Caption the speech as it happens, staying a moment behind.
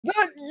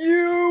That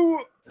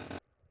you?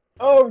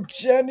 Oh,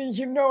 Jenny,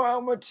 you know how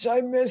much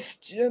I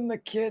missed you and the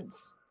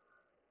kids.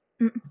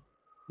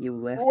 You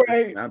left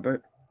Wait. us,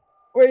 Robert.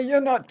 Wait,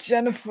 you're not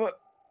Jennifer.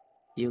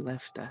 You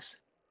left us.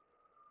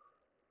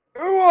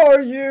 Who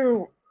are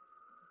you?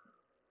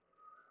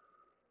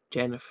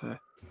 Jennifer.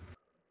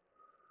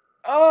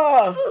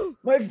 Ah,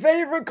 my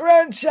favorite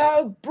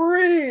grandchild,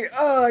 Bree.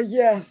 Ah,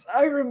 yes,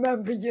 I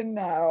remember you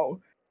now.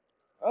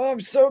 Oh,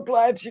 I'm so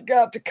glad you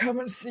got to come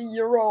and see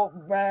your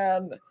old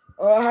man.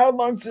 How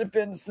long's it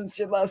been since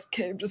you last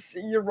came to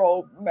see your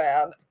old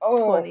man?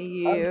 Oh, 20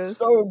 years. I'm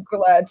so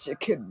glad you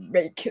could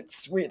make it,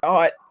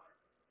 sweetheart.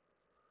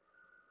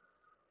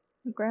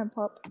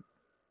 Grandpa.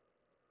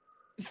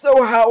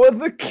 So how are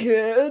the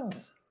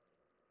kids?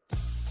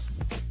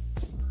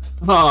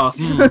 Oh,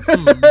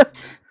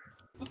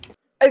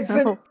 I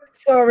think.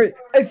 Sorry,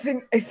 I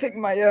think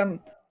my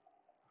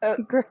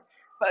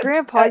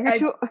Grandpa,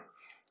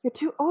 you're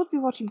too old to be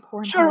watching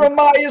porn.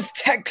 Jeremiah's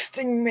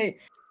texting me.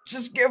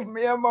 Just give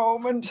me a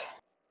moment.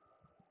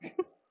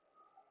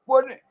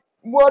 What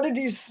did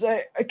he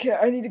say?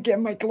 I need to get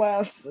my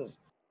glasses.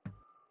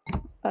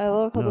 I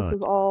love how this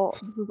is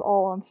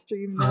all on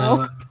stream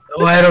now.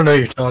 Well, I don't know what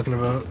you're talking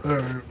about.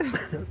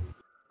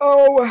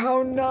 Oh,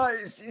 how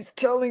nice! He's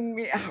telling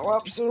me how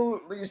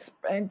absolutely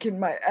spanking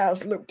my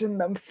ass looked in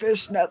them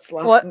fishnets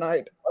last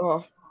night.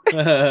 Oh,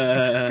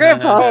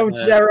 Grandpa. Oh,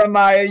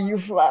 Jeremiah, you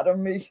flatter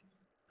me.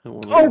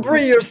 Oh,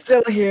 Bree, you're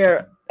still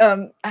here.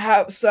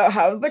 How's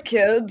the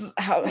kids?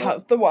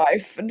 How's the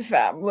wife and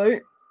family?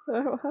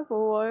 I don't have a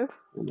wife.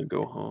 I'm gonna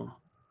go home.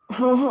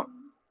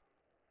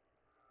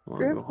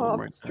 Grandpa,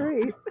 I'm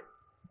straight.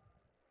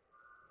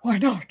 Why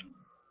not?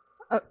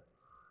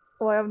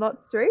 Why I'm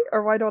not straight,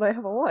 or why don't I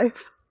have a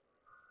wife?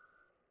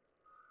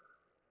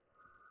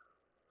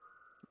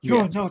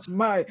 You're not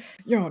my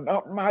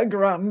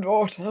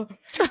granddaughter.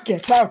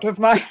 Get out of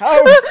my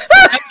house!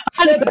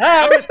 Get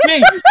out!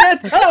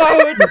 Get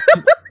out!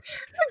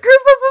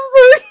 Grandpa, I'm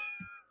sorry.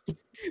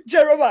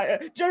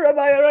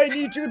 Jeremiah, I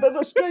need you. There's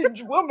a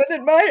strange woman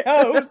in my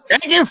house.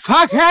 Get the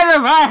fuck out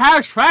of my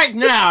house right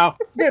now!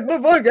 Get the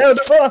fuck out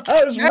of my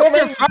house, woman!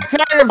 Get the fuck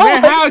out of my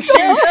house,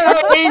 you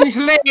strange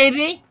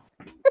lady!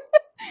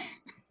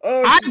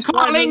 Oh, I'm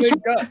calling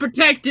Child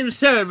Protective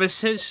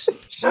Services.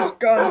 She's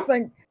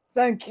gone.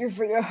 Thank you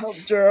for your help,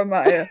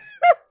 Jeremiah.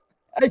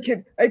 I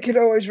could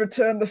always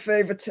return the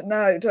favor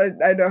tonight.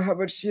 I know how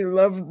much you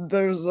loved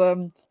those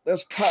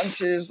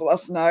panties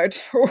last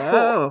night.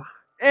 Oh.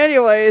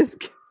 Anyways.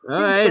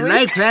 I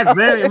like that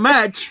very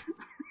much.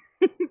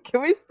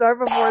 Can we start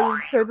before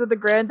this turns into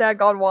Granddad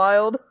Gone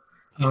Wild?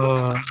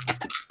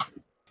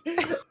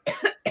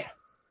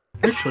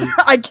 Actually,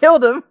 I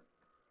killed him.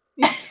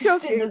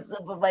 Just take a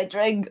sip of my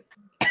drink.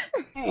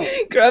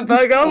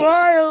 Grandpa Gone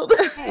Wild.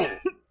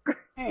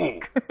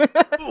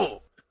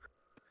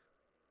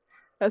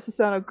 That's the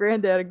sound of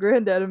Granddad and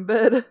Granddad in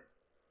bed.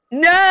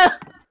 No!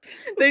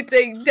 They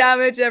take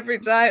damage every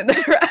time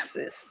their ass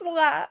is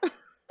slapped.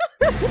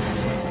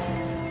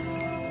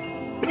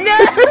 No!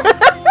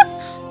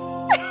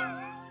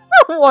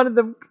 One of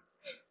them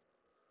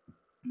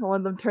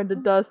turned to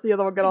dust, the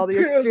other one got all the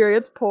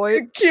experience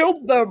points.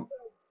 Killed them!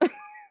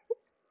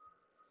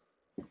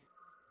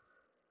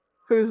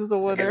 Who's the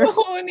winner?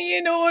 Horny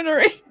and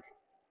ornery.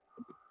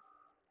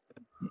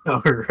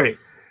 alright.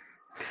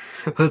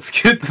 Let's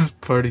get this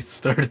party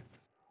started.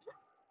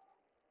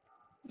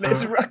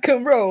 Let's rock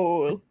and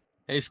roll.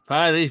 This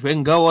party's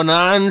been going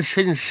on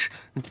since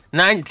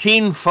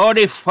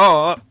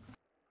 1944.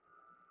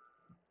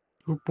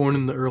 You were born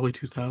in the early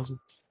 2000s.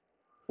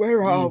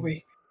 Where are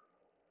we?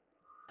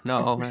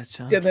 No, We're that's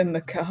still in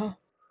the car.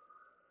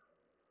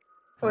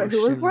 Wait,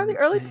 who was born in the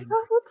early 2000s?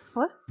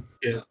 What?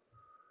 Yeah.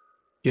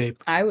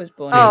 Gabe. I was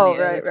born. Oh, in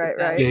the early right.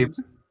 2000s. Gabe.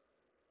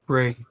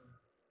 Ray.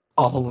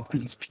 All of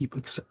these people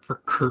except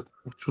for Kurt,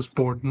 which was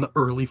born in the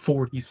early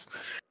 40s.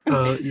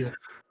 Yeah.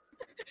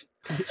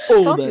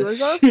 Salty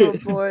was also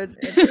born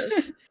in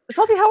the...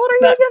 Salty, how old are you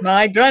That's again?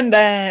 my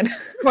granddad.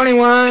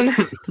 21.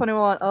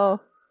 21, oh.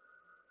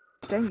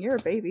 Dang, you're a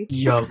baby.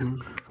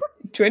 Young.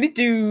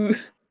 22.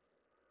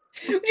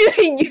 What do you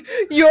mean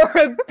you're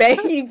a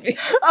baby?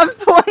 I'm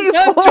 24.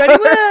 I'm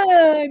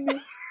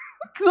 21.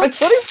 That's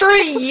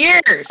 3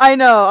 years. I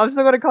know, I'm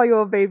still gonna call you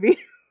a baby.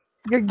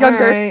 You're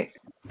younger. Right.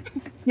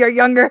 You're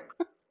younger.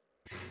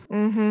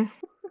 Mm-hmm.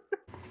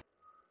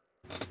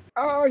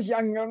 Oh,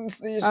 young'uns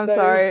these I'm days.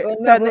 sorry.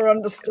 They'll never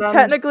understand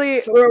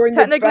Technically, throwing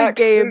it back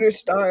Gabe, pseudo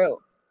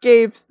style.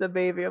 Gabe's the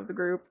baby of the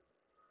group.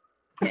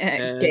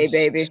 Yeah, gay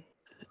baby.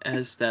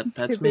 That's Gay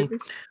me. baby.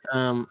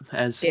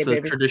 As Gay the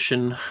baby.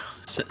 tradition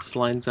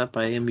lines up,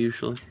 I am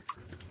usually.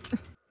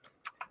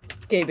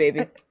 Gay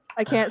baby.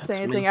 I can't say That's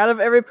anything. me. Out of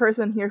every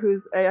person here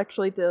who's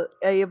actually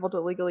able to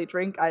legally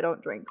drink, I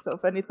don't drink. So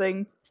if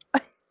anything, I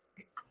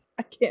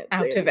can't say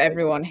Out of anything.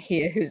 everyone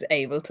here who's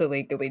able to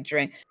legally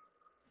drink.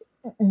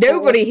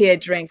 Nobody here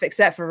drinks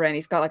except for Ren.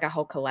 He's got like a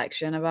whole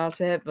collection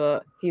about it,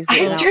 but he's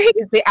I the, drink.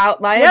 he's the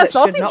outlier Yeah, that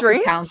Salty should not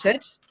drinks. be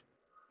counted.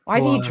 Why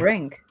do you Why?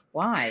 drink?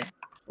 Why?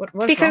 What's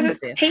Because wrong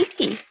it's with you?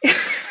 tasty.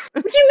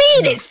 What do you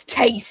mean it's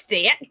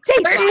tasty? It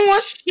tastes Certain like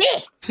ones-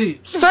 shit. See,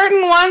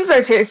 Certain ones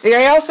are tasty.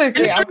 I also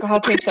agree alcohol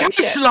tastes like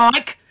tastes shit.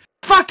 like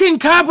fucking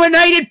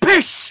carbonated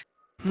piss.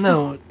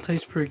 no, it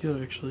tastes pretty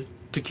good actually.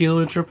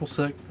 Tequila and triple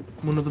sec,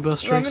 one of the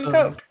best Rum drinks and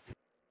ever. Coke.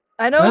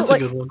 I know, That's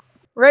like, a good one.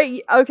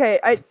 Ray. Okay,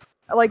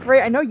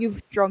 Ray. I know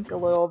you've drunk a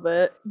little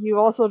bit. You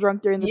also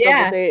drunk during the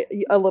Yeah. double date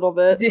a little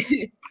bit.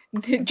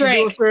 Did you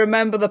Drink. also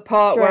remember the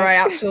part where I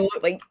Drink.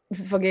 absolutely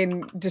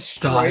fucking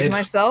destroyed Died.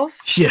 myself?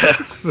 Yeah,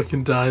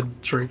 fucking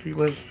died drinking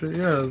that shit.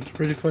 Yeah, it's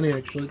pretty funny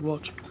actually to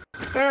watch.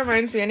 That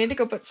reminds me, I need to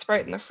go put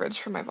Sprite in the fridge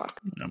for my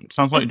vodka.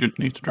 Sounds like you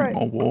need to drink Right.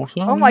 more water.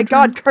 Oh my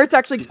god, Kurt's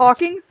actually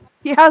talking?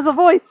 He has a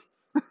voice!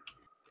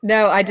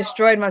 No, I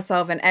destroyed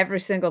myself, and every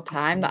single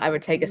time that I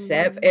would take a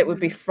sip, it would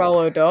be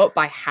followed up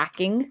by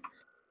hacking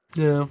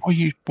Yeah. What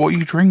are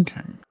you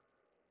drinking?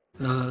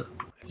 Look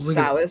at-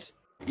 sours.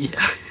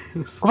 Yeah.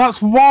 Well,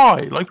 that's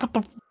why. Like, what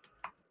the?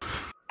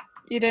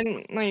 You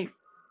didn't, like...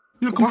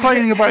 You're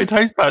complaining about it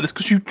tastes bad. It's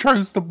because you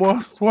chose the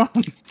worst one.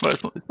 But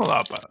it's not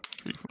that bad.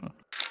 To be fair.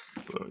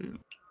 But, yeah.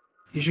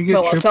 You should get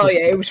Well, I'll triple tell you,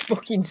 sec. it was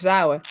fucking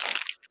sour.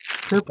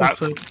 Triple That's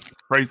sec.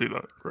 crazy,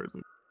 though. Crazy.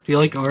 Do you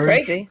like orange?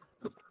 Crazy.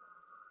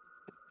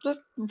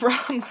 Just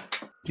rum.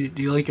 Do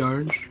you like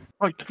orange?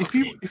 Like, if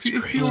you're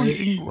in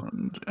crazy.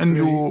 England and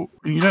Right.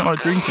 you don't like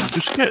drinking,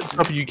 just get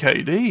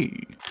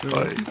WKD.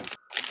 Like,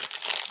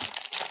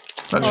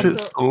 that Also-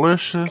 shit's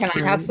delicious. Can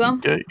I have and some?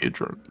 Get you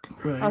drunk.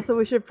 Right. Also,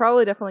 we should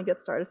probably definitely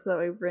get started so that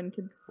way Rin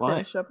can Why?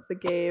 finish up the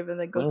game and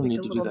then I go don't take need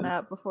a to do little that.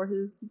 nap before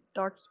his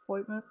doctor's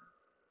appointment.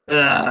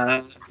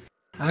 I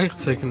could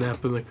take a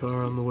nap in the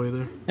car on the way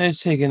there.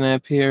 Let's take a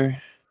nap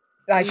here.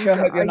 I sure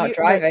hope Are you're not you-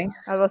 driving.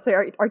 I was about to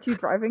say, aren't you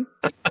driving?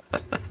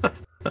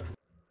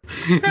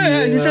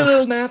 Just a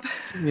little nap.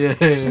 Yeah,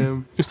 I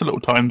am. Just a little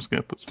time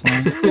skip. It's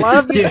fine.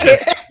 Love, you,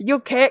 Yeah. you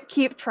can't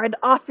keep trying to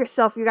off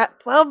yourself. You got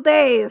 12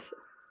 days.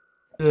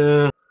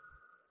 Yeah.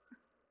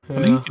 I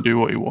think he can do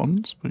what he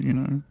wants, but you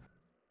know.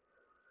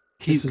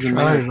 Keep This is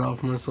trying it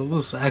off myself.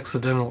 This is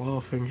accidental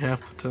offing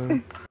half the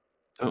time.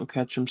 Don't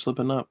catch him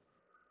slipping up.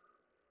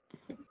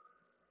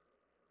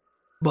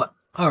 But,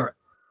 alright.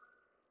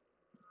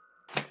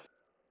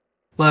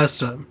 Last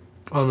time,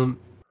 on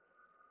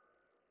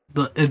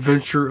the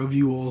adventure of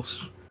you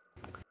alls.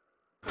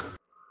 Hey,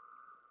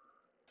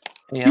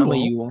 You I'm a all.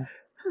 you all.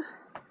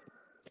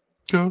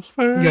 Just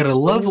You got a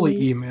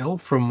lovely email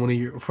from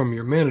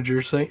your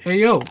managers saying,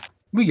 "Hey yo,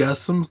 we got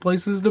some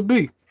places to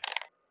be."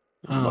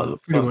 Pretty much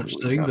Motherfucker, we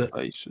saying got that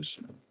places.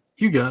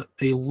 you got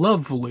a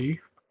lovely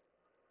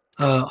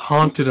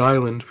haunted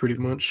island, pretty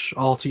much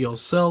all to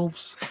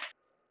yourselves,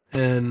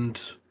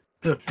 and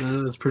yeah,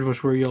 that's pretty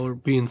much where y'all are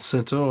being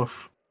sent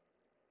off.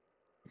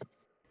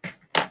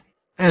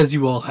 As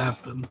you all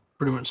have been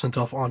pretty much sent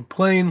off on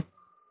plane.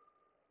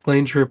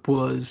 Plane trip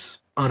was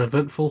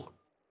uneventful.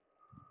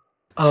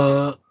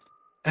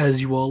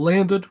 As you all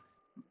landed,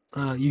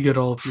 you get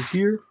all of your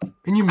gear,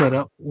 and you met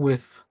up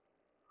with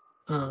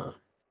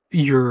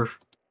your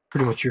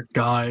pretty much your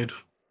guide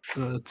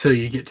till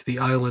you get to the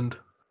island.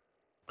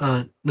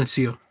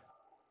 Nancio.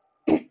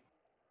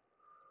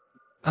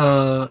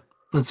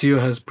 Nancio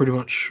has pretty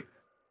much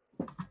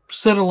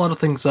set a lot of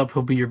things up.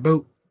 He'll be your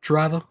boat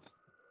driver,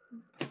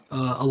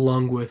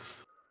 along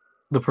with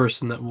the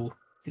person that will,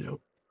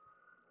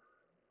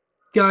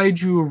 guide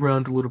you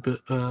around a little bit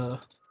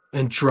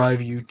and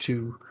drive you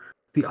to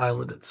the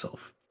island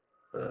itself.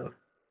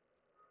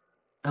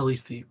 At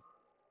least the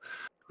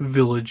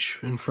village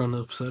in front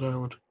of said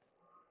island.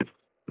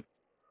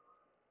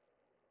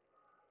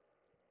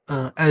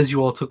 As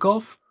you all took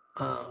off,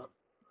 a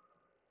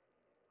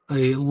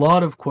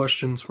lot of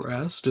questions were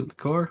asked in the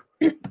car,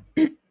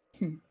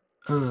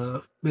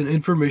 and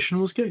information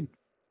was gained.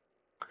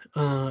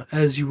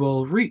 As you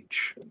all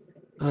reach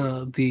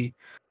the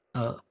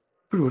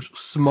pretty much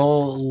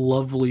small,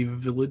 lovely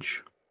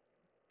village,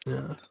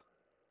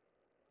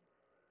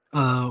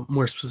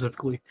 more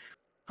specifically,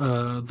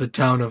 the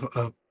town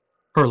of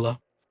Perla,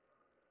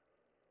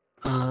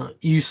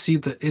 you see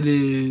that it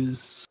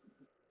is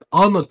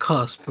on the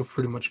cusp of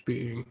pretty much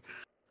being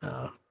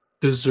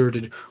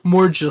deserted.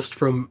 More just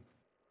from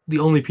the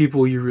only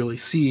people you really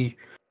see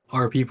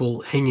are people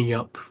hanging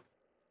up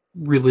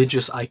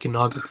religious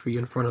iconography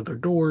in front of their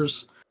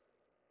doors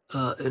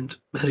and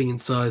heading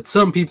inside.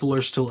 Some people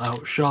are still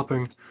out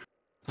shopping,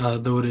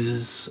 though it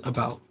is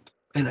about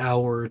an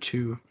hour or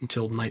two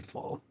until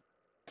nightfall.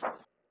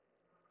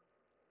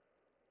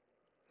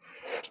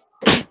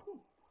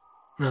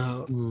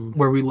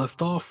 Where we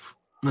left off,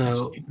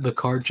 the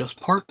car just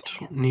parked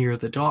near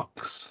the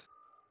docks,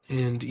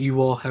 and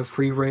you all have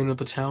free reign of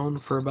the town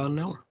for about an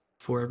hour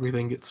before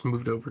everything gets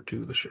moved over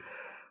to the ship.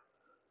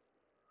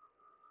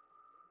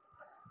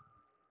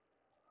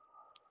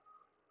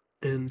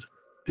 And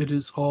it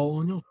is all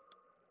on you.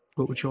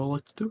 What would you all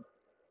like to do?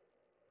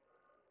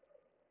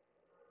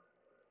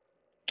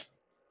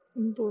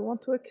 Do we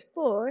want to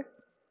explore?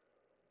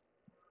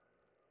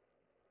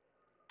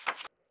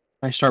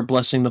 I start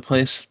blessing the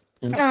place.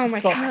 And Oh my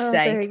Fuck's god.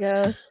 There he sake.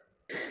 goes.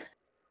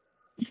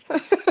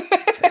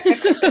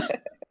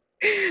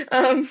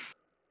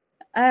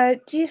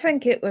 Do you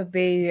think it would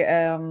be,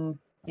 do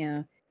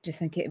you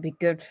think it would be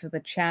good for the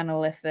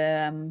channel if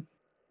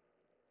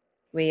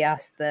we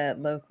asked the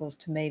locals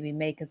to maybe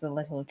make us a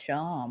little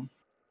charm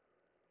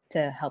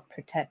to help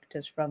protect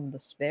us from the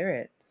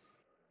spirits?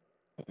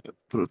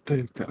 But I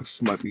think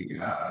that might be.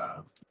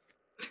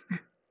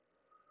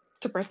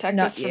 To protect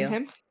Not us you. from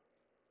him.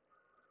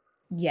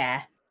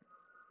 Yeah.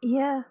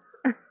 Yeah.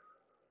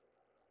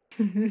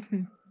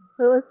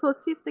 Well,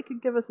 let's see if they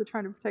could give us a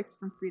trying to protect us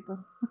from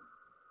Friedland.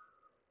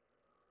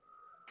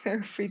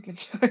 They're Friedman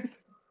choice.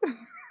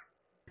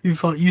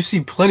 You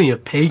see plenty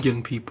of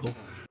pagan people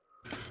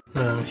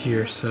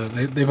here, so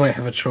they might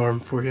have a charm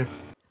for you.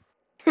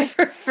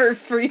 for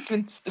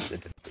Friedman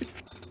specifically.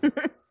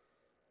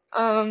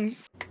 I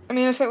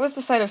mean, if it was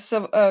the site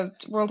of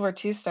World War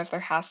II stuff, there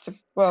has to.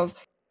 Well,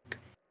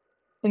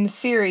 in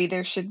theory,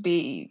 there should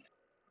be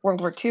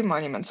World War II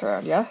monuments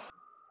around. Yeah.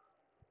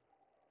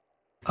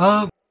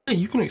 Yeah,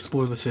 you can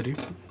explore the city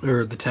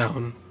or the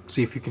town,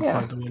 see if you can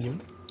find a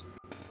monument.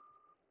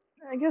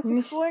 I guess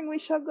exploring we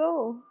shall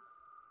go.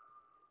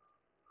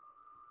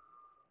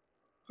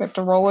 We have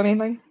to roll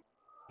anything.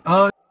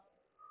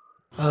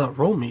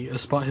 Roll me a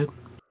spot hit.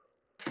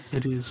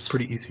 It is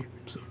pretty easy.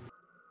 So.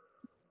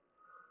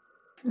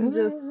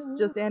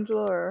 Just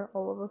Angela or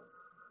all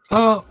of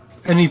us?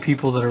 Any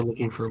people that are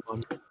looking for a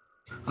monument.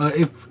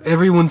 If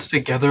everyone's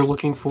together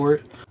looking for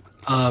it,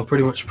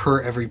 pretty much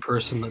per every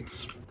person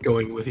that's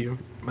going with you,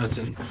 as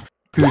in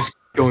who's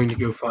going to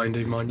go find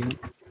a monument.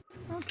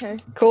 Okay.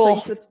 Cool.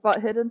 So you said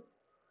spot hidden?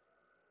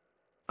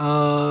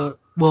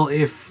 Well,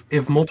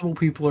 if multiple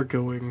people are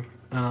going,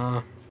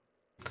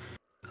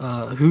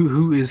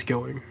 who is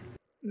going?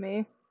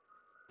 Me.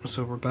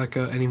 So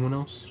Rebecca, anyone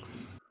else?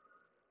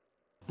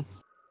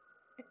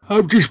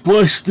 I've just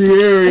blessed the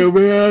area,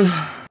 man.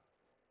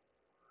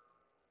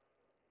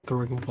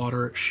 Throwing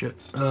water at shit.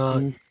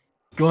 Go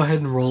ahead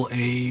and roll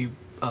a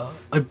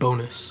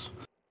bonus.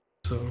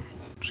 So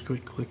just go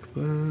click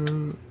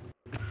the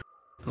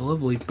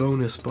lovely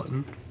bonus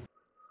button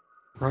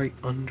right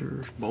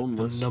under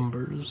Boneless. the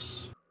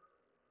numbers.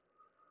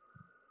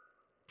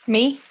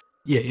 Me?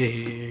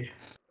 Yeah.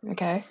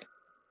 Okay.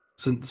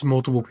 Since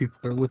multiple people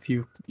are with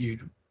you,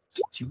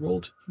 since you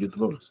rolled, you get the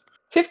bonus.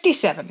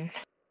 57.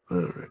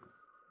 Alright.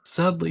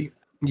 Sadly,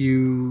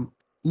 you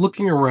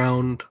looking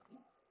around,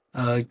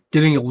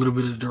 getting a little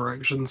bit of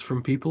directions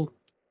from people.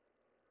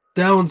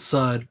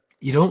 Downside,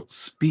 you don't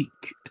speak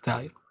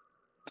Italian.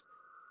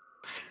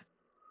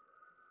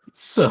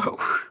 So,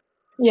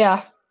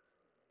 Yeah.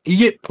 you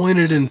get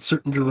pointed in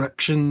certain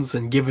directions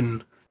and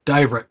given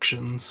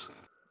directions.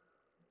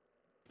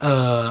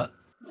 And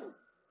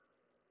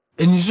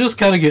you just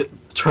kind of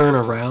get turned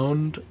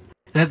around.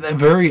 And at the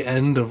very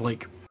end of,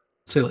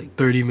 say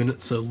 30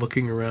 minutes of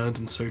looking around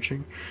and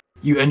searching,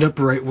 you end up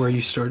right where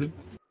you started.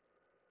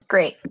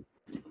 Great.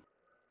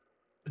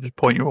 I just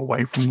point you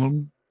away from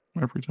them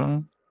every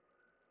time.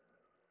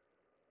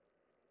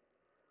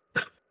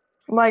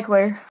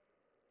 Likely.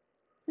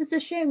 It's a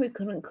shame we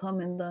couldn't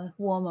come in the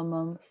warmer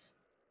months.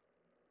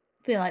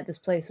 I feel like this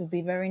place would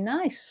be very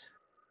nice.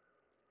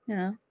 You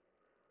know?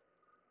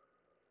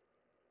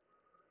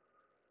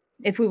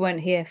 If we weren't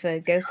here for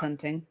ghost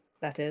hunting,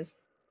 that is.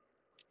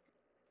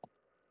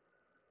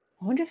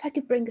 I wonder if I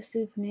could bring a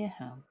souvenir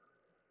home.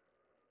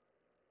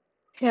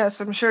 Yes,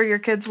 I'm sure your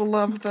kids will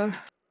love the.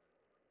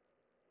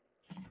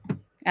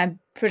 I'm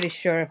pretty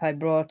sure if I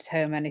brought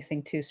home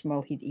anything too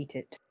small, he'd eat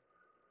it.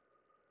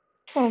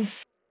 Well,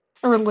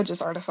 a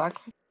religious artifact.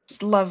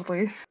 It's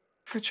lovely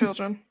for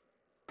children.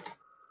 Oh,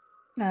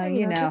 Hey,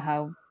 you know just-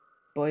 how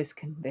boys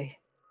can be.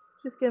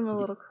 Just give him a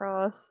little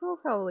cross. He'll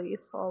probably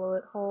swallow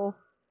it whole.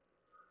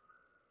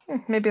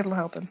 Maybe it'll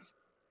help him.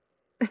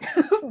 Maybe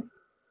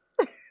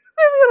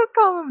it'll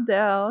calm him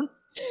down.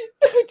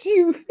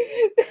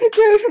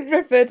 Don't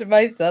refer to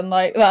my son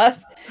like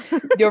that.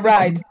 You're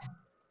right.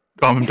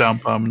 Calm him down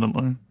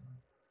permanently.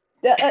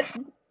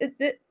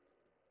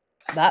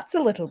 That's a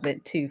little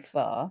bit too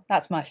far.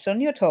 That's my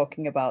son you're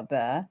talking about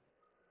there.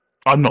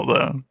 I'm not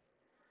there.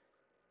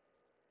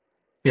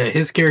 Yeah,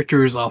 his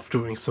character is off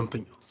doing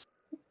something else.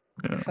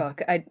 Yeah.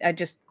 Fuck! I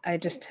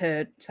just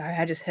heard. Sorry,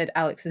 I just heard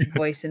Alex's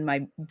voice in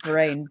my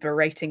brain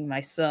berating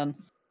my son.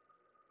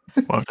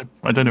 Well,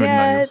 I don't even know.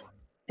 Yeah, Yours.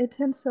 it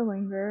tends to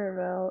linger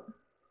about.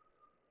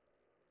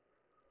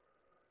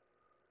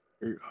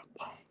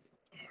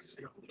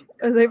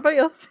 Is anybody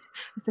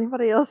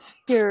else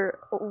here?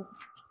 Oh,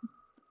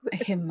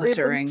 Him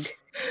muttering.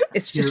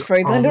 It's just Your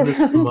Freeland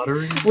ominous around.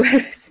 muttering?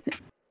 Where is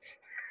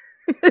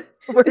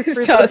where's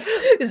Friedland? starts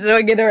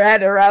swinging her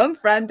head around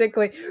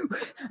frantically.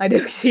 I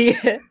don't see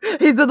it.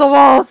 He's in the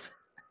walls.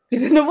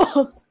 He's in the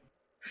walls.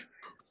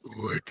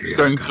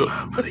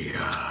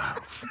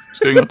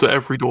 Going up to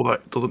every door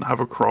that doesn't have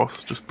a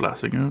cross, just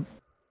blessing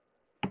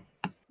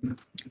it.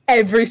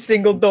 Every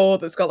single door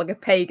that's got like a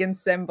pagan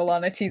symbol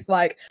on it, he's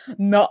like,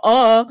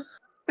 nuh-uh.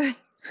 And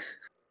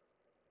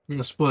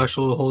a splash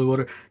of holy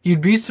water.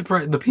 You'd be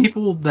surprised. The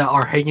people that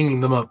are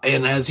hanging them up,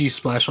 and as you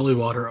splash holy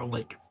water, are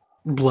like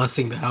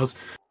blessing the house.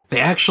 They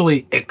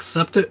actually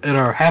accept it and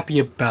are happy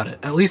about it.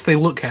 At least they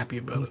look happy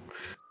about it.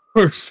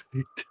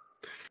 Perfect.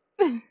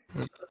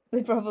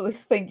 They probably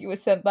think you were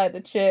sent by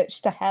the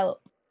church to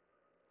help.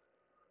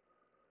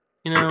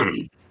 You know,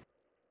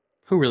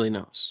 who really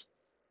knows?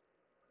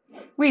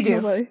 We do.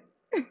 Nobody.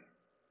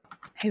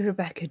 Hey,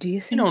 Rebecca, do you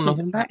You think know he's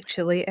nothing about me.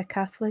 actually a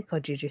Catholic, or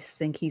do you just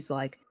think he's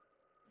like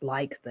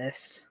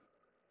this?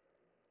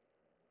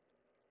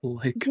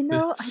 Like You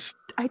know, this.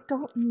 I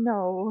don't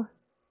know.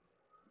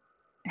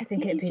 I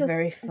think it'd he's be just-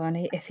 very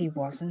funny if he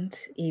wasn't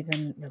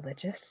even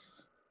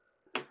religious.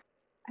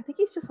 I think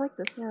he's just like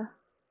this, yeah.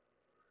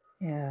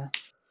 Yeah.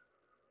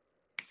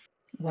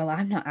 Well,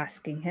 I'm not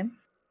asking him.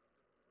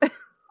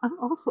 I'm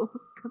also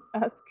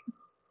gonna ask.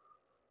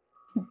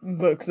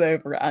 Looks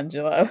over at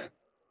Angelo.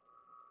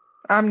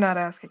 I'm not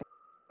asking.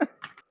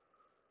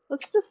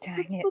 Let's just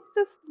Dang it. let's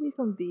just leave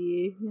him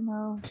be, you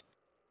know.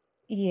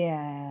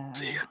 Yeah.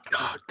 Oh,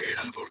 Oh,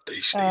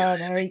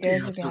 there he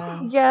goes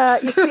again. Yeah,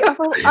 you see,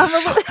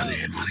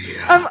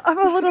 I'm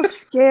a little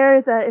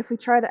scared that if we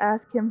try to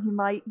ask him, he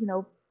might, you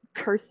know,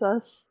 curse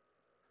us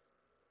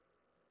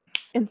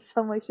in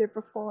some way, shape,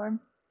 or form.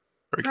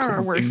 There Very are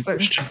common worse thing things.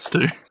 Christians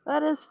do.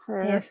 That is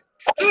fair. If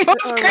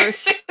Most Or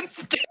worse.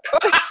 Christians do.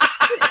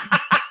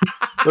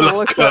 They're Well,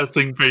 like except-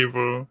 cursing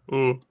people.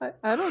 Oh,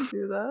 I don't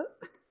do that.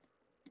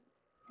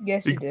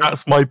 yes, you did.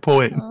 that's my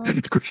point. Oh.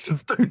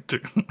 Christians don't do.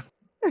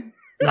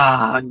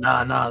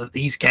 Nah.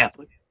 He's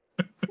Catholic.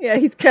 Yeah,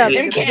 he's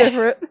Catholic. It's Okay.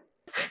 different.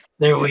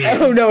 There we Oh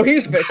go. no,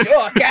 he's for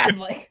sure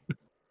Catholic.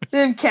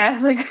 Them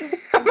Catholic.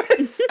 I'm gonna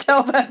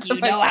tell that to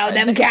You my know how friend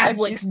them next time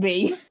Catholics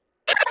be.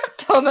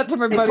 Tell that to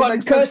my They buddy put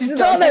next time she's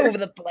curses all down there. over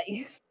the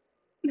place.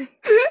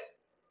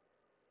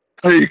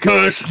 I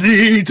curse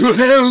thee to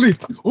hell.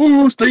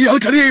 Who's the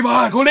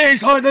Yalkaniva? Oh,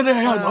 he's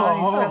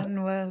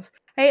gotten worse.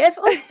 Hey, if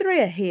us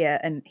three are here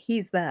and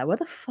he's there, where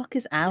the fuck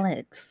is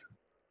Alex?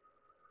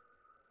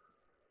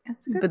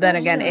 That's a good But then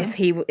again,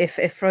 question.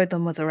 if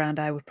Freudlin was around,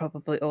 I would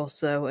probably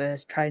also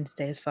try and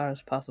stay as far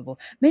as possible.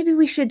 Maybe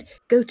we should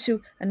go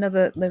to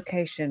another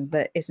location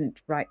that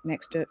isn't right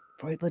next to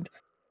Freudlin.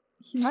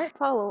 He might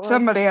follow us.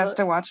 Somebody has but-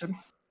 to watch him.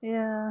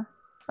 Yeah.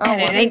 I'll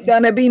And it watch ain't him.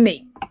 gonna be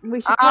me.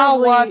 We should I'll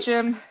probably... watch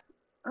him.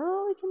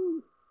 Oh,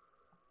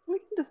 we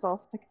can just all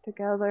stick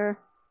together.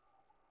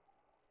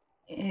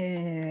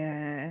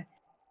 Yeah.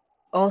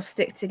 All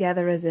stick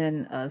together as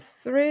in us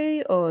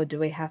three, or do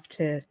we have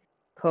to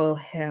call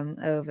him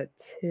over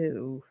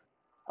too?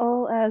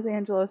 Oh, as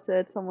Angelo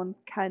said, someone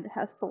kind of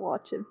has to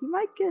watch him. He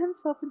might get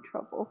himself in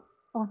trouble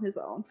on his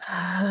own.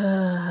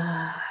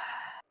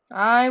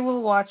 I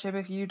will watch him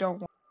if you don't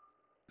want.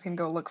 You can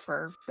go look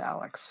for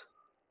Alex.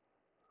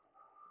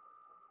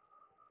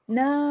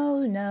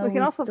 No, We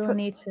can also still put-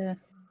 need to.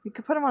 We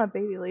could put him on a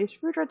baby leash.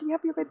 Rudra, do you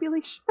have your baby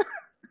leash?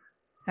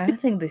 I don't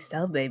think they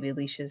sell baby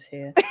leashes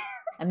here.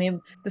 I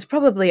mean, there's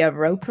probably a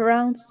rope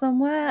around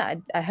somewhere.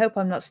 I hope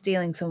I'm not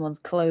stealing someone's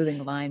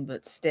clothing line,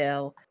 but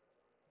still,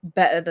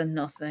 better than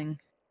nothing.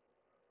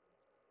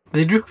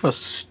 They do have a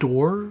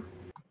store.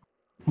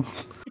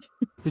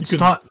 It's can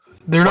not.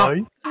 They're not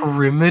buy.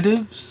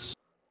 primitives.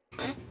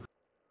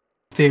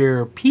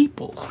 They're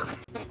people.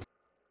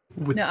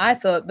 With, No, I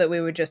thought that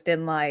we were just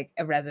in like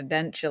a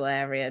residential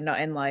area,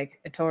 not in like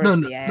a no,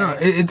 touristy area.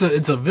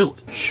 it's a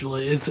village.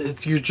 Like,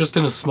 it's you're just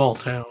in a small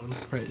town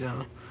right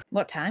now.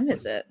 What time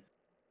is it?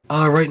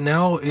 Right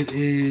now it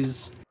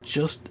is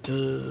just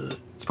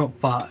it's about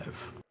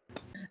 5.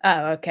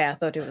 Oh, okay. I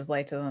thought it was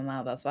later than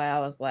that. That's why I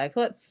was like,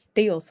 let's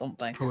steal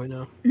something. Oh wait,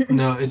 no,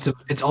 no,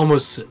 it's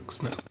almost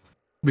 6 now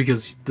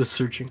because the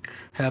searching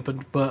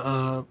happened.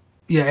 But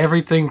yeah,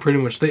 everything pretty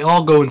much. They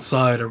all go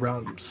inside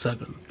around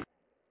 7,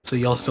 so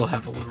y'all still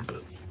have a little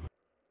bit.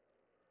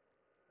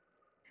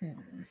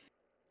 Hmm.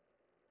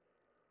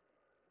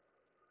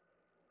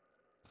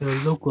 The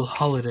local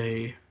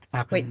holiday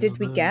happens. Wait, did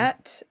we then.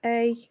 get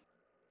a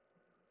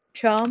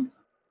charm?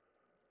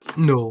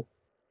 No.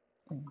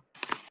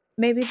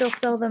 Maybe they'll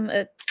sell them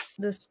at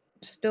the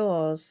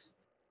stores.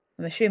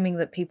 I'm assuming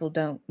that people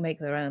don't make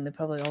their own. They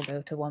probably all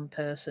go to one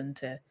person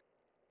to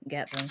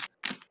get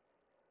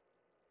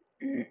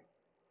them.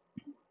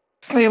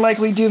 They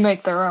likely do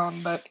make their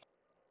own, but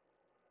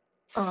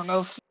I don't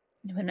know if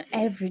But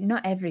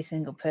not every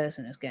single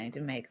person is going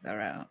to make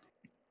their own.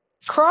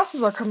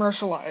 crosses are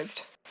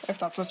commercialized, if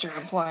that's what you're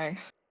implying.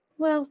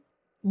 Well,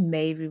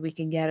 maybe we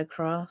can get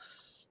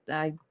across.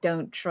 I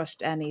don't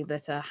trust any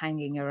that are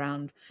hanging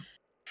around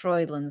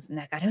Freudlin's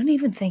neck. I don't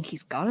even think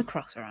he's got a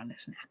cross around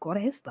his neck. What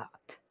is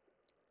that?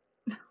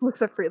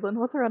 Looks at Friedland.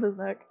 What's around his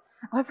neck?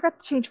 Oh, I forgot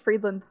to change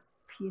Friedland's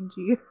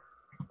PNG.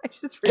 I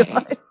just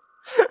realized.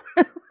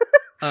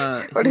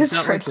 What he's is got,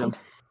 like, Friedland?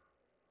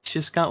 He's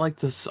just got like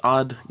this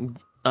odd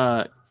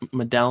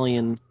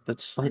medallion that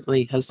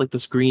slightly has like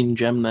this green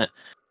gem that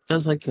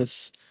does like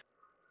this.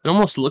 It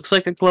almost looks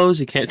like a clothes.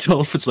 You can't tell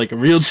if it's like a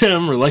real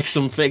gem or like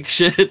some fake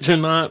shit or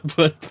not.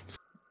 But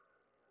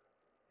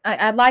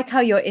I like how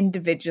you're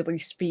individually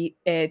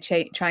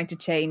trying to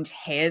change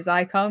his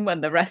icon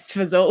when the rest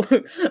of us all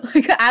look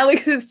like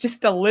Alex is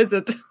just a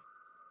lizard.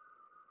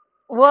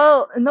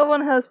 Well, no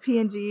one has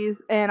PNGs,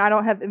 and I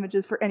don't have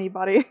images for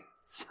anybody,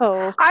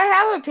 so I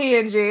have a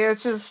PNG.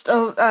 It's just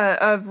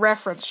a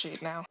reference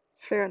sheet now.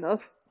 fair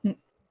enough.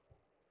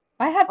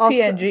 I have Also-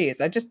 PNGs.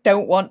 I just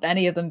don't want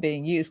any of them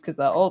being used because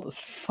they're old as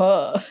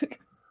fuck.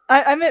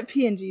 I meant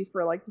PNGs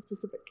for like the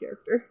specific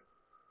character.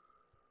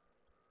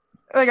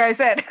 Like I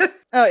said.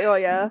 Oh, well,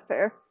 yeah,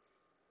 fair.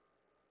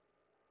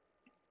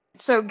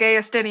 So Gay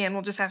Estinian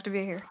will just have to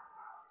be here.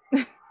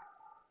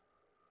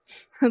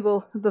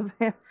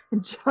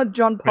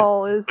 John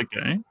Paul is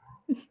Okay.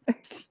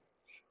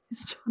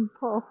 John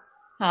Paul.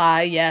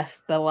 Ah,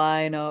 yes, the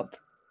lineup.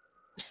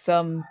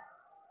 Some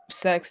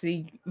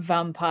sexy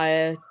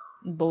vampire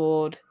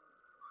lord,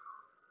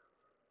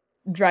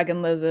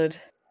 dragon lizard,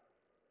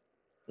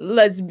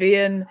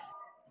 lesbian.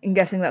 I'm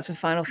guessing that's a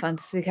Final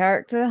Fantasy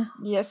character.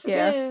 Yes, it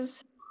Yeah.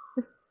 is.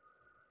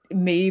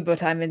 Me,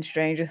 but I'm in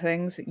Stranger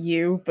Things.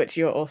 You, but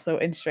you're also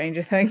in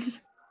Stranger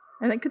Things.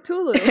 And then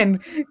Cthulhu. And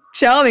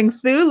charming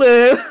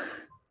Cthulhu.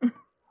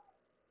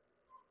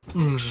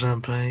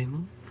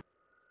 Champagne.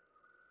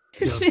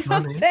 Yeah,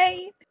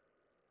 Champagne.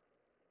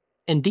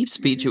 In deep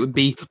speech, it would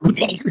be.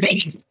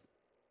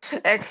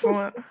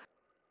 Excellent.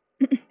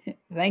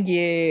 Thank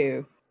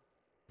you.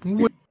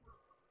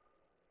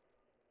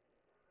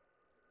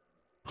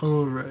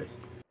 All right.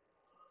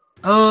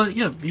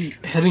 Yeah, be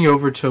heading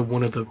over to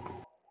one of the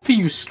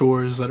few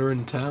stores that are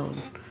in town.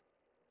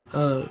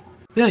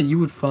 Yeah, you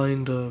would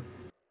find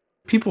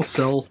people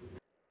sell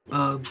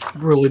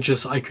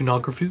religious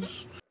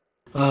iconographies,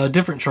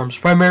 different charms,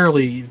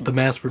 primarily the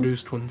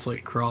mass-produced ones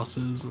like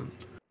crosses, and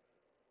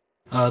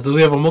though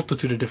they have a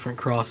multitude of different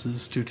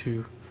crosses due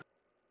to,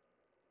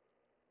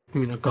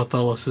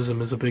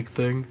 Catholicism is a big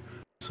thing,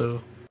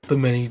 so the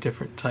many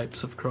different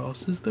types of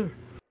crosses there.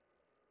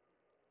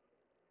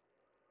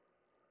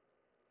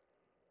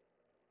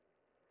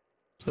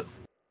 So,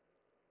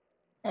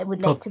 I would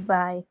Top- like to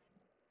buy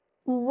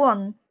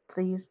one,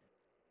 please.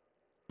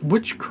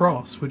 which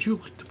cross would you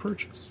like to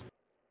purchase?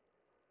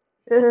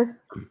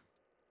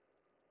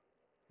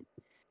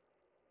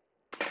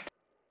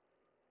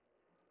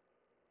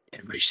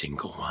 Every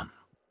single one.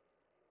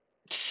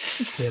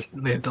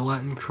 They have the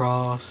Latin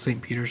cross,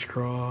 St. Peter's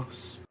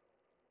cross,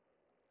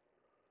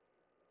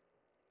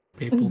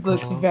 Papal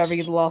Looks cross,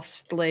 very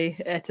lostly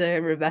at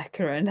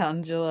Rebecca and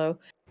Angelo.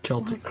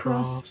 Celtic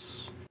cross.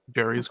 cross.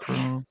 Jerry's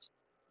cross.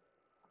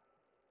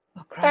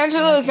 What cross do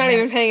Angelo I is not get?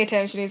 even paying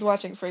attention. He's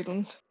watching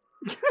Friedland.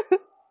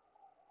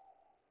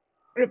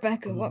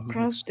 Rebecca, what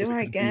cross do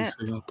I get?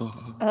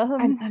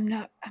 I'm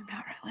not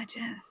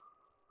religious.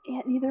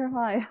 Yeah, neither am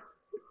I.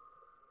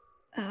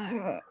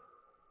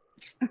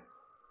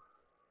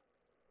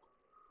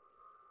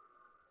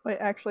 Wait,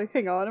 actually,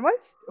 hang on. Am I?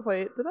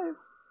 Wait, did I?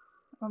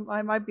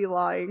 I might be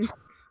lying.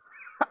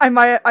 I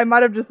might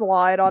have just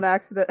lied on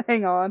accident.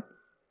 Hang on.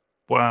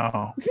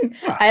 Wow.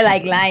 I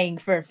like lying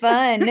for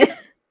fun.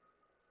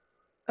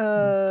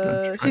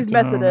 Going She's straight to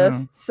hell,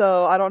 Methodist,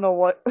 so I don't know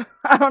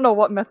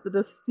what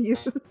Methodists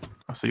use.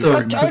 I see The,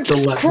 what you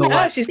mean.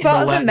 Oh, she's part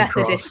of the Latin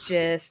Methodist cross.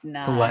 Church. The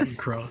Nice. Latin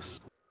cross.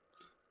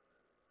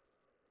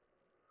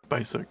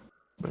 Basic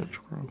badge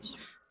cross.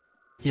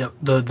 Yep,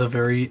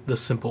 the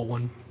simple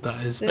one.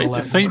 That is the Wait,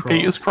 Latin is St. cross.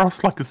 Peter's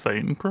cross like a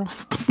Satan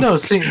cross? No,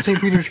 St.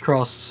 Peter's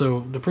cross.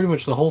 So pretty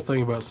much the whole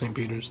thing about St.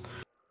 Peter's.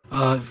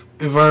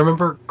 If I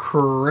remember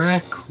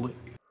correctly,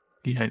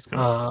 He hates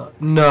God.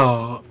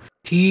 no,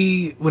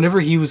 whenever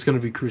he was going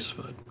to be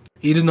crucified,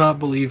 he did not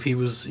believe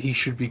he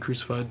should be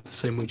crucified the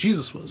same way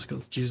Jesus was,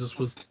 because Jesus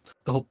was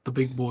the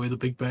big boy, the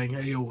big bang,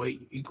 hey, oh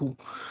wait, cool.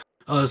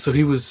 So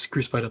he was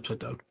crucified upside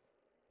down.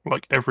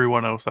 Like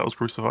everyone else that was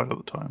crucified at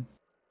the time.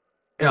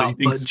 Yeah, so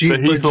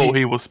he thought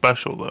he was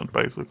special then,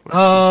 basically.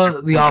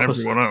 the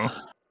opposite. Everyone else.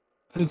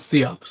 It's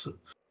the opposite.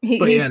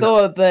 He yeah, no.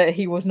 thought that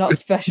he was not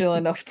special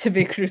enough to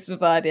be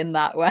crucified in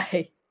that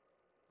way.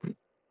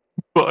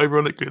 But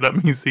ironically,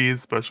 that means he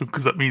is special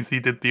because that means he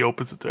did the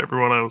opposite to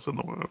everyone else in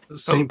the world.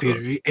 Saint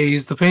Peter.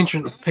 He's the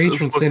patron saint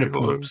fucking of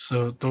popes, hilarious.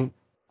 so don't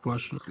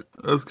question it.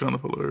 That's kind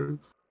of hilarious.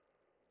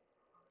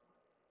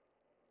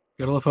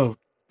 Gotta love how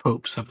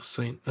popes have a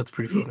saint. That's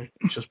pretty funny.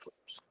 It's just popes.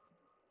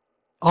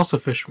 Also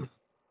fishermen.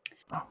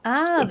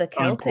 Ah, the That's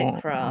Celtic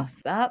important. cross.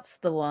 That's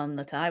the one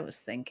that I was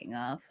thinking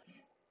of.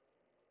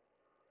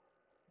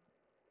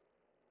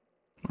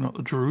 Not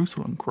the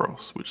Jerusalem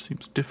cross, which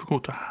seems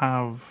difficult to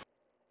have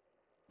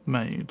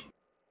made.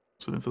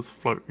 So there's just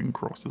floating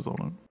crosses on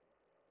it.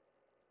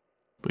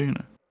 But you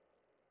know.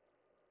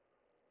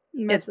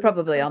 It's Methodist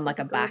probably cross on like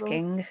a has little-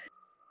 backing.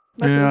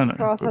 Yeah, I Methodist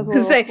know, cross but- has a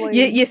Because little say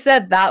flame. you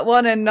said that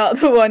one and not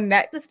the one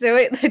next to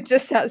it that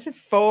just has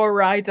 4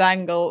 right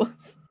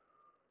angles.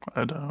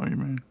 I don't know what you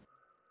mean.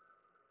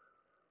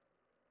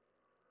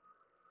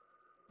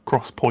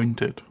 Cross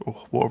pointed.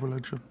 Oh, what a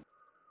religion.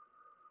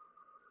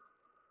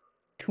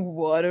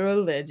 What a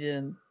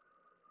religion.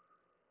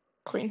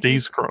 Queen.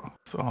 These cross.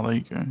 Oh, there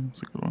you go.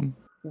 That's a good one.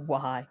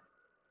 Why?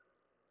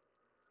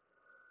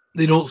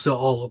 They don't sell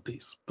all of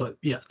these, but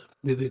yeah,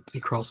 the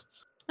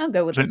crosses. I'll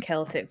go with the Then-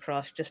 Celtic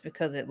cross just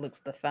because it looks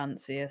the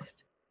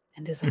fanciest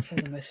and is also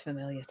the most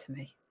familiar to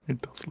me.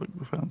 It does look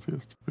the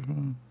fanciest.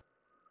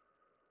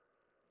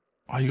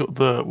 Oh, you got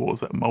the, what was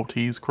that,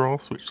 Maltese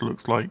cross, which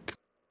looks like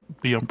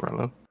the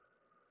umbrella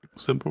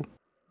symbol.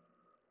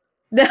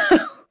 No.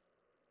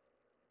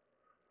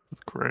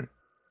 It's great.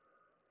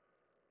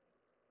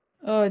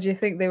 Oh, do you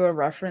think they were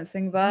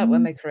referencing that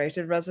when they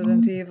created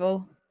Resident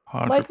Evil?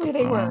 100%. Likely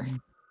they were.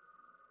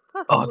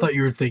 Oh, I thought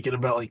you were thinking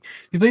about like.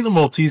 You think the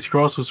Maltese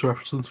cross was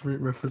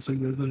referencing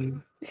Resident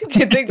Evil? Do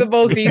you think the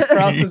Maltese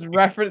cross was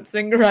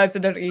referencing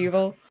Resident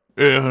Evil?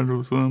 Yeah,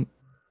 100%.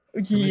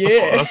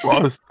 Yeah.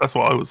 That's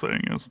what I was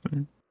saying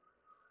yesterday.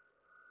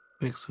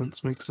 Makes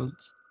sense. Makes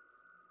sense.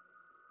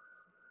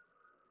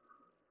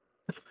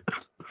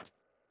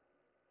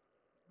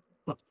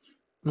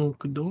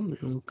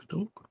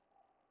 Okey-dokey.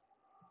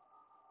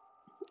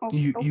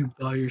 You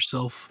buy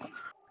yourself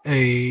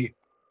a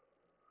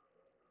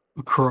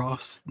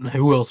cross.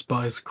 Who else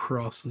buys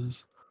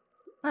crosses?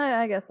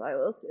 I guess I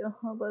will too.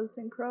 I'll buy the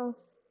same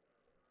cross.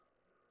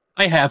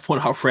 I have one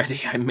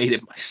already. I made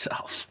it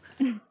myself.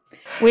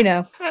 We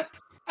know.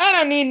 I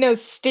don't need no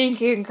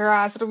stinking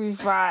cross. It'll be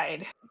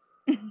fine.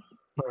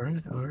 All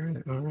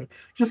right.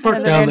 Just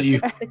mark down that you.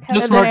 Just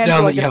And then mark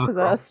down Angela that you gets have a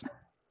cross. possessed.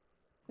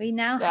 We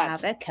now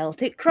That's- have a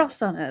Celtic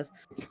cross on us.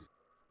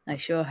 I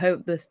sure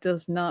hope this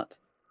does not.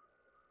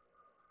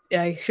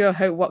 I sure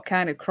hope what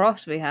kind of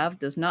cross we have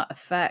does not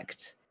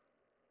affect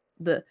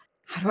the.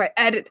 How do I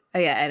edit? Oh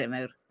yeah, edit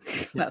mode.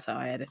 That's how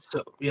I edit.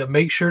 So yeah,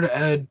 make sure to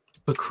add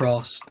the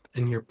cross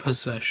in your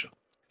possession.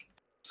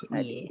 So,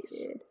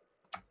 Yes.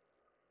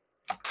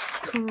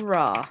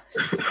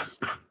 Cross.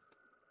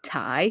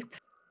 Type.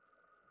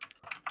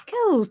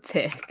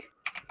 Celtic.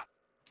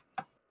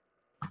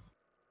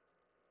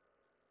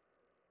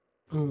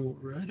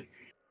 alrighty.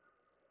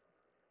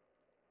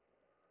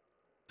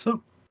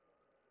 So,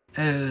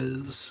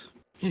 as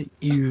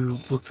you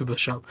look through the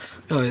shop,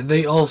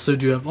 they also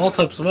do have all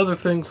types of other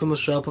things in the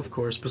shop, of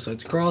course,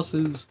 besides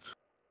crosses.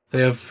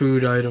 They have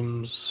food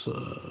items,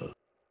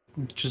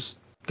 just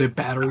the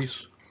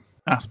batteries,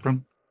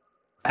 Aspirin.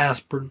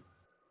 aspirin,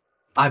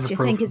 Do you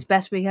think ibuprofen. it's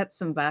best we get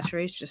some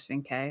batteries just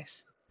in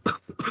case?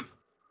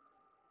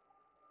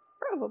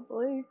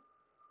 Probably.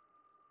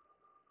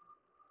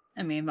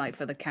 I mean, like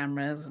for the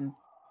cameras and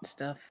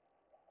stuff.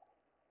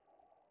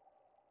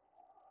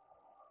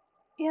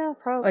 Yeah,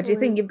 probably. Or do you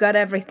think you've got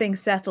everything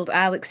settled,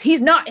 Alex?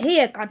 He's not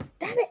here. God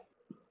damn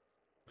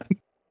it!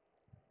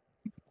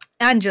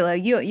 Angela,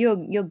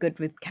 you're good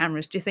with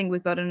cameras. Do you think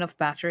we've got enough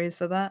batteries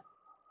for that?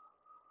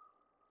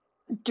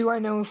 Do I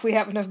know if we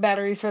have enough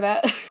batteries for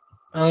that?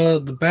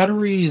 The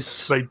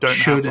batteries They don't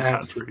should have the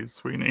have.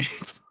 batteries we need.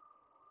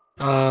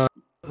 The,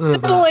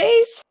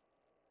 Delays?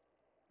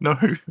 No,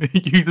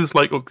 it uses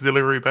like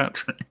auxiliary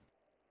battery.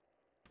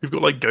 You've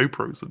got like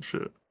GoPros and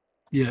shit.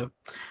 yeah.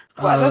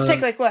 What? Those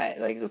take like what?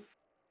 Like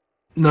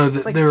No,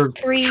 like they're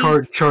three-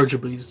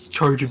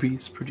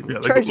 chargeables, pretty much. Yeah,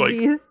 they Charge got like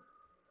bees.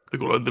 they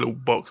got like the little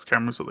box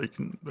cameras that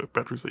the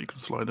batteries that you can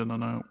slide in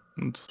and out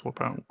and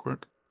swap out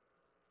quick.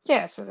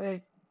 yeah, so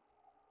they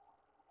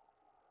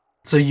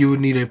So you would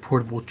need a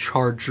portable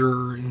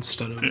charger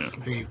instead of Yeah.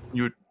 a.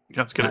 You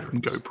have to get it from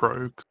Batteries.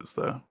 GoPro because it's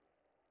their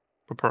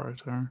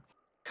proprietary.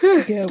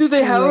 do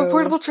they have a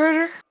portable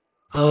charger?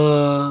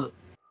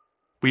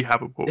 We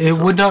have a portable It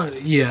charger. would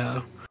not.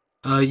 Yeah.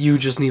 You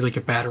just need like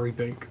a battery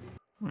bank.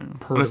 Yeah.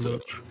 Pretty Unless-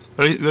 much.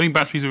 the only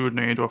batteries we would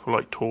need are for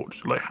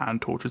like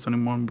hand torches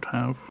anyone would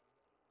have.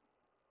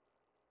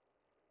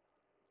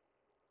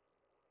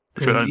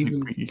 Which I And don't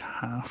even think we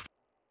have.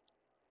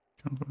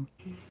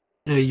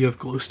 you have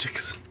glow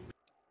sticks.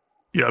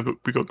 Yeah,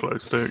 we got glow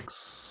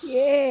sticks.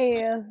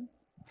 Yeah.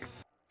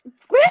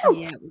 Woo!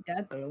 Yeah, we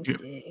got glow Yeah.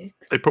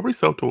 sticks. They probably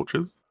sell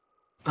torches.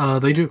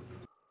 They do.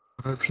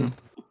 100%.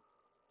 It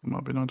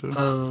might be an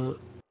idea.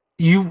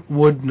 You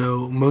would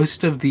know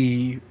most of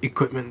the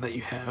equipment that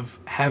you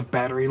have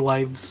battery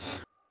lives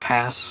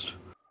past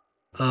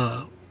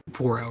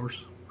 4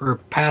 hours or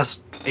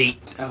past 8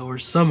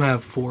 hours. Some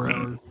have 4 Yeah.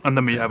 hours. And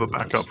then we have a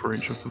battery backup lives. for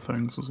each of the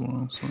things as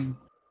well. So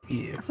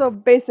Yeah, So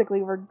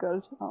basically, we're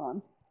good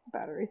on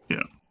batteries.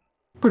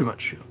 pretty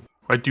much. Yeah.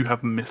 I do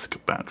have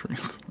misc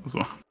batteries as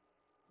well.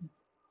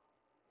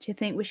 Do you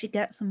think we should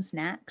get some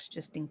snacks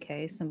just in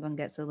case someone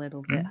gets a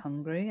little bit Mm.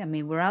 hungry? I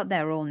mean, we're out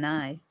there all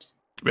night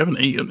We haven't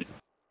eaten.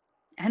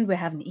 and we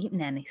haven't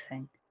eaten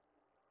anything.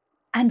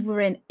 And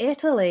we're in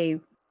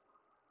Italy.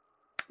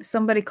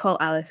 Somebody call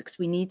Alex.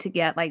 We need to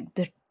get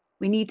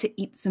we need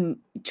to eat some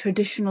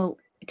traditional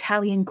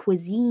Italian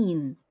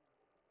cuisine.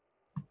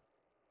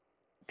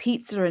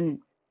 Pizza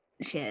and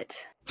shit.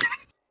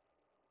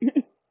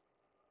 And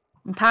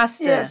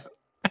pasta. Yes,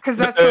 because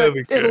that's There what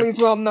we go. Italy's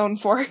well known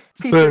for.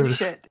 Pizza There. and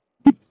shit.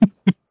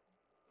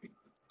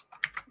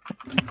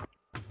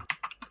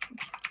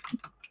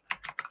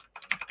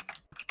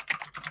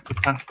 The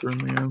pasta in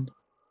the end.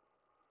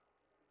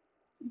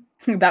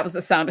 That was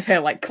the sound of her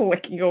like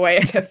clicking away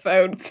at her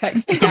phone,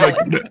 texting Just a,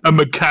 Alex. a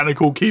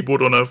mechanical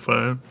keyboard on her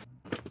phone.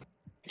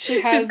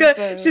 She's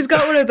got She's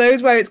got one of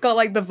those where it's got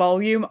like the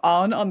volume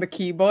on the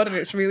keyboard and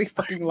it's really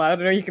fucking loud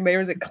and all you can hear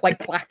is it like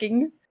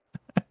clacking.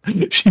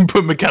 She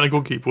put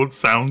mechanical keyboard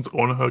sounds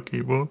on her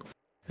keyboard.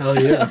 Hell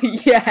yeah.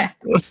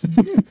 Oh,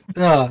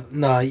 yeah.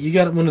 Nah, you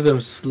got one of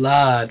them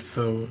slide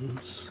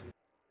phones.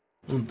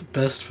 One of the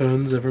best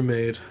phones ever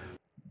made.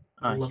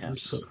 I love them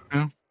so.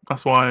 Yeah,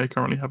 that's why I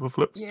currently have a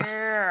flip.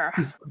 Yeah.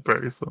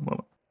 Very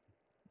similar.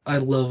 I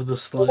love the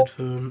slide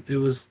phone. It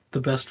was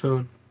the best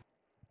phone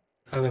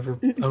I've ever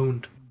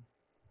owned.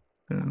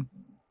 Yeah.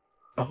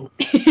 Oh.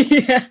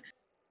 Yeah.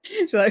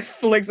 She like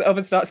flicks it up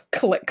and starts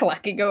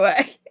clacking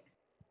away.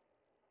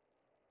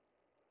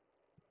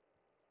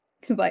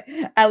 She's like,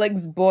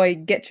 Alex, boy,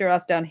 get your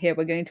ass down here.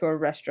 We're going to a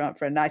restaurant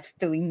for a nice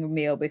filling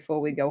meal before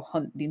we go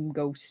hunting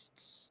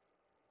ghosts.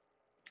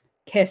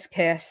 Kiss,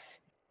 kiss.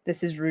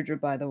 This is Rudra,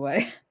 by the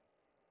way.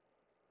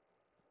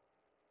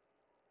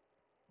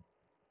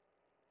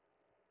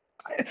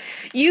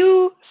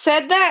 You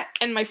said that,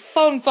 and my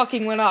phone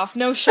fucking went off.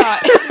 No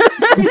shot. Just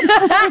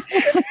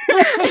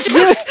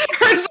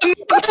heard the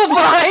people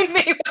behind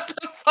me. What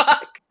the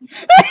fuck?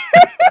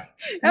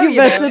 Oh, you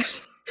know.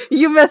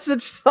 You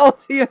messaged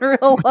Salty in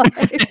real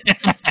life.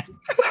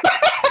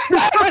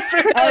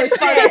 Oh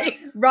shit!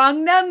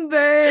 Wrong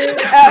number.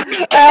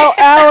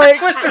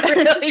 Alex was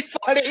really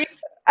funny.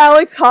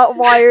 Alex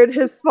hotwired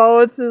his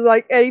phone to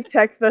like any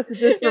text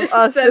messages from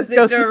us. Sends just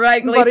goes it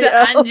directly somebody to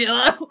else.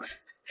 Angela.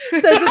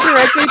 Sends it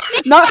directly,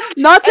 not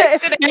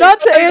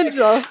to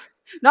Angela,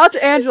 not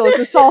to Angela,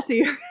 to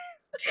Salty.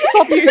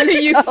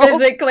 You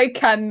physically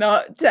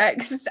cannot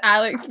text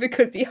Alex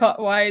because he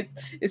hotwires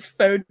his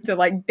phone to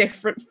like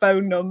different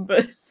phone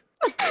numbers.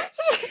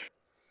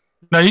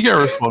 No, you get a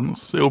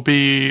response. It'll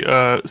be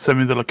send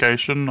me the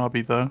location. I'll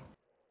be there.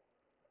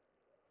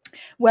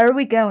 Where are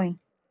we going?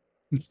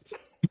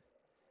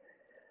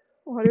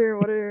 Are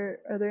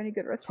there any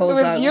good It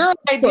restaurants? was your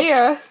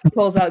idea.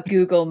 Pulls out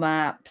Google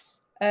Maps.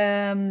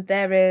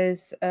 There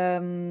is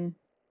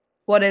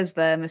what is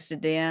there, Mr.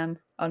 DM,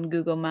 on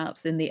Google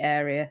Maps in the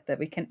area that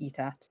we can eat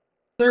at?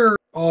 There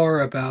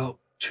are about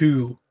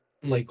 2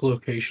 like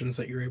locations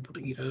that you're able to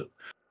eat at.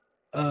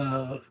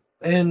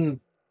 And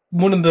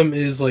one of them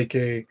is like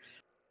a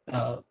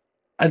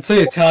I'd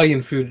say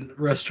Italian food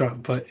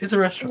restaurant, but it's a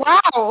restaurant.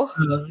 Wow.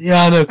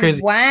 Yeah, I know,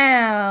 crazy.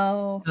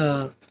 Wow.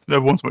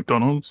 Everyone's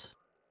McDonald's.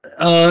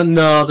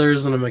 No, there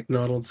isn't a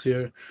McDonald's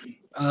here.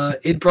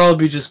 It'd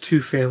probably be just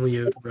 2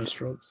 family-owned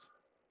restaurants.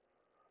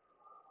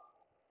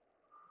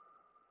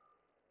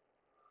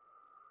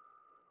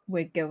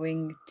 We're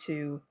going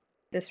to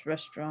this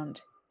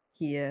restaurant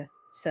here.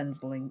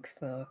 Sends link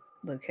for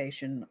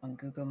location on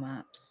Google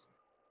Maps.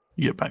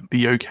 You get back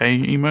the okay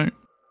emote.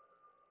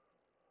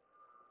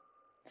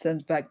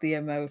 Sends back the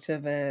emote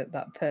of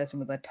that person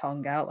with their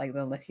tongue out, like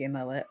they're licking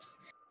their lips.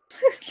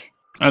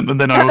 And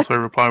then I also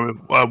reply with,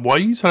 why are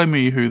you telling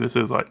me who this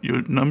is? Like,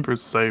 your number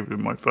is saved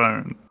in my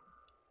phone.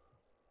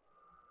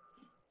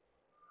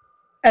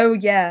 Oh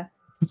yeah.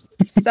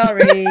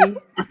 Sorry.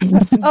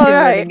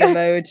 Alright.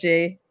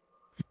 Emoji.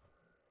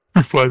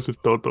 Replies with ...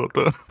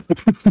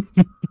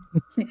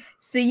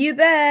 See you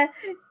there.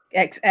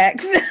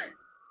 XX.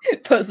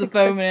 Puts the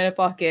phone in her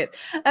pocket.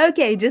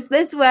 Okay, just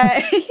this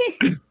way.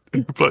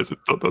 Replies with ...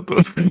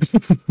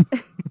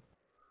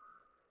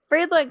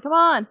 Friedland, come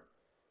on.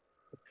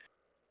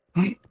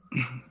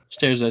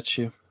 Stares at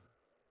you.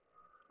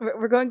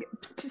 We're going.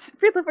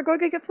 Friedland, we're going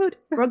to get food.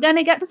 We're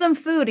gonna get some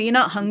food. Are you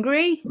not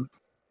hungry?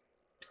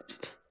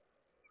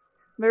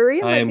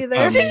 Maria might be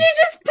there. Did you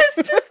just piss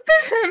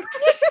him?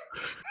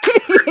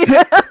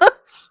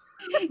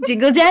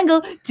 Jingle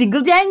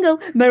jangle,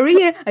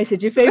 Maria. I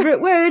said your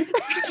favorite word.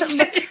 Come on,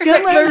 let's go.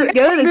 Let's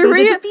go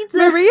get some pizza.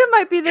 Maria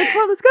might be there.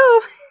 Come on, let's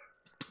go.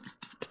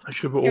 I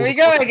should Here we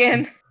go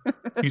again.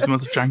 Use them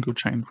as a Django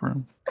chain for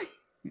him.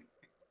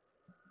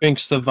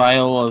 Drinks the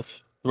vial of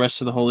the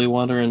rest of the holy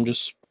water and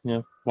just,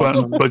 walks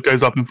on. But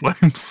goes up in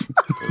flames.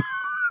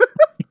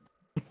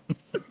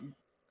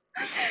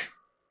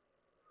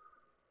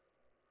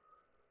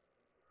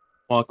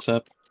 Walks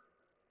up.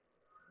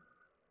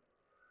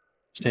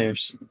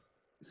 Stairs.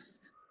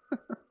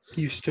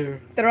 You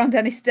stare. There aren't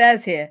any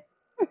stairs here.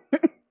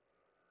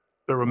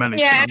 There are many.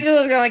 Yeah,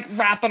 Angela's gonna like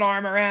wrap an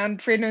arm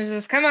around Friedman's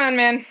just, come on,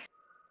 man.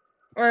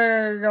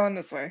 We're going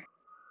this way.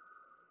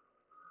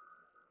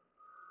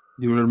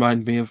 You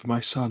remind me of my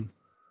son.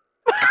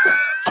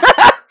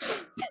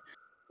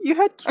 You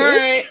had kids. All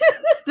right.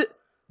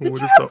 You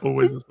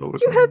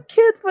had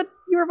kids when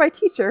you were my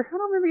teacher. I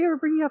don't remember you ever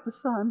bringing up a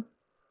son.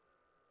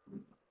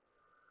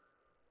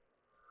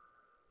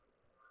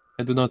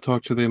 I do not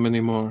talk to them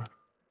anymore.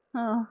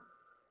 Oh.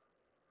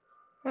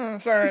 Oh,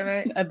 sorry,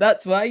 mate. And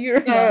that's why you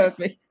remind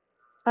me.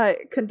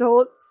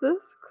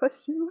 Condolences?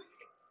 Question mark.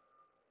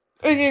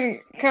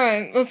 Okay, come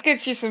on, let's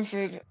get you some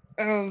food.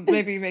 It'll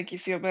maybe make you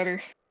feel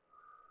better.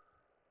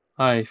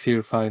 I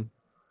feel fine.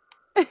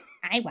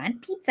 I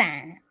want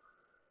pizza.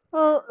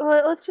 Well,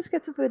 let's just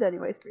get some food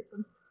anyways,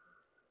 Friedland.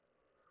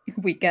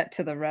 We get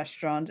to the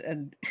restaurant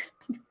and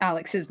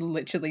Alex is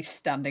literally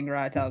standing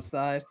right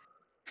outside.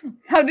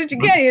 How did you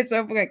get here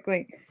so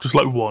quickly? Just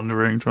like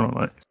wandering, trying to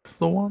like, is this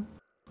the one?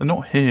 They're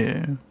not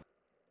here.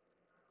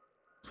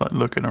 It's like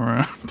looking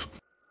around.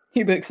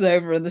 He looks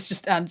over and there's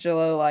just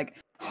Angelo like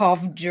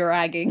half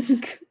dragging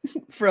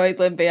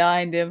Freudlin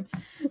behind him,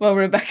 while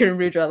Rebecca and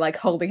Rudra are like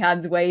holding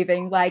hands,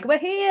 waving like "We're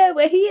here,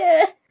 we're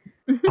here."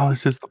 Oh,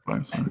 this is the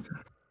place.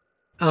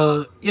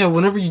 Okay. Yeah.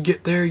 Whenever you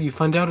get there, you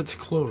find out it's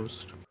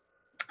closed.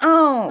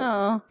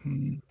 Oh,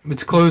 Oh.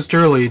 It's closed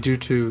early due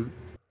to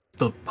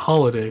the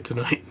holiday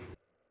tonight.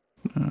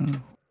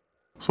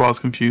 That's why I was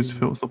confused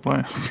if it was the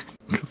place.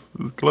 Because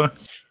it was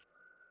close.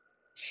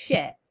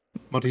 shit.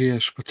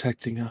 Maria's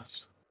protecting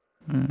us.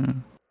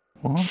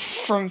 What?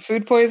 From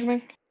food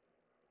poisoning?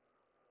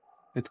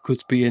 It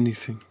could be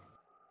anything.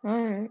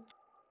 Alright.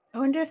 I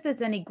wonder if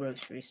there's any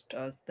grocery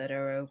stores that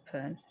are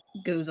open.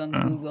 Goes on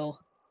Yeah. Google,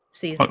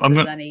 sees I- if I'm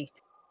there's gonna- any.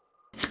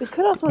 We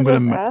could also I'm gonna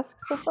just ma- ask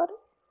somebody.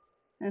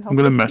 And I'm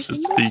going to hopefully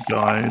she message can the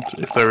guide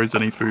if there is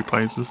any food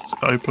places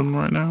open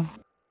right now.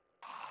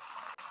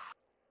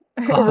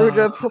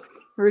 go.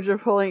 Rudra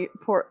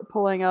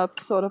pulling up,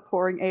 soda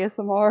pouring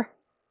ASMR.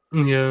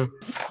 Yeah.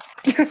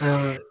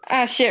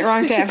 Ah, shit,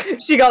 wrong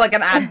tab. She got like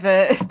an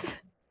advert.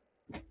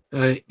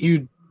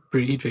 You'd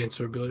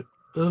answer, be like,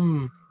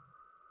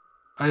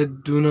 I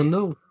do not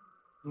know.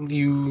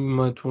 You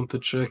might want to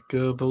check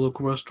the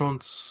local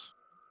restaurants.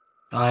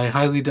 I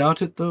highly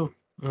doubt it, though,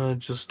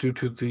 just due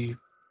to the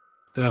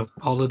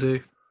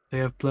holiday they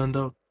have planned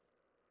out.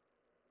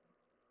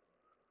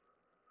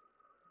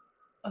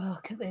 Oh,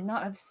 could they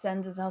not have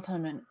sent us out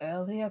on an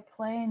earlier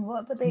plane?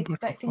 What were they Like a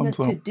expecting us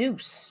thumbs to up. do?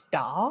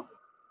 Starve?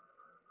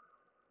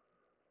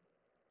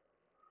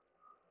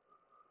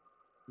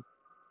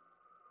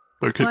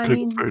 But we could I cook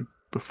mean- food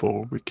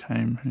before we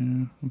came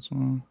here as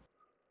well.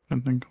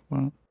 Didn't think of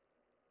that.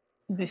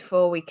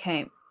 Before we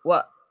came,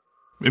 what,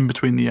 In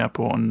between the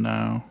airport and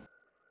now.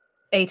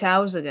 8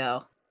 hours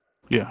ago?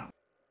 Yeah.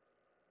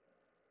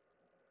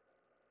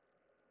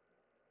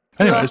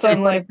 We Anyway,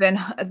 still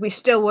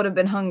would have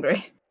been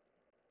hungry.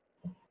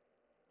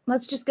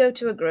 Let's just go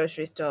to a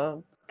grocery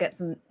store, get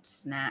some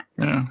snacks.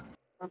 yeah.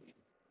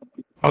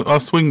 I'll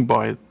swing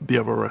by the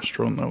other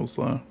restaurant that was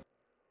there.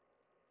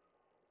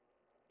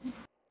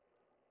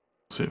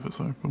 See if it's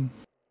open.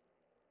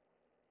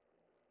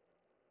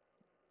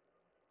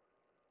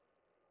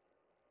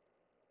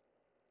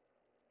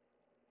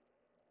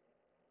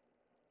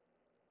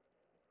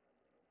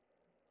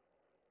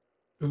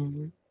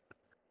 Mhm.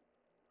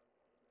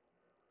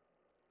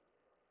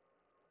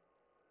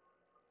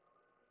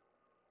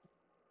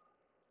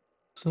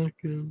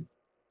 Second.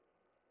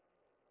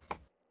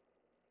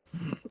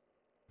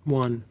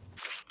 One.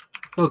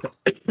 Okay.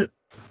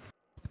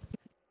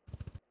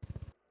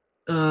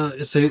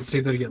 Say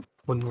that again.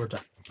 One more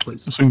time,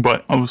 please.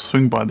 I will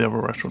swing by the other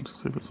restaurant to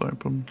see if it's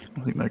open.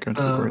 I think they're going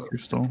to the grocery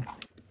store.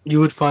 You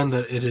would find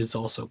that it is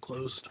also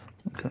closed.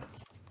 Okay.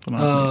 Then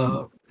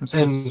I think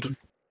And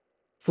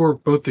for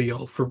both of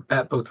y'all,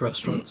 at both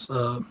restaurants,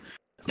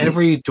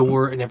 every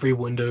door and every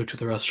window to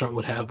the restaurant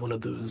would have one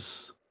of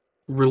those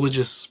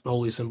religious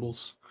holy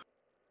symbols.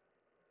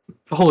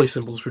 Holy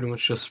symbols, pretty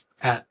much just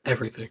at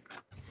everything.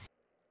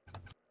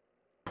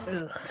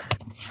 Ugh.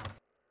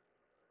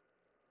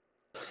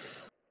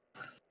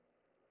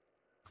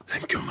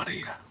 Thank you,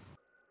 Maria.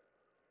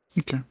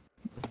 okay.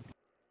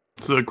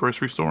 Is there a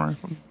grocery store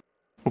open?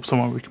 Or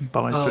somewhere we can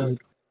buy food?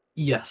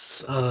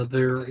 Yes,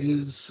 there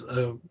is.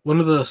 One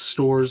of the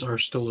stores are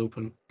still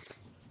open.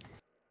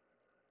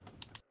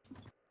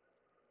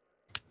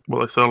 What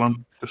are they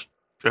selling? Just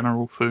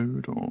general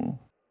food or?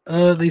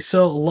 They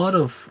sell a lot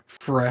of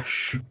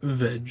fresh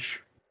veg.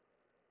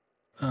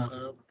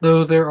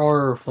 Though there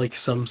are like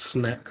some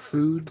snack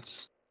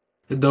foods.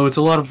 Though it's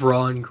a lot of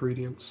raw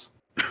ingredients.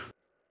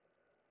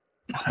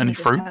 Any We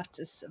just fruit? have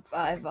to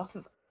survive off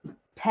of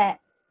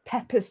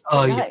peppers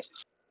Oh tonight.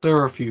 yes, there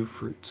are a few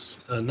fruits.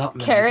 Not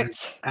many.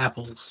 Carrots.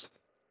 Apples.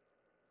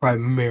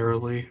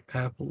 Primarily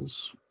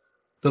apples.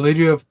 Though they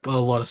do have a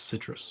lot of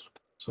citrus,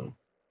 so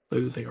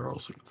they are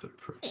also considered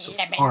fruits. So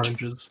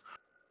oranges,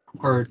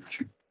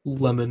 orange,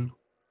 lemon,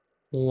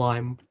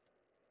 lime.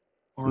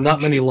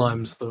 Not many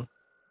limes though.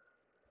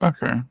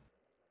 Okay.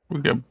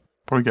 We'll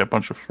probably get a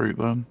bunch of fruit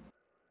then.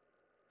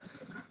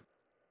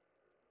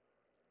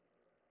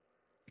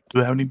 Do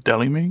they have any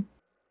deli meat?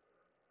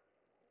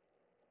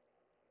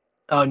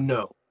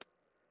 No.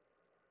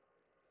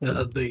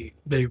 They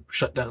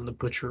shut down the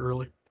butcher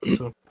early,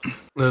 so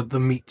the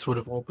meats would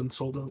have all been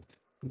sold out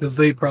because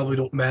they probably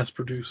don't mass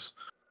produce.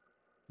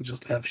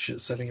 Just have shit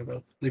setting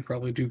about. They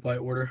probably do by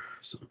order.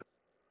 So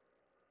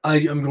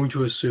I'm going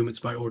to assume it's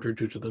by order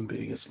due to them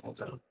being a small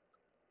town.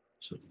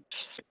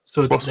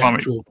 So it's an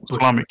actual butcher.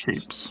 Salami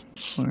keeps.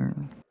 So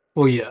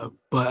Well, yeah,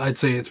 but I'd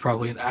say it's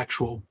probably an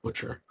actual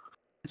butcher.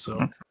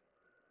 So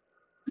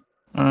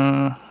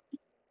yeah,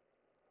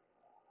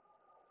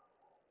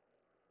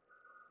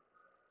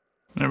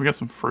 we got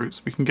some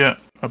fruits. We can get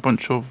a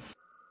bunch of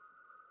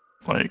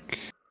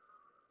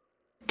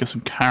get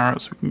some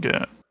carrots. We can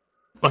get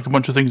a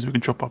bunch of things we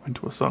can chop up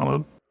into a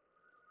salad.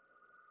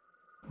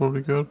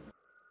 Probably good.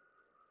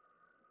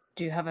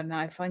 Do you have a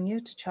knife on you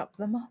to chop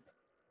them up?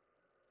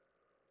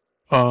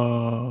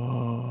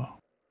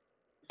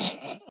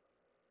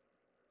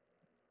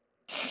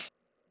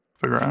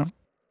 figure it out.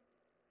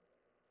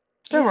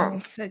 There Yeah, won't.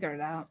 we'll figure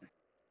it out.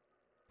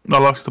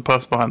 I'll ask the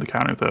person behind the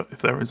counter if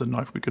there is a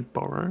knife we could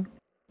borrow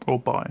or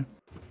buy.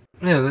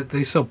 Yeah,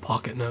 they sell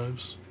pocket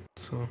knives.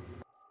 So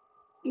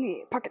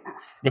Yeah, pocket knife.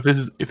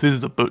 If this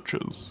is a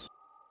butcher's,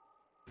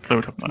 they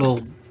would have knives.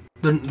 well,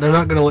 they're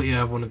not gonna let you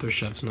have one of their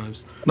chef's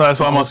knives. No, that's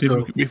what I'm asking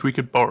Also- if we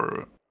could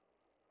borrow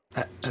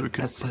it so we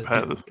could That's it.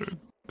 prepare the food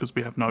because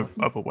we have no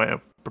other way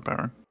of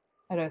preparing.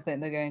 I don't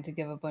think they're going to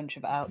give a bunch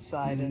of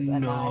outsiders a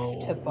knife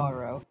to No.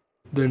 borrow.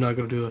 They're not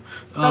gonna do it.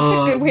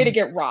 That's a good way to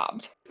get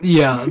robbed.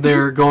 Yeah,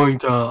 they're going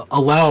to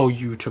allow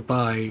you to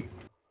buy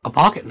a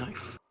pocket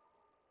knife.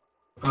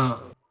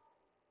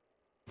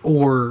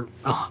 Or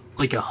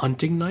like a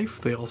hunting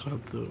knife. They also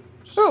have those.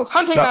 Ooh,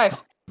 hunting knife.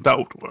 That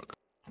would work.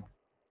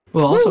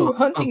 Well, also Ooh,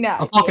 hunting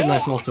knife, a pocket yeah.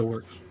 knife also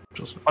works.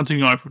 Just Hunting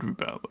knife would be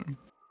better though.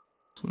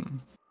 So.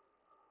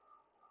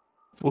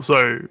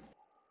 Also,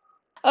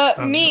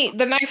 Me,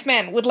 the knife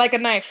man, would like a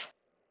knife.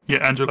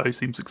 yeah, Angelo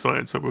seems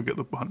excited, so we'll get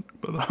the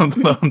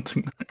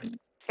hunting knife.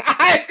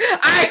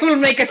 I will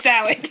make a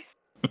salad.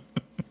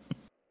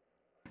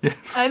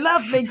 Yes. I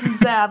love making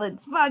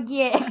salads. Fuck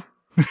yeah.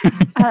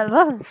 I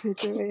love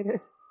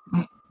refrigerators.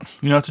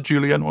 You know how to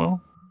julienne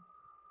well?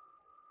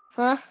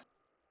 Huh?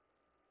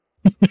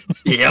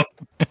 yep.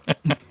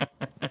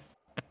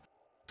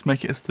 Just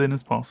make it as thin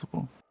as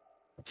possible.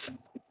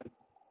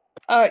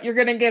 You're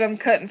gonna get them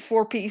cut in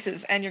 4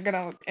 pieces, and you're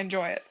gonna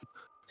enjoy it.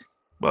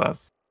 Well,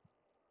 that's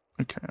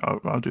okay.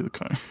 I'll do the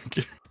cutting.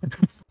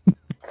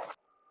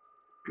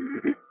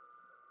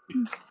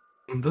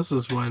 And this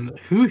is when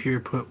who here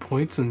put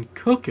points in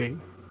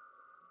cooking?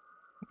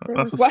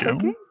 That's a What? skill.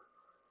 Cooking?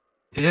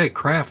 Yeah,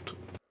 craft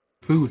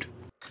food.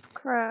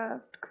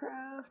 Craft.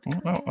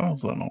 Well, that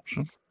was an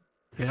option.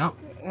 Yeah,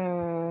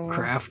 Uh,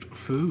 craft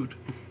food.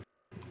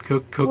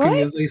 Cooking What?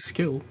 is a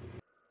skill.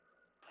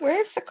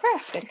 Where's the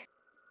crafting?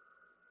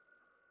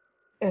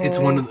 It's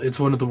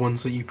one of the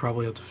ones that you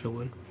probably have to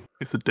fill in.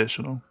 It's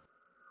additional.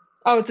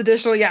 Oh, it's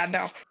additional. Yeah,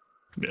 no.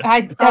 Yeah.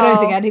 I don't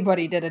think Oh.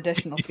 anybody did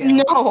additional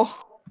skills. No.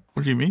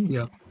 What do you mean?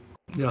 Yeah.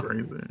 That's Yeah.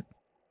 crazy.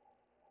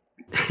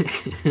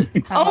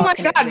 I'm Oh my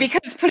marking it god! B.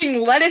 Because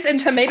putting lettuce and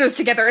tomatoes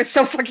together is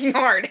so fucking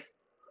hard.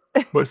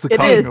 But it's the It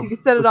cutting is, of, you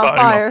can set it the on cutting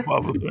up fire. of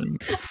other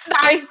things.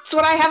 That's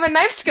what I have a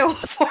knife skill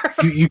for.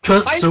 you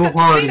cut Why is so that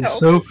hard and tomato?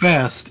 so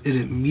fast, it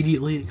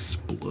immediately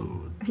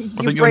explodes. I You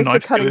think your break the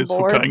knife skill cutting is for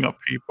board. cutting up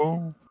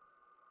people.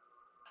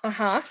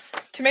 Uh-huh.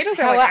 Tomatoes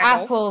How are are like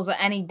eyeballs. apples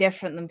any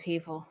different than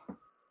people?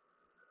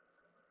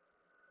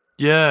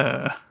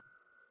 Yeah.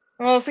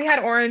 Well, if we had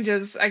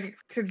oranges, I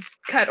could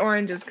cut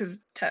oranges because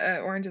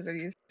oranges are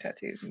used for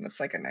tattoos, and that's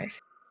like a knife.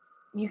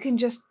 You can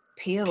just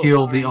peel The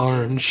oranges.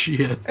 orange.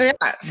 Yeah.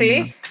 Yeah,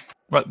 see?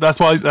 But that's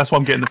why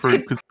I'm getting the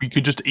fruit because we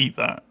could just eat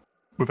that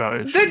without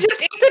Then issue.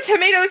 just eat the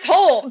tomatoes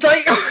whole.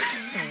 Like,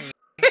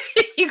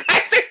 you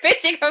guys are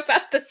bitching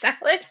about the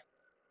salad.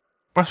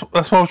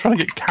 That's why I was trying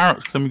to get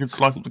carrots because then we could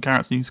slice up the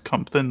carrots and use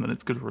cut thin. Then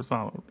it's good for a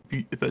salad.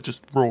 If they're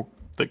just raw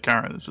thick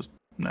carrot, it's just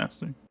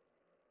nasty.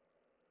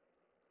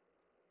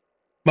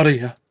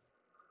 Maria.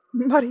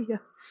 Maria.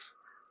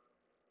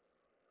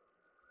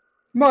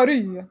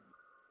 Maria.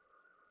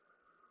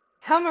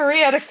 Tell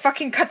Maria to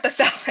fucking cut the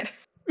salad.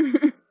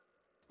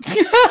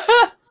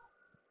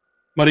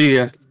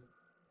 Maria,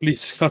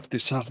 please cut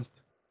this salad.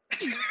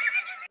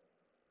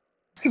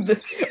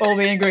 All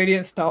the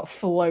ingredients start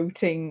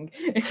floating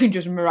and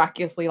just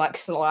miraculously like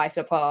slice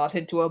apart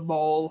into a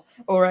ball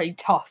or a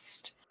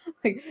toast.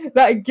 Like,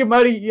 thank you,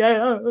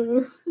 Maria.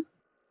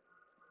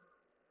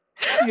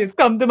 She's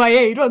come to my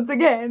aid once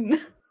again.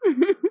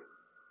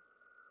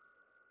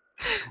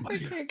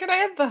 Okay, can I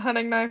add the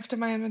hunting knife to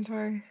my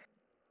inventory?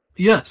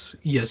 Yes,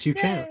 you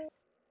can. Yay.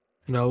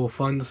 And I will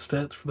find the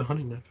stats for the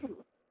hunting knife.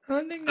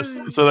 Hunting knife.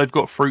 So they've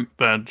got fruit,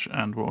 veg,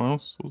 and what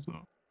else was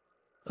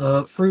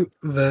that? Fruit,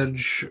 veg.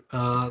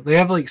 They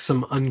have like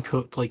some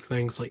uncooked like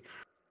things like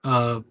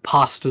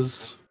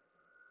pastas.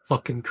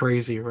 Fucking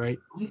crazy, right?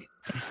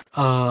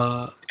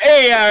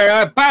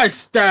 Hey,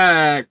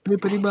 pasta!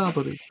 Bippity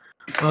boppity.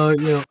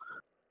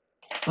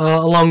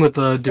 Along with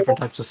different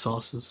types of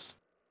sauces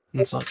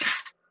and such.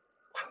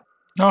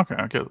 Okay,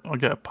 I'll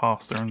get a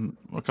pasta and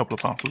a couple of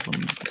pastas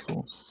and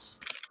sauce.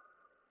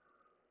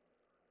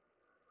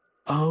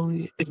 Oh,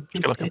 yeah. Just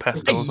get like a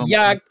pesto or something.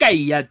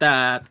 Yeah,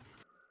 that.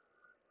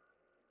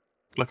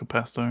 Like a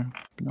pesto.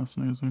 Be nice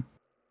and easy.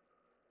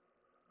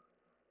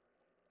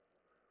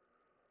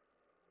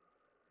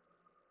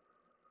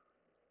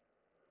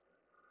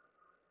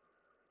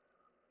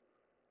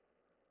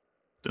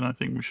 Then I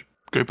think we should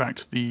go back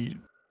to the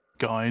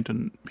guide,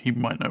 and he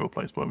might know a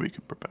place where we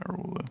can prepare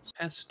all this.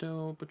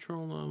 Pesto,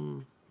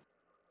 petroleum.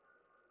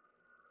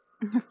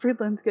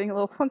 Friedland's getting a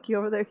little funky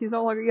over there. He's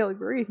no longer yelling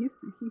Maria. He's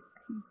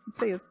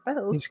saying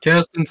spells. He's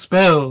casting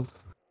spells.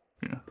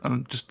 Yeah,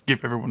 and just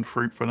give everyone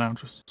fruit for now,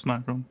 just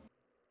snack on.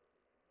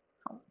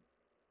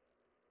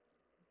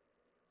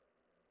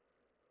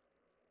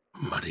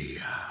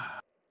 Maria.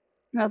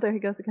 Oh, there he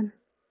goes again.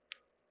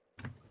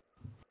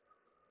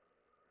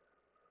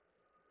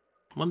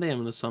 One day I'm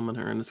gonna summon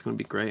her, and it's gonna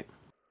be great.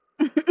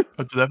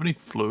 Do they have any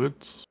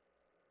fluids?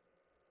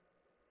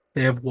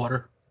 They have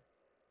water.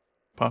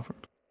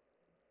 Perfect.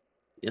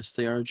 Yes,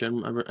 they are.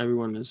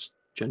 Everyone is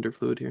gender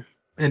fluid here.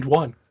 And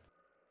wine.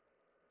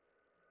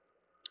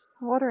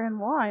 Water and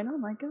wine. Oh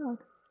my god.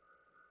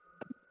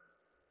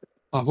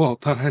 I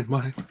want that in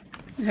mine.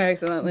 I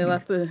accidentally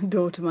left the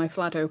door to my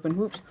flat open.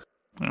 Whoops.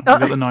 Yeah, we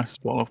got the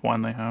nicest bottle of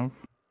wine they have.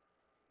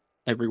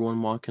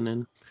 Everyone walking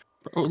in.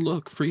 Oh,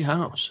 look, free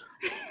house.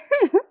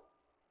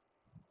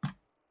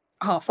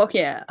 Oh, fuck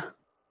yeah.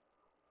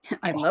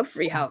 I love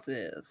free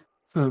houses.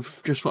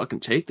 Just fucking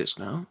take this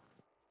now.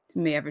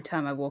 Me, every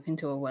time I walk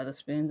into a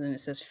Weatherspoons and it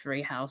says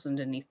free house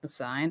underneath the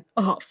sign.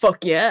 Oh,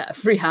 fuck yeah,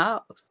 free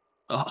house.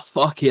 Oh,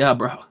 fuck yeah,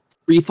 bro.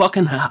 Free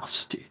fucking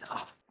house, dude.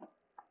 Oh.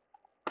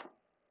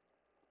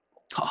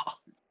 Oh.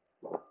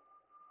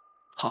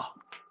 Oh.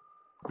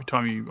 Every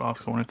time you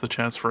ask someone if the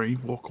chair's free,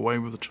 walk away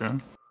with a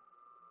chair.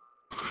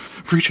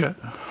 Free chair.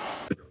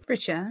 Free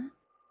chair.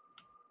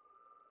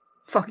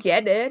 Fuck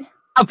yeah, dude.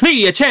 I'll pay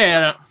you a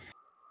chair.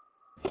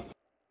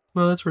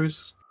 Well, that's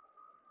racist.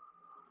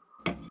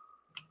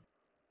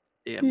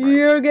 Yeah, right.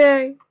 You're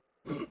gay.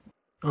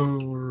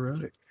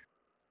 Alright.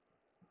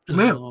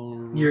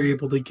 Now, you're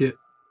able to get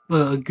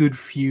a good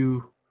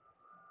few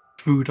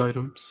food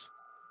items.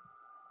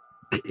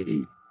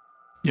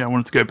 Yeah, I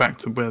wanted to go back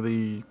to where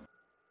the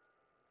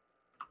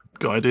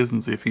guide is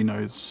and see if he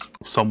knows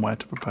somewhere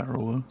to prepare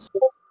all this.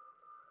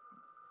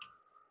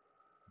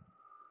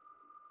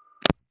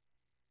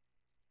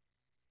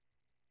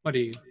 What do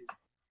you?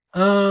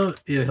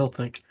 Yeah, he'll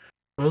think.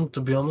 Well,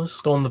 to be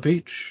honest, on the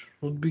beach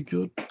would be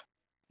good.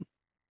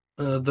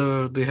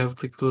 They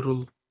have like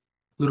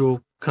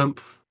little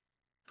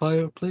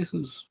campfire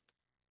places.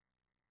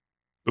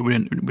 But we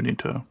need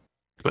to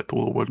collect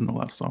all the wood and all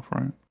that stuff,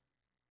 right?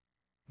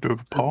 Do we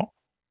have a pot?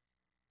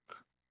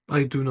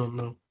 I do not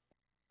know,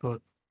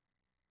 but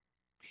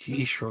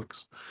he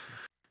shrugs.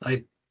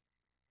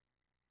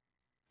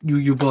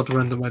 You bought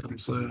random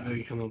items, so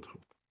I cannot.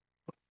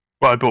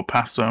 Well, I bought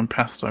pasta and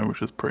pesto,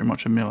 which is pretty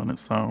much a meal in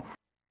itself.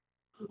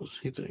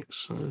 He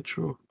thinks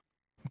true.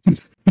 I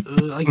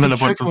And then can a bunch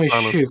check of my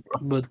salads. ship,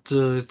 but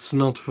it's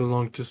not for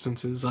long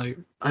distances.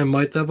 I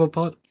might have a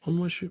pot on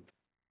my ship.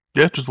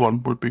 Yeah, just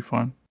one would be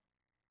fine.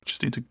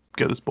 Just need to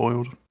get this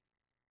boiled.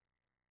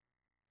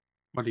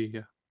 What do you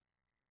get?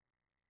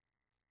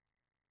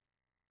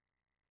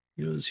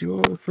 Is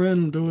your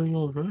friend doing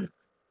all right?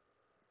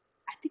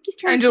 I think he's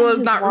trying Angela's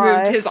to not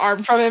removed his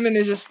arm from him and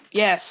is just,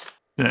 yes.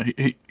 Yeah,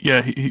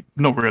 he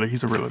not really.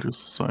 He's a religious,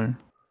 so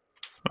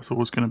that's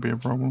always going to be a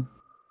problem.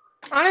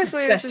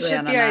 Honestly, this Especially should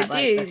on a be night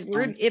like ID. this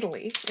We're in one.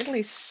 Italy.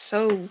 Italy's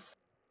so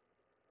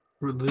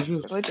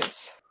Religious?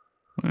 religious.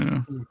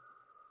 Yeah.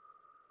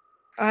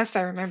 Last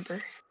I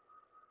remember.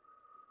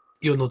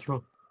 You're not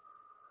wrong.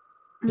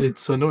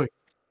 It's annoying.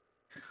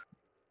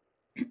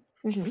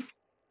 Mm-hmm.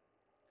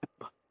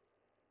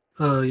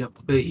 Yeah,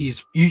 but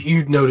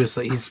you notice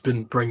that he's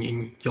been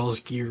bringing y'all's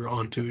gear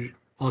onto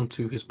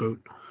his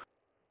boat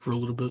for a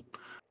little bit.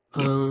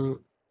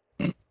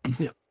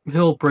 Yeah,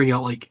 he'll bring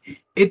out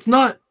it's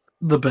not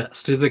the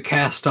best. It's a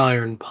cast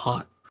iron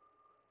pot.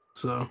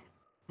 So,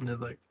 and they're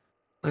like,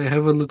 I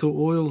have a little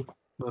oil,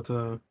 but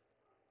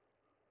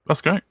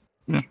That's great.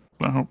 Yeah,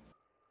 that helps.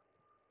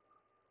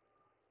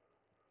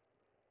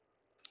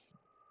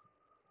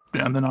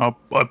 Yeah, and then I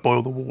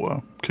boil the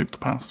water, cook the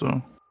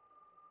pasta.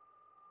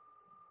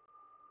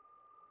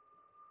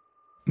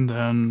 And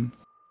then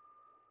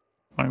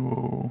I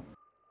will,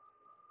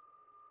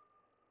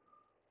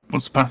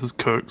 once the pasta's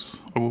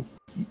cooked, I will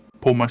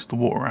pour most of the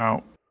water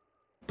out,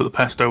 put the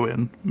pesto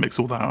in, mix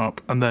all that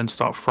up, and then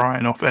start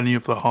frying off any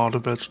of the harder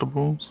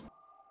vegetables.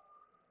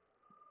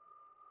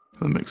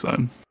 Then mix that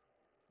in.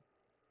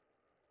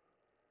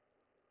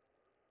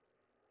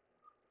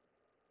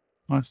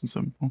 Nice and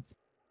simple.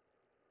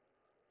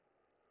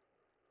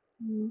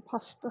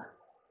 Pasta.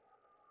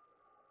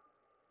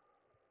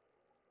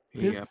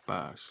 Yeah,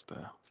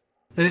 pasta.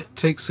 it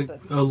takes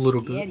a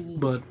little bit,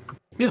 but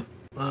yeah,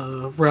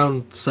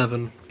 around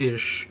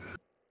 7-ish,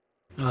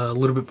 a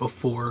little bit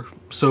before.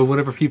 So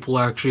whenever people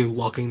are actually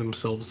locking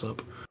themselves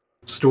up,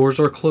 stores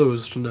are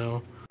closed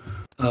now.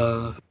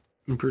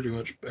 And pretty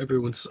much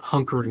everyone's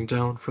hunkering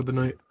down for the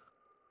night.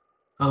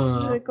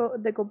 They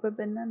go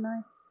bibbing at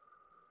night.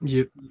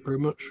 Yeah,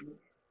 pretty much.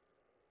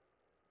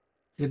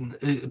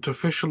 It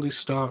officially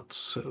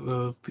starts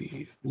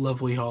the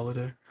lovely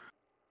holiday.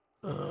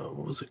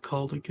 What was it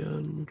called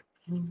again?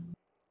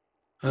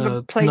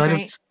 The plague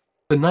night.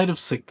 The night of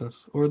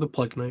sickness, or the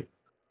plague night.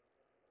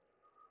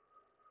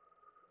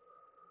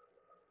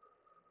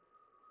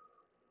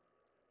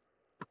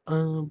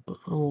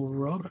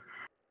 Alright.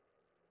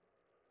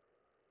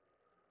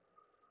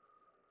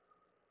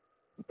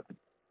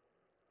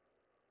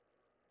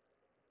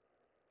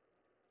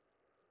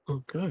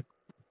 Okay.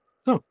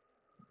 So,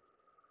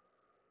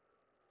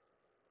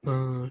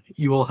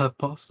 you all have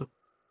pasta.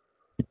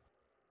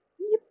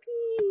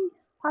 Yippee!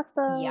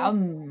 Pasta.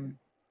 Yum.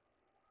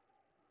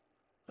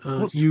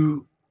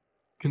 You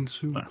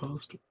consume No.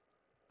 pasta. 。 . 。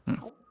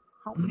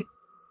 How- 。 . 。 。 . 。 . 。 . 。 . 。 。 . 。 . 。 . 。 。 . 。 。 . 。 . 。 。 。 。 。 . 。 。 . 。 。 . 。 。 . 。 。 . 。 . 。 .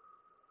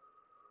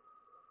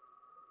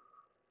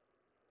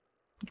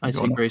 I You got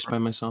say enough grace for- by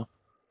myself.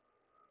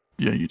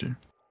 Yeah, you do.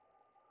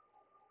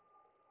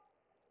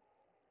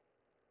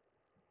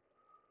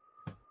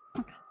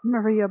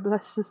 Maria,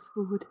 bless this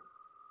food.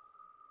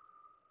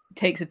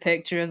 Takes a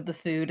picture of the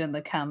food and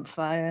the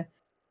campfire,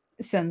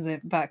 sends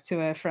it back to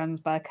her friends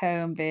back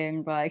home,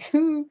 being like,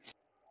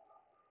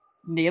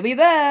 nearly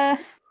there.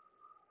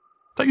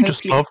 Don't you Hope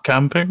just you- love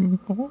camping?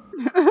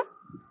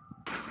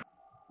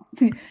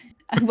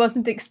 I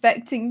wasn't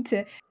expecting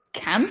to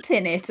camp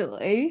in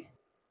Italy.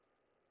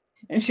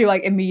 And she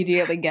like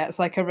immediately gets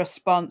like a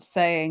response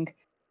saying,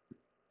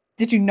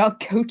 did you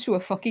not go to a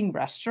fucking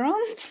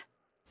restaurant?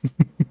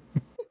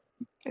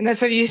 And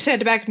that's what you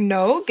said back.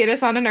 No, get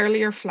us on an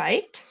earlier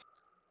flight.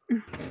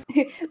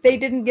 They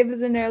didn't give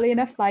us an early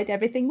enough flight.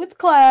 Everything was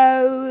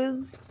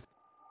closed.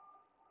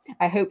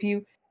 I hope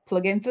you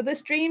plug in for the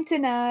stream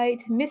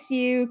tonight. Miss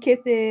you.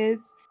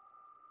 Kisses.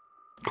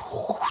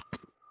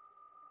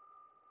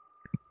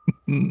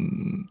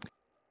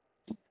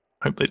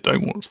 Hope they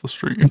don't watch the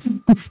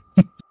stream.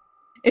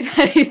 If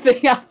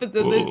anything happens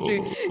in this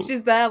stream,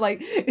 she's there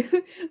like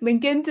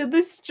link into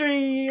the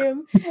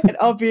stream. And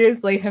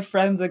obviously her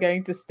friends are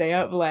going to stay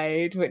up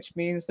late, which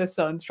means the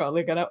son's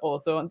probably gonna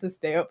also want to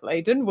stay up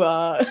late and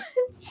watch.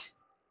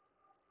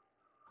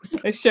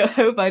 I sure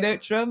hope I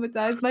don't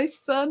traumatize my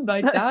son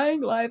by dying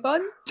live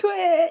on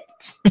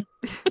Twitch.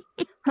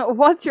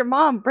 Once your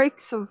mom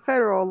breaks some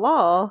federal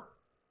law.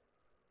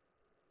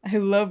 I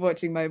love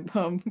watching my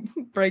mum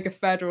break a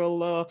federal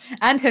law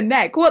and her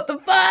neck. What the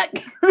fuck?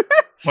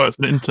 Well, it's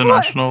an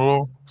international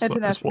law. So it's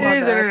International. It what?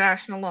 is bad.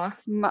 international law.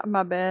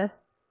 My bad.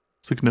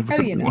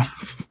 Significant. you know.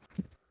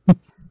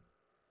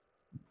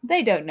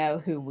 They don't know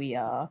who we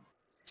are.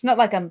 It's not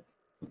like I'm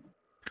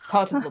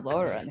part of the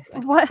law or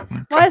anything. Why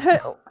That's,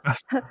 her,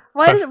 that's,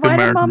 why that's did the why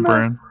did American mama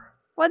brand.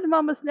 why did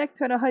mama's neck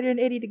turn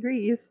 180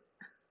 degrees?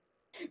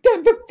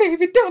 Don't look,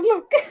 baby, don't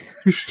look.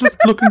 She's just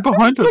looking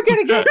behind her. We're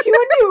gonna get you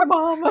a new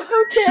mama,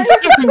 okay?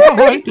 She's looking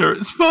behind her.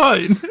 It's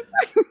fine.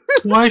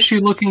 Why is she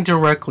looking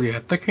directly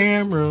at the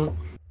camera?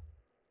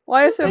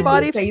 Why is her It's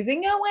body just phasing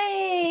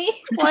away.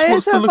 She why just is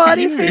wants to her look at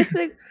body you.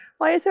 facing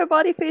why is her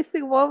body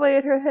facing one way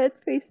and her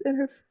head's face and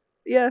her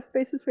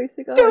face is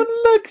facing us? Don't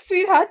look,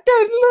 sweetheart,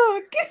 don't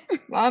look.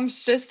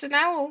 Mom's just an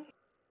owl.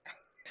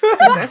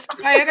 Possessed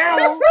by an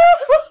owl.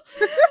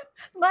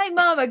 My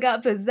mama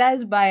got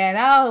possessed by an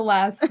owl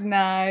last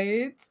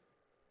night.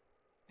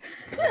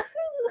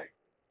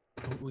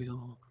 Don't we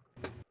all?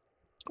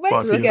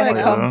 When's But she gonna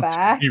yeah, come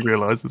back? He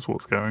realizes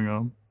what's going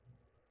on.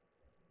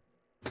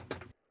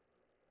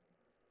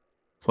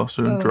 Starts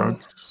doing Ugh.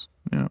 drugs.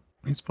 Yeah,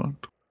 he's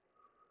fucked.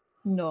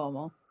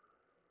 Normal.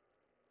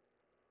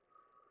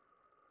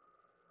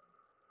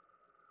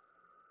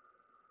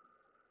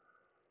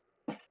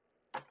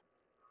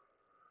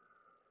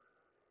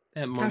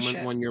 That moment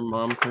shit. when your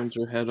mom turns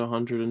her head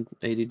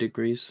 180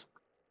 degrees.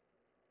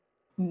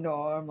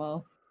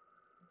 Normal.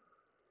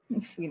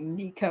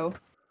 Nico.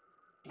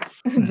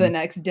 The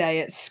next day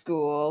at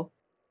school,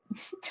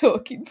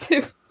 talking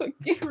to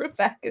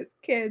Rebecca's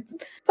kids.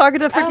 Talking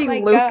to Oh freaking my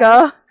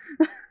Luca.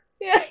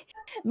 Yeah.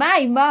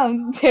 My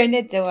mom turned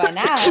into an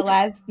owl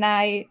last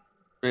night.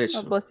 Bitch,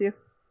 Oh bless you.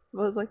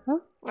 I was like, huh?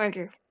 Thank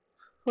you.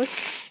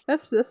 What?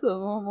 That's a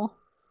normal.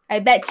 I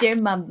bet your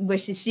mom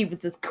wishes she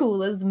was as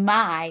cool as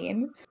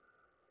mine.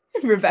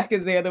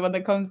 Rebecca's the other one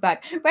that comes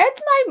back. Where's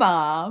my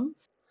mom?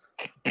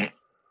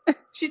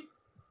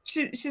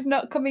 She's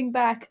not coming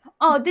back.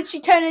 Oh, did she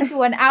turn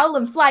into an owl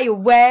and fly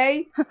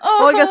away?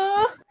 Well, I guess-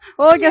 Uh-huh.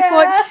 Well, guess Yeah.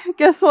 what?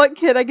 Guess what,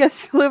 kid? I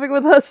guess you're living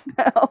with us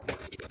now.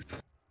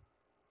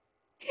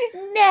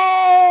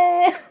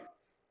 No.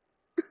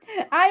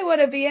 I want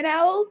to be an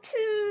owl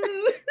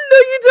too. No,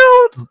 you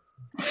don't.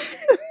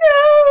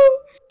 No.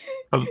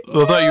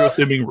 I thought you were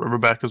assuming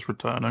Rebecca's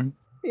returning.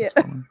 Yeah.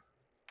 That's funny.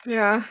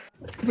 Yeah.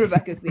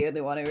 Rebecca's the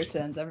only one who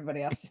returns.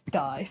 Everybody else just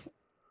dies.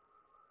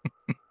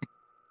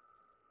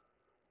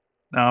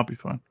 Nah, I'll be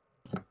fine.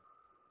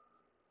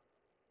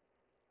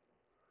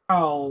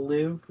 I'll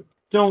live.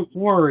 Don't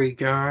worry,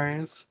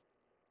 guys.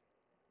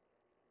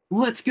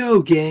 Let's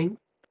go, gang.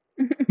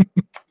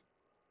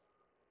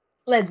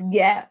 Let's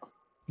go.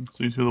 So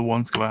these are the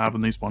ones that are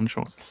having these one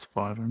shots of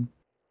surviving.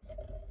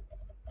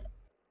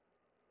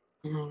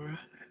 Alright.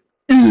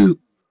 Oh,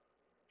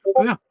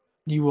 yeah.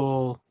 You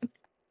all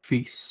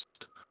feast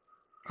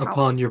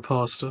upon your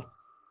pasta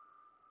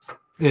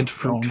and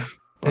fruit Gone.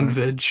 and Right.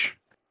 veg.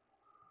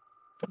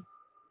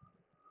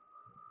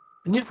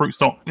 And yeah, Fruit's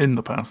not in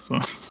the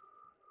pasta.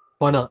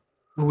 why not?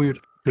 Weird.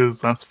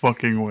 Because that's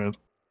fucking weird.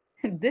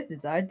 This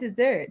is our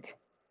dessert.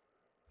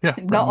 Yeah.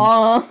 pretty Not much.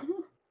 all.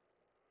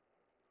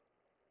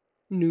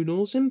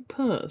 noodles and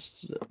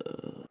pasta.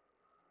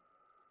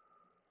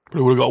 But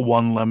it would have got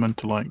one lemon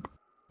to like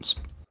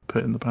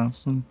put in the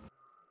pasta.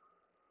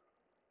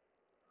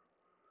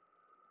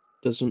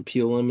 Doesn't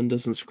peel lemon,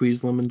 doesn't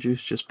squeeze lemon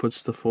juice, just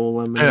puts the full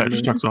lemon Yeah, in it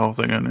just there. chucks the whole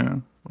thing in, yeah.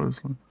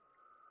 Obviously.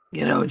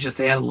 You know, just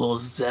add a little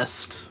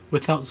zest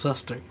without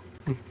zesting.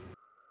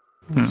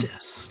 Hmm.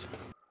 Zest.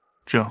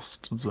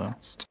 Just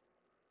zest.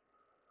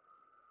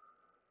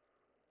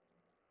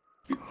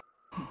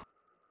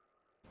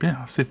 Yeah,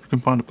 I'll see if we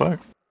can find a boat.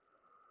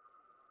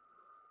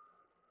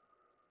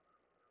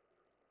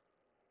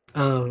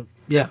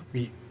 Yeah,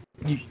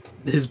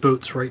 his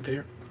boat's right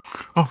there.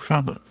 Oh, we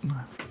found it.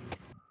 Nice.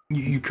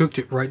 You cooked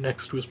it right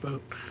next to his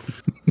boat.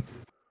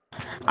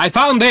 I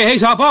found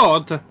his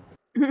boat.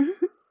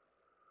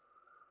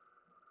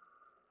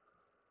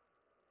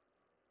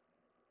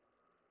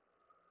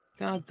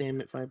 God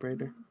damn it,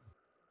 vibrator.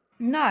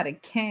 Not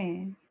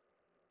again.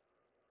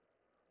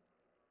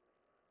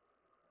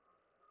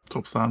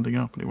 Stop standing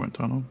up and he won't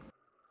turn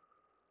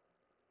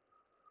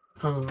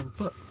on.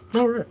 But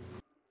all right.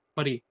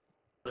 Buddy.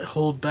 I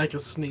hold back a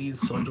sneeze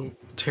so I don't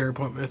tear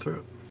apart my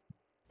throat.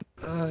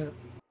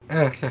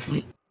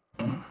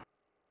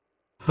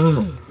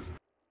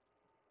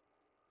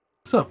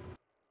 So,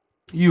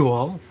 you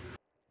all,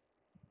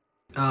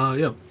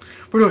 yeah,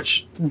 pretty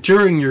much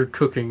during your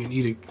cooking and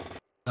eating,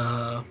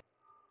 the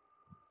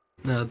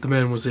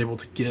man was able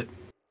to get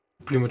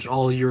pretty much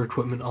all your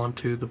equipment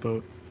onto the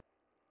boat,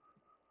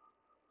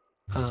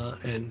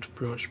 and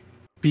pretty much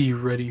be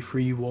ready for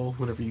you all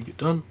whenever you get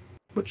done,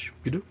 which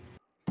you do.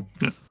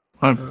 Yeah,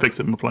 I fixed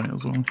it in my plane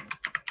as well.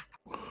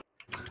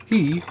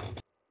 He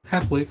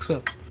happily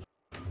accepts.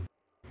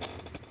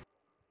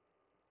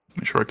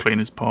 Make sure I clean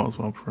his part as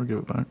well before I give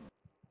it back.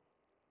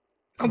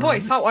 Oh boy,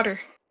 salt water.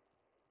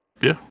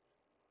 Yeah.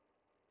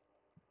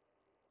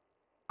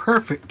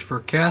 Perfect for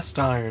cast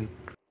iron.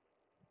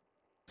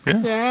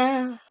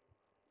 Yeah.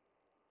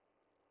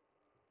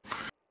 I'll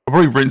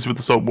probably rinse it with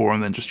the salt water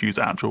and then just use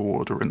actual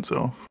water to rinse it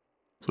off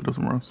so it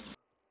doesn't rust.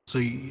 So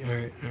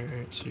alright,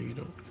 so you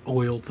don't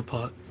oil the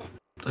pot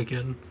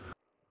again?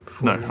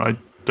 No, I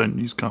don't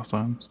use cast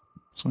irons.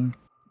 So.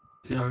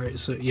 Alright,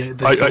 so yeah,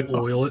 then you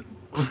oil it.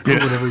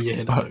 Yeah, whatever you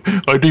hit.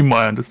 I do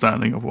my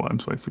understanding of what I'm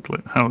supposed to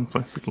clean, how I'm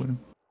supposed to clean.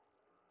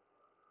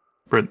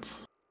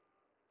 Rinse.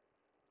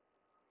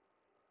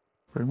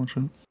 Very much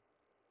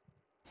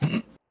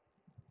it.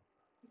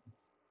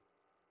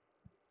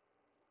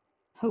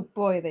 Oh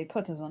boy, they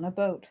put us on a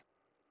boat.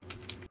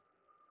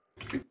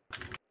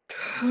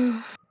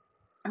 Oh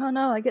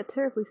no, I get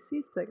terribly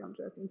seasick. I'm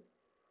joking.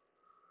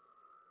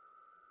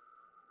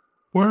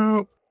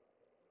 Well.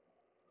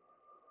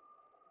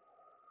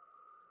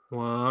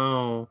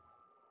 Wow.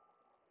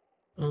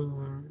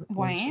 Wow.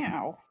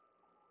 Wow.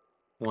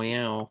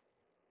 Wow.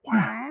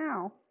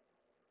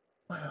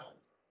 Wow.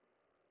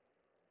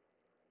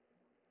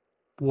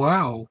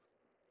 Wow.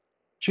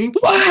 Jinky.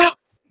 Wow.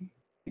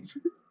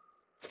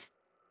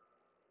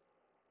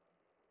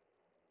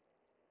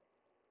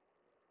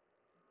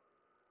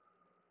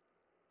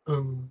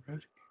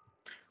 Ready.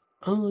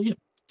 Yeah.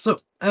 So,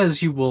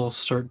 as you all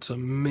start to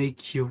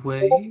make your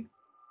way...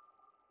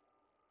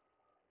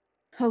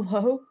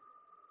 Hello?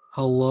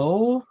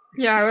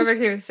 Yeah, whoever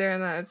he was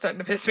doing that, it's starting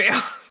to piss me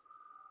off.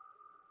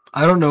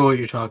 I don't know what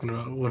you're talking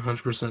about.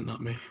 100%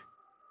 not me.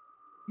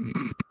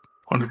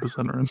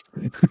 100% are in.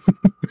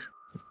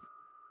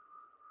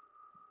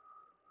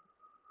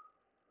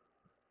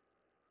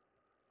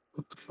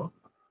 What the fuck?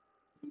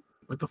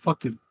 What the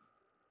fuck is...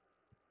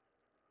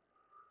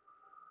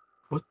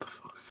 What the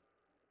fuck?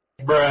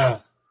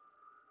 Bruh.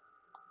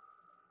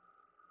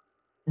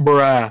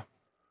 Bruh.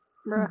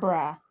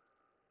 Bruh.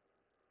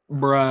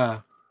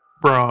 Bruh.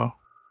 Bruh.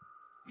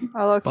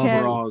 Although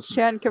Bras.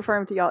 can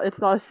confirm to y'all,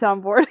 it's not a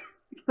soundboard.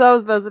 That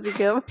was messaging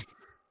him.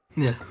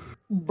 Yeah.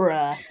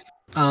 Bruh.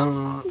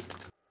 Oh,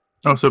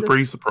 so just-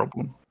 Bree's the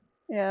problem.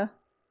 Yeah.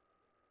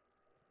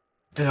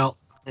 Yeah.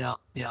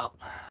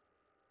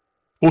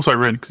 Also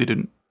Rin, because he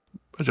didn't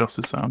adjust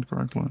his sound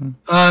correctly.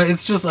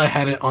 It's just I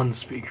had it on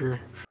speaker.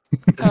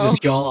 It's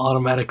just y'all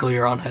automatically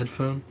are on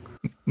headphone.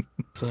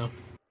 So,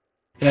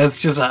 yeah, it's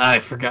just I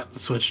forgot to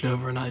switch it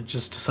over and I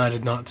just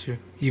decided not to,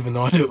 even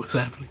though I knew it was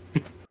happening.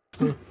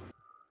 So,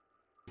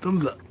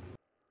 thumbs up.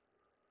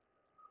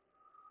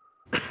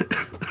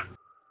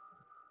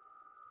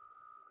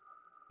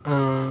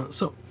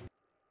 So,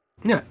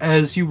 yeah,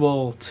 as you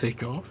all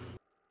take off,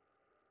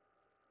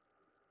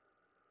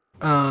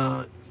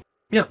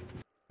 yeah,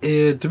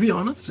 to be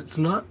honest, it's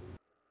not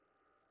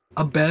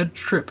a bad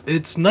trip.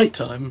 It's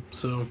nighttime,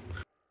 so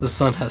the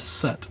sun has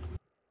set.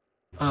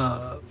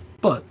 No,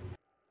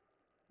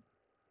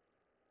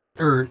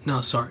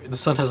 sorry, the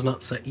sun has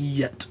not set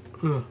yet.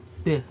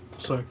 Yeah,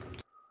 sorry.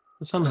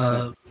 The sun is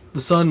set.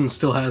 The sun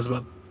still has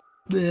about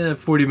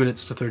 40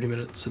 minutes to 30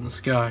 minutes in the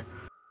sky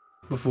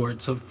before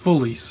it's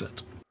fully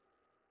set.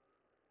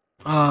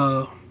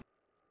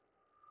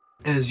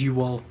 As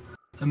you all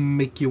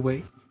make your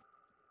way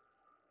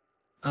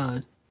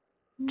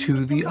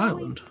to the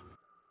island.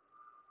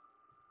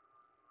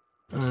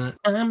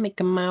 I'm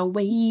making my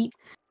way.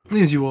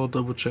 As you all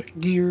double check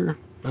gear,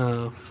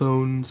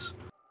 phones,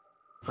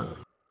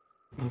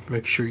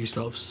 make sure you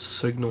still have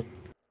signal.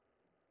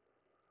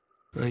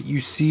 You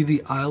see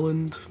the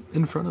island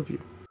in front of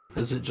you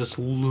as it just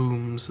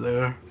looms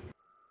there.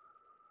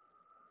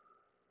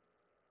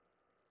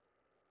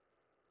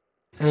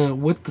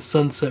 With the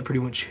sunset pretty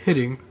much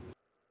hitting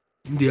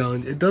the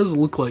island, it does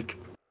look like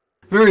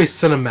a very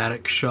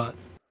cinematic shot.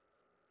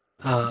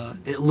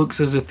 It looks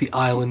as if the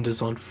island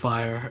is on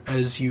fire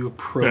as you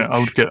approach. Yeah, I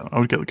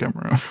would get the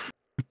camera out.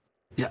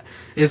 Yeah,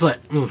 it's like,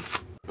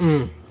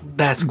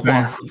 that's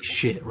quality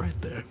shit right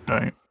there.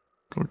 Right.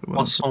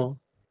 Awesome.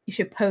 You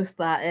should post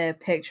that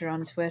picture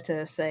on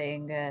Twitter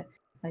saying,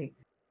 like,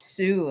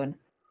 soon.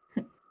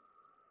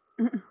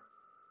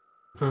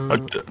 I'll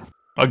get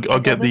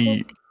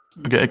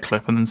a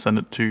clip and then send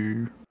it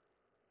to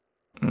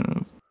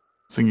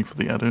Thingy for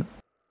the edit.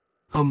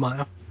 Oh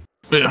my.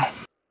 Yeah.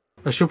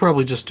 I should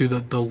probably just do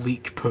the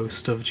leak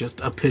post of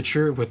just a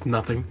picture with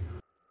nothing.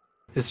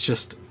 It's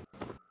just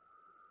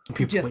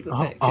people Just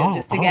like, the picture,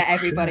 just to get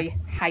everybody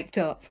hyped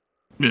up.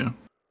 Yeah.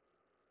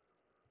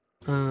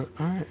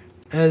 Alright.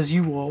 As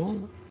you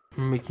all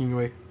are making your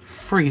way,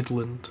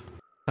 Friedland,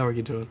 how are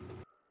you doing?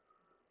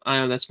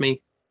 That's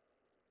me.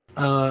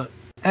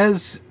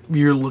 As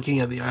you're looking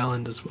at the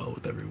island as well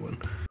with everyone,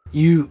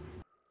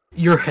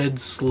 your head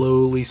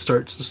slowly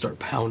starts to start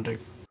pounding.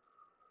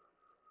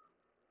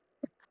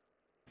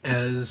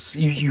 As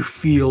you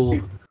feel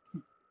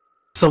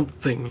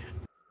something,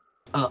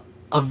 a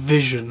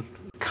vision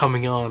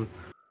coming on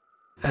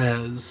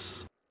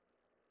as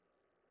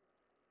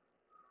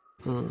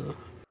I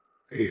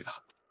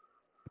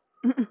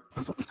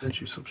thought I sent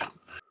you some shit.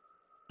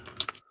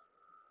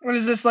 What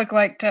does this look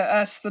like to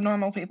us, the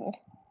normal people?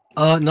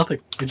 Nothing.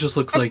 It just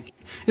looks like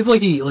it's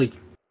like he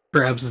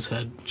grabs his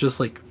head, just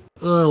like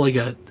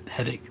a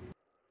headache.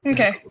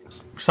 Okay.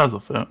 Sounds a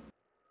fit.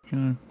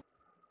 Yeah.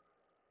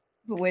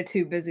 But we're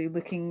too busy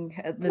looking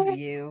at the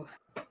view.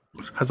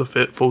 Has a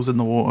fit, falls in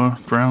the water,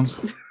 drowns.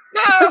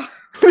 No!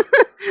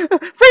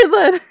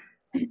 Friedland!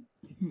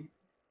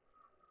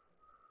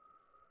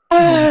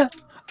 It's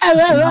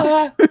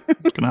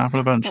gonna happen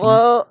eventually.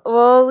 Well,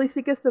 at least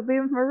he gets to be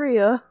with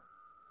Maria.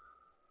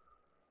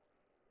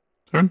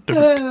 They're in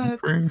different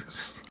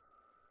countries.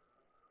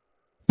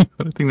 I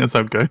don't think that's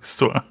how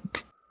ghosts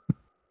work.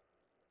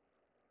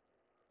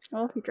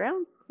 Well, if he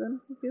drowns, then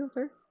he'll be with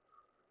her.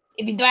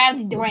 If he drowns,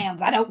 he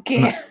drowns. I don't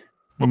care.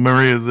 Well,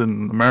 Maria's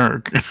in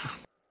America.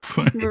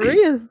 So,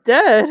 Maria's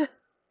dead.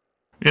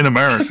 in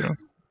America.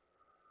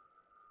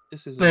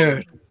 This is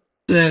They're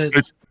dead.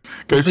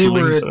 Ghost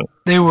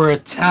They were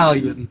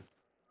Italian.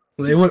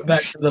 They went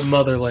back to the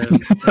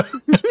motherland.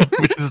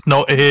 which is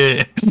not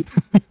here.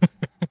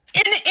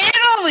 In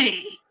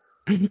Italy!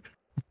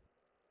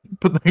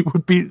 But they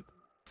would be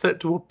set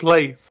to a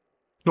place,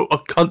 not a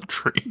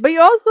country. But you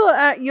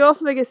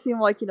also make it seem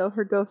like,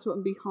 her ghost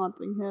wouldn't be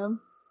haunting him.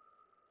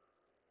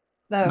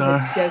 No, No.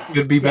 the ghost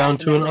Could be bound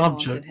to an definitely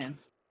haunted object. him.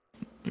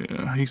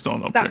 Yeah, he's not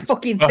an It's that object.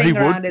 fucking Oh, he thing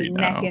would around be his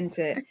neck, now. isn't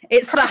it?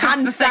 It's the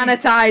hand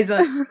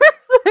sanitizer.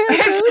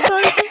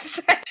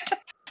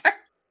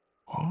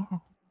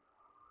 What?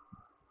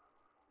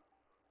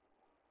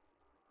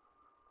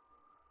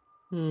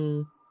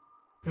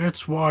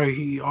 That's why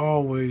he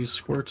always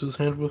squirts his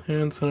hand with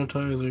hand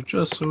sanitizer,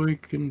 just so he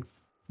can.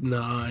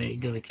 Nah, I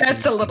ain't gonna.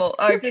 That's a little...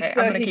 Okay, Just I'm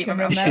so gonna he keep can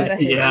my mouth remember shut.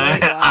 his Yeah,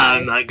 own I'm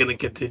wife. not gonna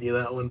continue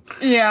that one.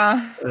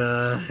 Yeah.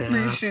 Yeah.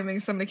 Reassuming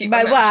somebody keep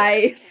My my mouth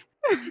shut. wife.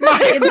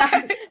 In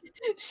the,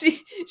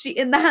 she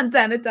in the hand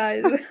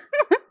sanitizer.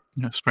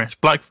 Yeah, strange.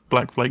 Black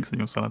flakes in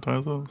your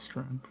sanitizer.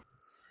 Strange.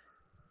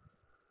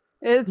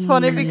 It's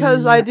funny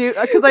because I do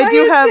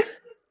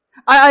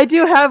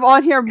have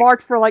on here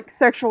marked for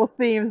sexual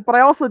themes, but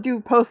I also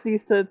do post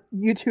these to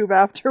YouTube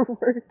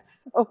afterwards.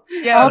 So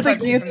Yeah, I that's don't why I'm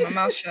think keeping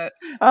my mouth shut.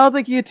 I don't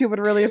think YouTube would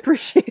really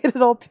appreciate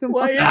it all too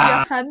Why much. is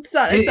your hand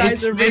sanitizer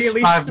it's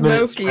really 5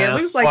 minutes smoky? It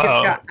looks past. like Wow.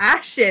 it's got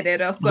ash in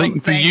it or I something.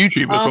 think for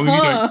YouTube, as long as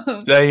you Uh-huh.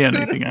 don't say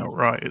anything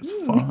outright, it's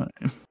fine.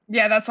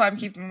 Yeah, that's why I'm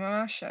keeping my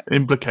mouth shut.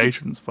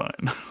 Implications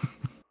fine.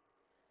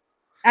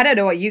 I don't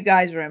know what you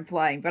guys are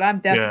implying, but I'm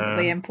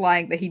definitely Yeah.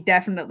 implying that he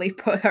definitely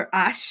put her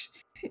ash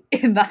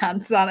in the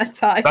hand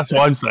sanitizer. That's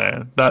what I'm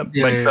saying. That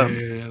makes sense.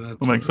 Yeah, that's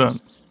That makes what I was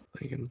sense.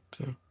 thinking,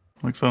 too.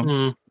 Makes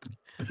sense.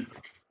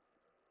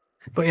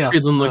 But yeah,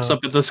 Friedland looks up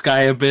at the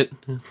sky a bit.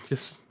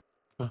 Just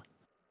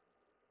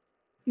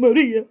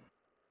Maria.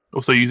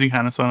 Also, using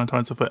hand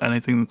sanitizer for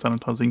anything that's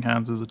sanitizing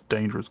hands is a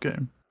dangerous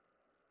game.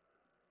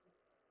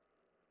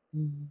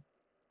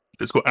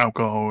 It's got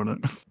alcohol in it.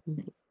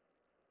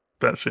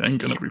 That shit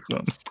ain't gonna be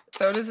fun.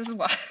 So does this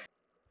why.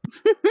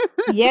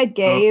 Yeah,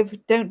 Gabe,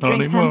 don't not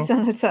drink hand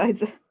anymore.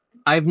 sanitizer.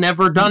 I've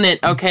never done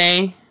it.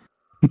 Okay,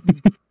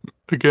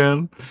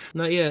 Again,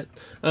 not yet.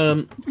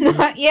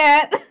 Not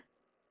yet.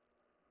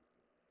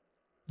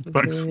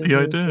 back to the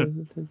idea.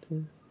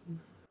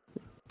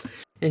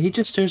 Yeah, he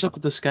just stares up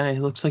at the sky.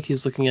 It looks like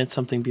he's looking at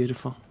something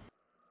beautiful.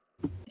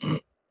 I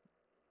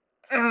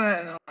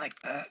don't like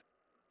that.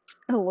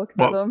 It looks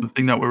at Well, the him.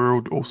 thing that we're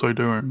all also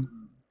doing.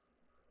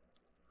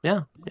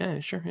 Yeah,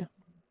 sure, yeah.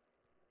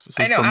 This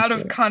I is know, some out of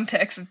shit.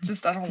 context, it's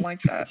just I don't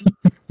like that.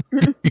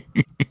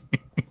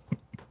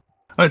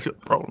 That's your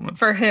problem.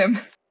 For him.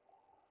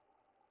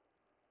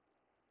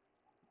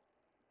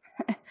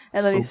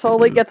 And then he So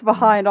slowly good. gets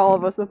behind all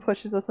of us and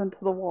pushes us into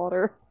the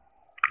water.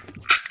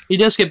 He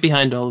does get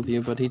behind all of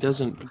you, but he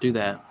doesn't do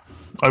that.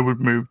 I would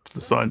move to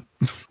the side.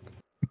 I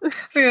was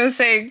gonna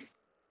say,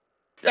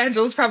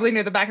 Angela's probably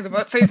near the back of the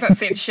boat, so he's not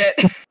seeing shit.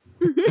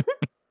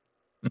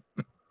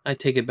 I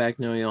take it back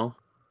now, y'all.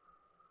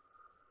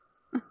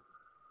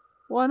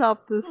 One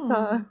up this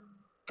time.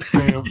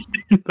 Yeah.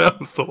 That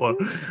was the one.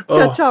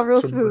 Cha-cha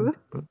real so- smooth.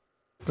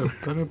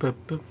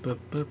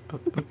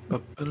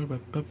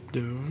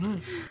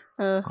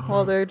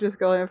 While they're just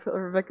going,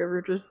 Rebecca,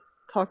 we're just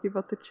talking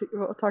about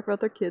talk about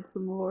their kids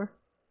some more.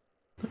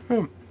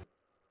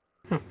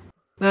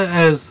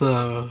 As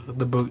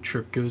the boat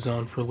trip goes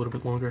on for a little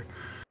bit longer,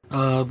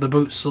 the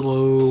boat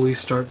slowly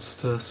starts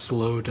to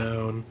slow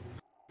down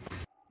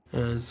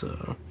as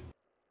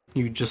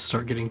you just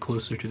start getting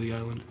closer to the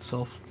island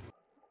itself.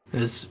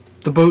 As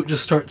the boat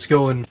just starts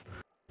going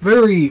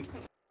very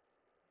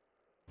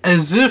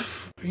as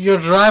if your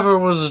driver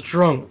was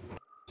drunk.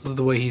 This is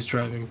the way he's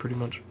driving, pretty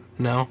much.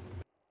 No?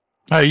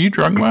 Hey, are you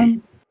drunk,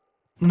 man?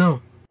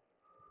 No.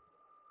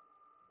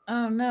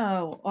 Oh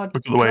no! Our Look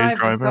at the way he's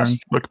driver's got driving.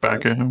 Look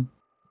back at him.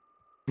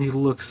 He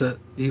looks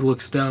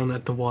down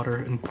at the water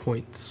and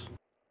points.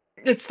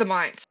 It's the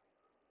mines.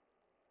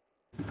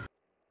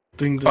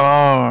 Ding ding.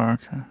 Oh,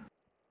 okay.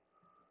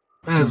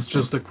 As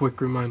just a quick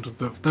reminder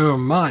that there are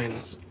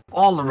mines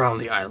all around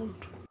the island.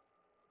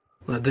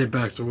 That date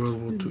back to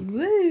World War II.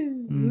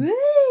 Woo! Mm.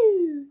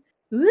 Woo!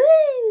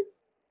 Woo!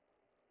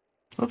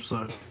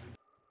 Upside.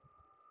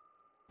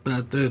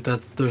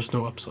 There's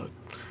no upside.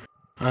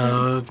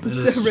 It's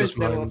There is just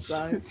no mines.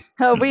 upside.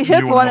 We You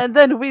hit wanna one help? and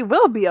then we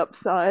will be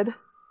upside.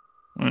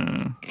 Do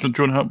you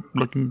want help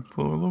looking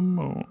for them,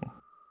 or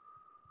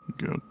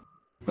good?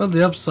 Well,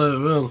 the upside,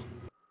 no.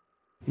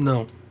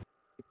 No.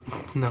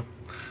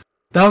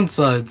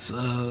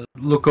 Downsides,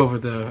 look over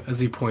there as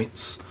he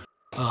points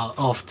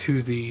off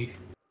to the,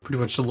 pretty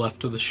much the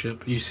left of the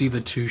ship. You see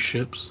the two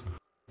ships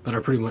that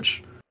are pretty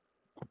much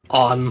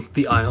on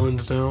the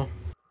island now.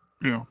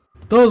 Yeah.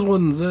 Those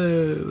ones,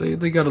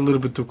 they got a little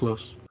bit too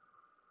close.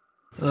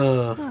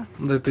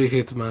 That they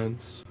hit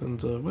mines.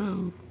 And,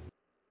 well,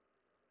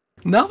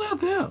 now they're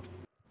there.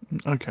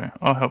 Okay,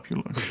 I'll help you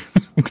look.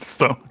 I'm gonna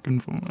start looking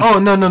for them. Oh,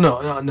 no,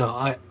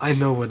 I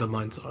know where the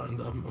mines are. And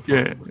I'm fine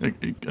Yeah. with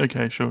it.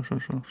 Okay. Sure.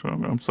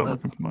 I'm still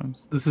looking for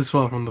mines. This is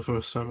far from the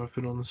first time I've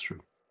been on this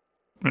trip.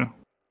 Yeah.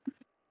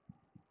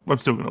 I'm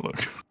still gonna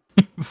look.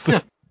 So,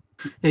 Yeah.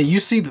 Yeah, you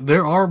see that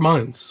there are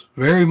mines.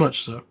 Very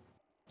much so.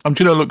 I'm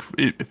gonna look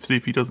see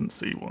if he doesn't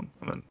see one,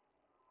 and then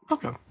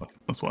Okay.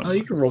 that's why.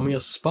 You can roll me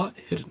a spot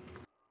hidden.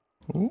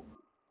 Ooh.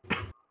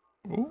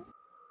 Ooh.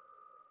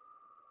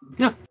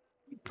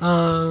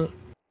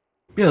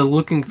 Yeah,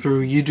 looking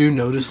through, you do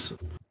notice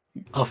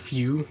a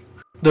few.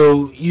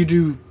 Though you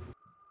do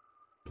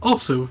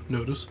also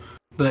notice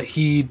that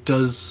he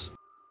does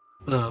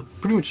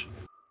pretty much,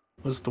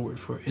 what's the word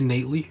for it?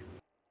 Innately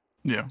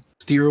Yeah.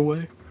 steer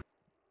away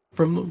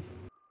from them.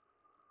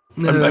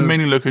 I'm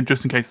mainly looking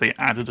just in case they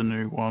added a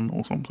new one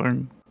or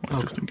something. Like,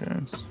 Okay. just in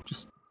case.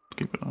 Just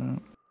keep an eye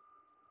out.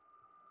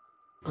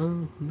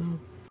 Oh, no.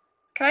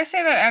 Can I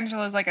say that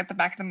Angela's like at the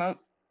back of the boat?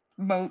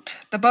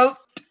 The boat.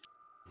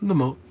 The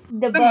moat.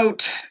 The The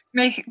boat.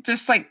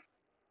 boat.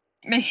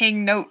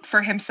 Making note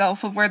for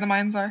himself of where the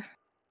mines are.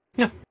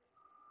 Yeah,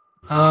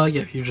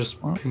 you're just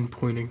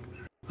pinpointing.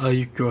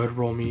 You can go ahead and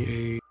roll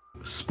me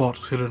a spot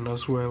hidden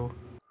as well.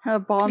 A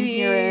bomb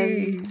here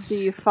in Please.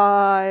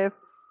 D5,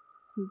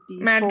 D4,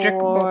 Magic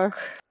book.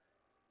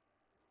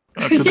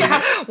 Could,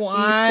 Yeah.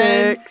 1,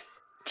 D6.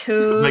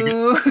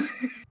 2.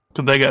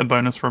 could they get a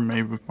bonus from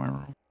me with my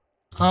roll?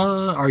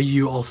 Are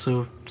you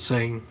also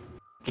saying...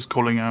 Just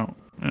calling out.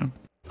 Yeah.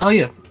 Oh,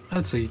 yeah,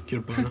 I'd say you get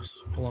a bonus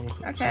along with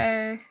it.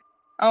 Okay.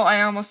 Oh,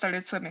 I almost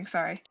started swimming.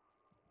 Sorry.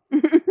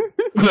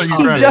 No, So. you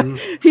he, drowned.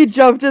 he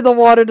jumped in the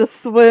water to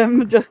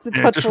swim just to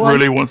Yeah, touch just one.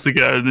 really wants to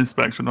get an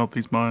inspection of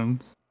these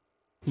mines.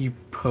 You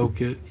poke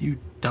it, you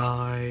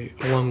die,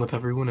 along with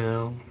everyone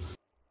else.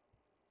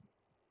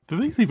 Do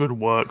these even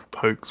work?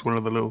 Pokes, one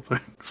of the little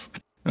things.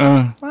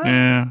 What?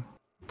 Yeah.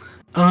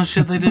 Oh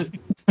shit, they do.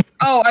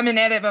 Oh, I'm in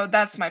edit mode.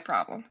 That's my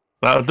problem.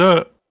 That'll do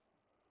it.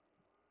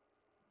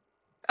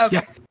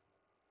 Okay.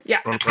 Yeah.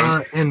 Roll a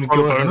bonus. And Roll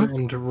go a ahead bonus?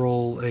 and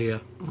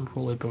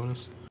roll a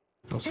bonus.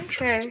 I'll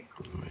subtract. Okay.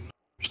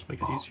 Just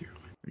make it easier.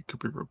 It could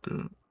be real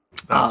good.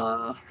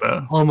 That's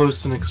fair.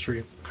 Almost an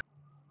extreme.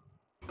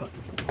 But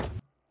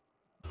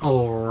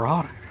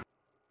alright.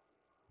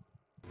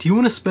 Do you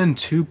want to spend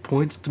 2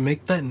 points to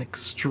make that an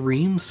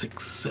extreme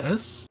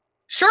success?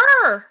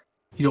 Sure.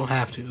 You don't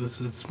have to.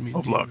 It's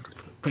Of luck.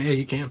 But yeah,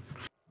 you can.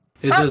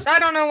 It Oh, does. I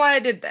don't know why I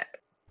did that.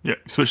 Yeah,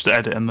 switch to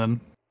edit and then.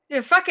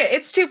 Yeah, fuck it.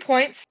 It's 2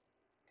 points.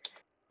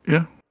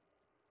 Yeah.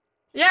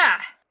 Yeah.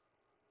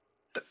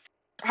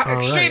 All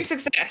Extreme right.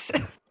 success.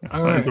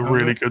 Alright, That is a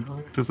really good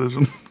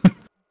decision.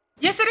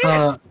 Yes, it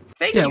is.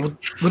 Thank Yeah, you.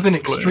 with an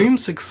extreme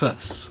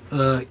success,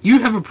 you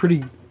have a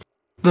pretty.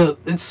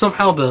 It's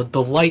somehow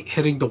the light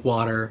hitting the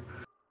water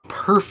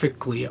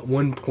perfectly at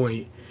one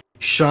point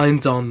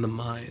shines on the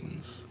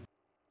mines,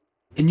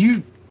 and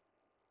you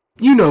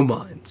know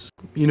mines,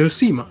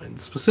 sea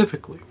mines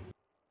specifically.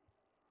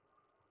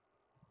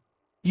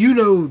 You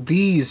know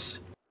these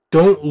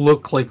don't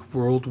look like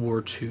World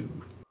War II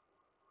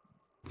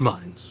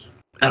mines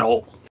at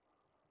all.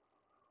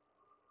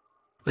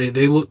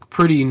 They look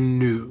pretty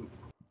new.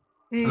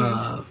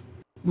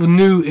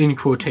 New in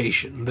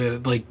quotation. They're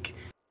like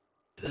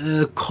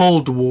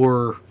Cold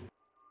War,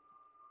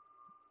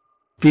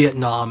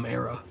 Vietnam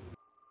era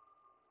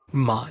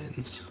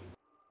mines.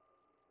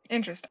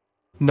 Interesting.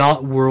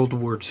 Not World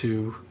War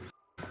II.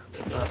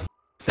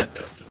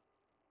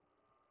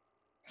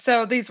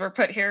 So these were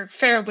put here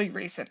fairly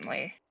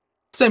recently.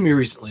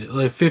 Semi-recently,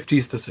 like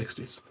 50s to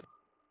 60s.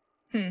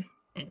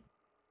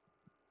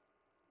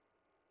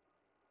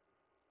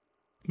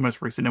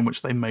 Most recent in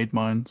which they made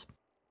mines.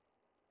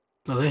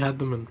 No, they had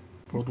them in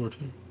World War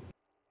II.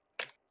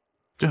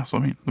 Yeah, so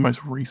I mean, the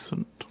most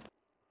recent.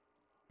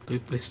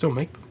 They still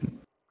make them.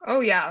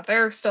 Oh yeah,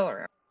 they're still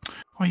around.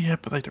 Oh yeah,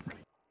 but they don't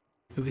really.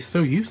 They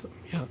still use them,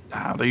 yeah.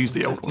 Nah, they use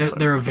the old ones.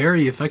 They're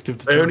very effective.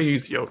 They only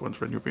use the old ones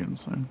for Nubian,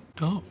 so.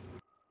 Oh.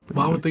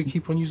 Why would they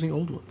keep on using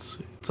old ones?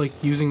 It's like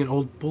using an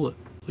old bullet.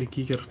 Like,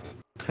 you get a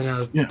 10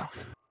 out of... Yeah.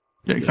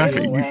 Yeah,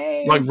 exactly.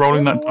 Away, Like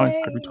rolling that dice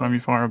away. every time you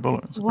fire a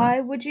bullet. It's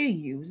Why would you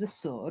use a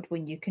sword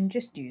when you can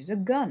just use a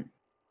gun?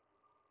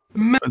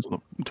 great.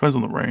 Depends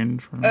on the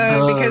range.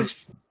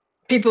 Because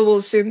people will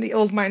assume the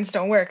old mines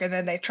don't work, and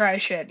then they try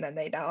shit, and then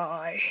they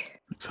die.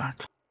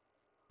 Exactly.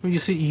 Well, you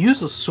see, you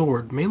use a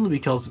sword mainly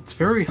because it's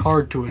very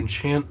hard to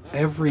enchant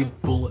every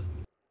bullet.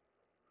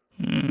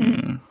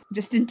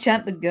 Just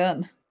enchant the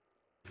gun.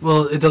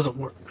 Well, it doesn't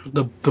work.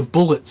 The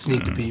bullets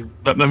need to be...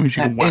 That means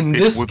you can whack in it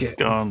this with game, a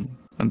gun,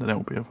 and then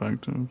it'll be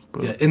effective.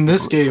 But yeah, in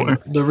this game,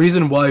 the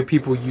reason why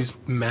people use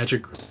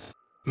magic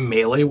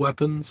melee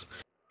weapons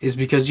is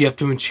because you have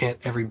to enchant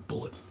every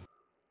bullet.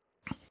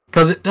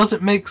 Because it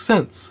doesn't make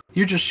sense.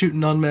 You're just shooting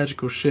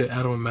non-magical shit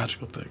out of a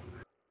magical thing.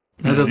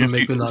 That doesn't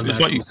make the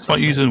non-magical It's like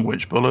using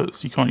witch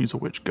bullets. You can't use a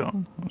witch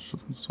gun. That's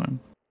just the same.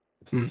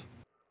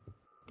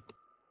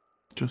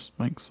 Just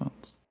makes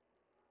sense.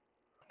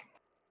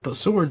 But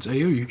swords, AO,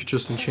 you could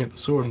just enchant the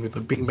sword and with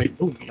a bing bang,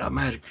 boom, you got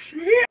magic.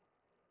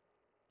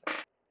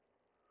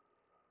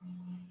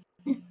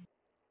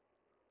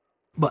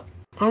 But,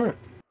 alright.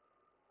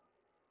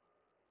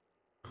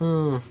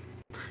 Yeah,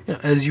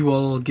 as you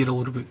all get a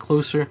little bit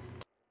closer,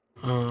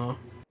 the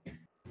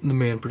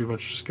man pretty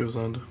much just goes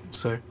on to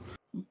say,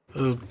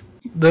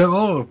 there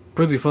are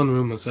pretty fun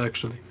rumors,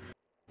 actually.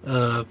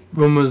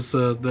 Rumors,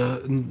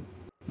 the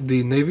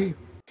Navy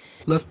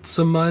left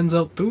some mines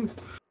out too.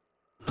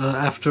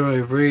 After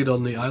a raid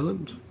on the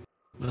island,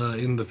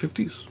 in the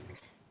 50s.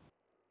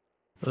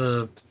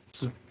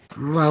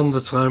 Around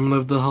the time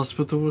that the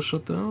hospital was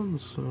shut down,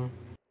 so...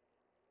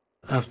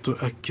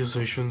 After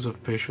accusations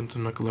of patient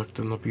neglect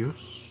and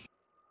abuse.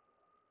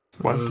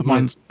 Why have the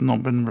mines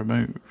not been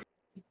removed?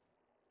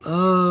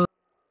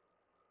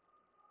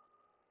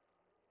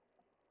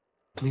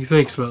 He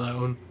thinks about that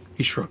one.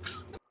 He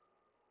shrugs.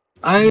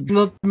 I'm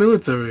not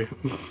military.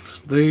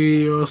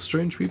 They are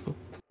strange people.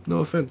 No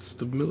offense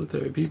to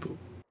military people.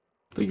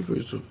 Thank you for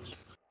your service.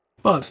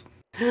 But,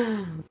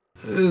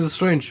 it's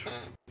strange.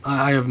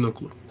 I have no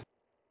clue.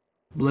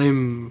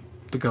 Blame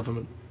the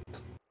government.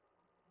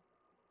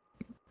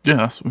 Yeah,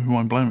 that's who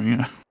I'm blaming,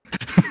 yeah.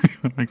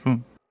 That makes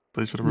sense.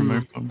 They should have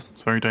removed them.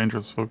 It's very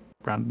dangerous for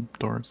random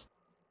tourists.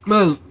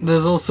 Well,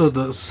 there's also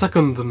the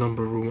second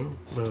number rumor,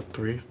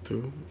 third,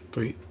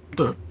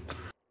 that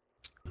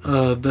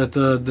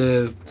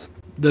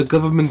the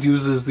government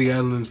uses the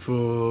island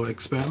for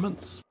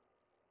experiments.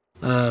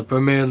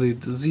 Primarily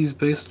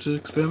disease-based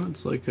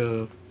experiments, like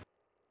the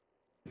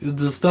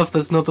stuff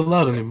that's not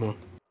allowed anymore.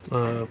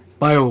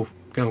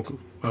 Biochemical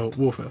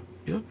warfare,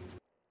 yeah?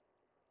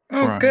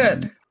 Oh, Right.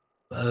 good.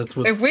 That's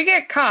what... If we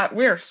get caught,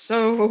 we're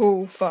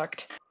so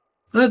fucked.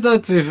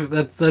 That's if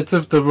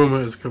the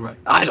rumor is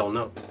correct. I don't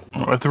know.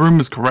 Well, if the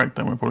rumor is correct,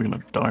 then we're probably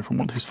going to die from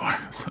one of these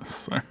viruses.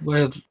 So.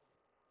 Well,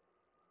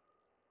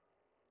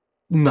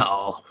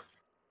 no.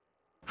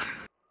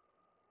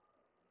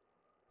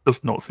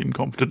 Does not seem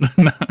confident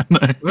in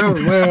that. No.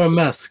 Wear a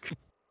mask.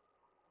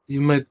 You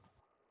might...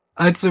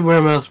 I'd say wear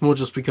a mask more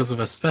just because of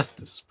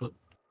asbestos, but...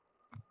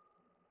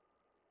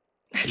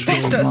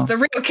 Asbestos, the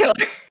real killer.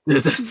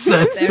 That's The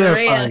real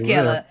terrifying.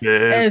 killer.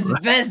 Yeah.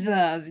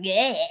 Asbestos,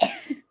 yeah.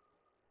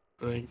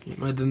 Like, you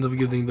might end up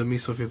getting the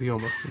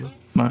mesothelioma. You know?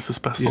 Nice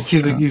asbestos.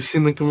 You've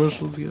seen the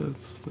commercials? Yeah,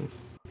 it's...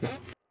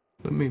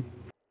 I mean...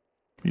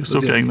 You're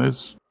still getting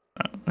those?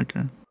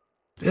 Okay.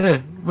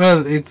 Yeah,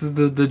 well, it's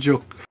the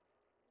joke.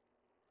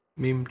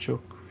 Meme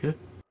joke, yeah?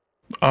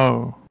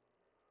 Oh.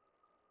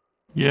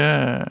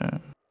 Yeah.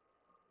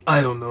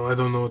 I don't know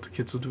what the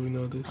kids are doing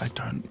nowadays. I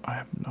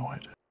have no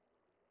idea.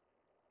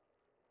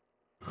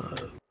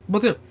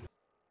 But yeah,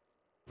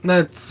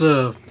 that's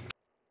a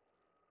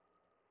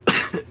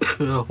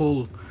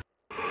whole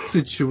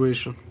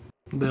situation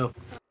there.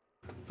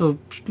 So,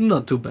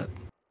 not too bad.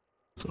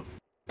 So,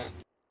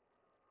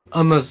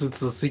 unless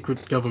it's a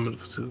secret government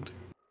facility.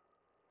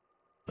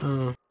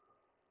 If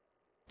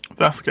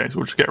that's the case,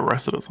 we'll just get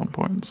arrested at some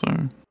point, so...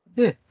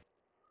 Yeah.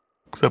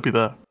 Because they'll be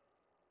there.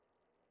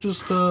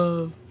 Just,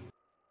 Either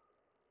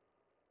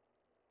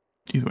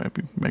way,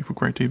 it'd make for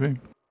great TV.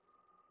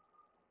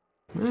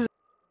 yeah.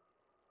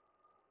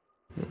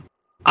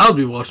 I'll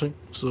be watching,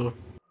 so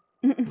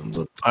Thumbs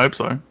up. I hope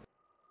so.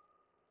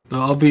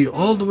 I'll be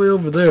all the way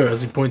over there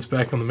as he points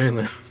back on the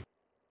mainland.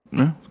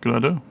 Yeah, good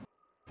idea.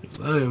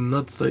 'Cause I am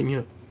not staying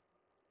here.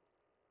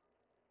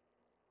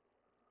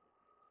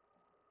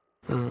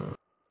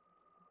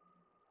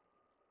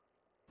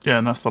 Yeah,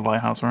 and that's the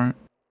lighthouse, right?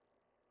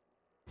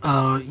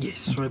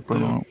 Yes, right Put it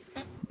there. out.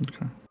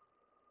 Okay.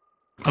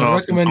 I I'll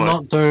ask him recommend for,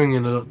 not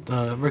turning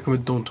it.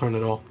 Recommend don't turn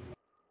it off.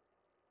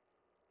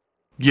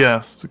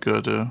 Yes, it's a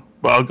good idea.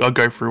 But I'll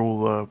go through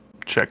all the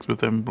checks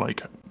with him,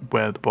 like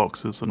where the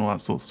box is and all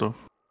that sort of stuff.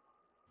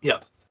 Yeah,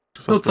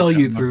 Just he'll has to tell get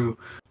you him there. through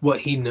what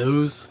he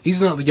knows.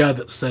 He's not the guy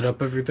that set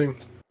up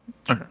everything.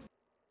 Okay.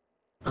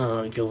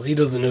 Because he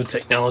doesn't know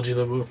technology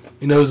that well.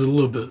 He knows a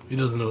little bit. He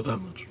doesn't know that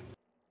much.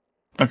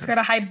 He's got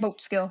a high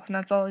boat skill, and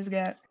that's all he's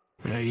got.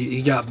 Yeah,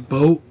 he got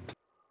boat.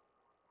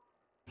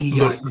 He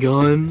got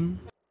gun.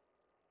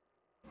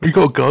 You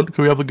got a gun?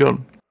 Can we have a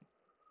gun?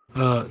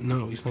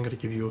 No, he's not gonna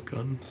give you a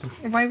gun.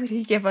 Why would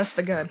he give us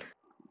the gun?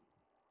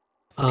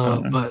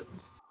 But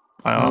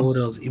I am. what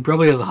else? He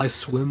probably has a high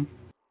swim.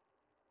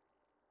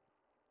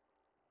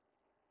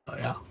 Oh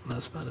yeah,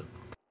 that's about it.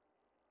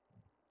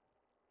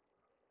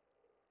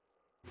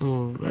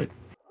 Alright.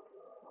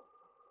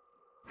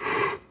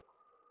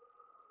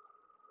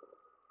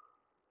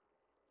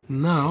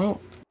 Now,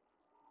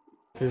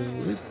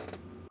 and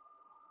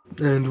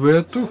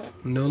we're through.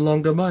 No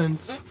longer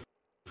mines.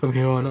 From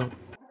here on out.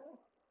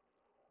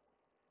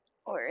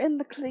 We're in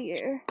the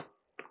clear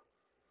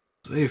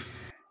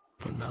Safe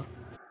for now.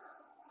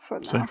 for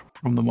now. Safe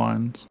from the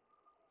mines.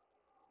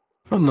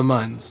 From the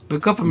mines. The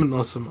government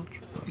not so much.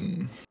 But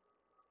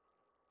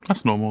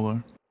That's normal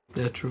though.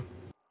 yeah, true.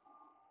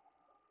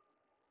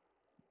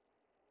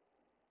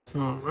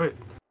 Alright.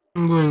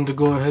 I'm going to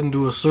go ahead and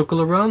do a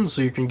circle around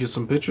so you can get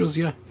some pictures,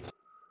 yeah.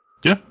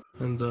 Yeah.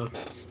 And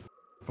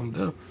from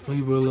there,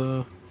 we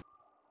will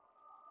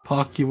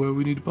park you where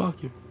we need to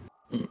park you.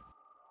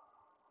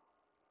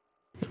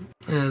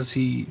 As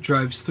he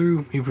drives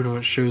through, he pretty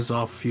much shows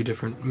off a few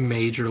different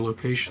major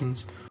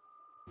locations.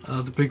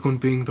 The big one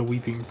being the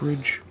Weeping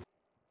Bridge.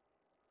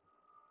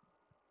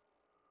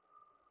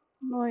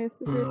 Why is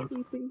the bridge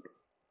weeping?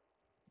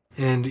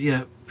 And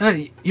yeah,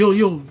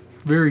 you'll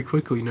very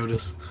quickly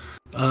notice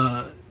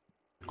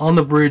on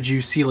the bridge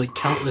you see like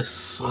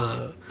countless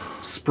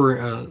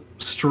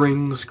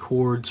strings,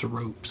 cords,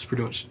 ropes,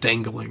 pretty much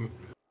dangling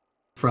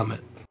from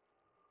it,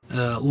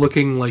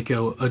 looking like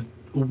a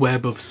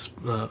web of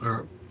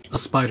or a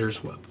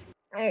spider's web.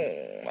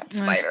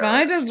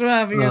 Spider's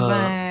web, you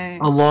say?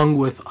 Along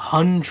with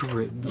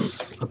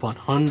hundreds upon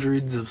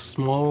hundreds of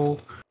small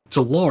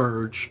to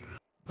large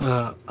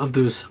of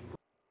those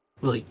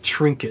like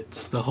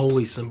trinkets, the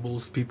holy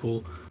symbols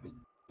people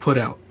put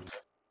out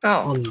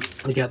on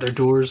like at their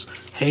doors,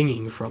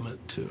 hanging from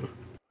it too.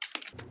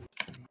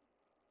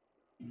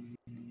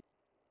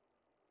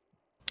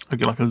 I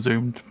get like a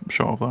zoomed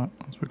shot of that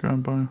as we're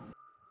going by.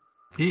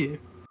 Yeah.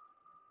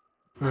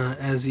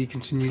 As he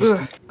continues to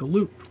make the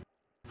loop.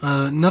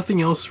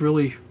 Nothing else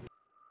really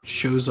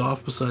shows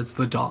off besides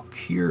the dock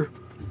here.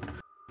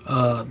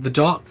 The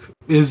dock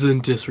is in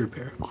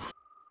disrepair.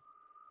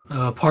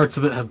 Parts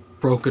of it have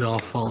broken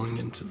off, falling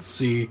into the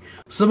sea.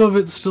 Some of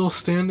it's still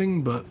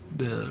standing, but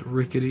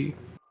rickety.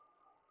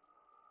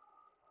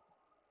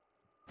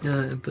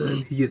 And then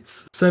he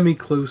gets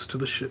semi-close to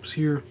the ships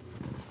here.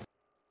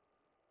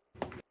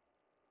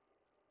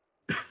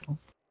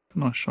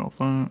 Nice shot of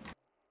that.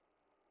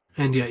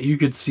 And yeah, you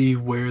could see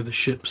where the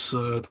ships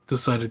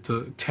decided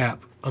to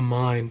tap a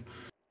mine,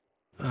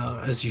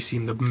 as you see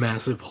the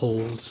massive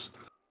holes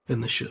in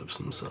the ships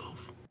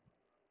themselves.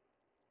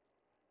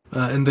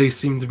 And they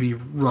seem to be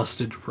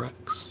rusted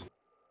wrecks.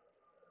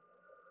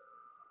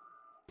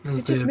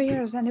 Is it just me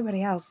or is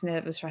anybody else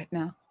nervous right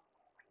now?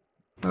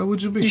 How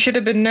would you be? You should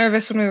have been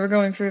nervous when we were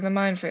going through the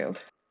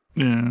minefield.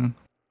 Yeah.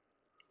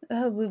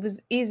 Oh, it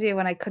was easier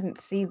when I couldn't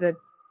see the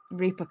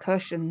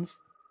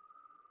repercussions.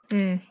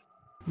 But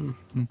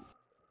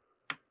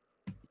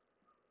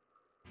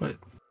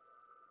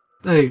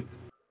hey,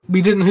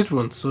 we didn't hit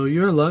one, so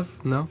you're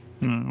alive now.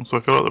 Yeah. So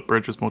I feel like the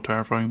bridge is more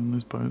terrifying than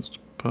these boats,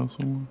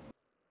 personally.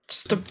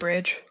 Just a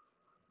bridge.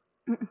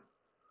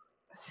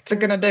 What's it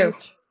gonna do?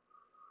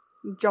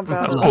 Jump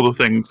out That's of all the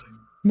things.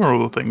 There are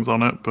all the things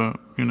on it, but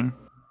you know.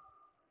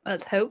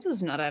 Let's hope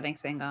there's not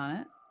anything on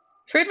it.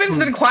 Friedman's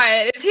been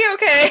quiet. Is he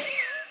okay?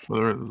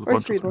 Well, there's a Where's bunch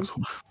of Friedman? things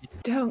on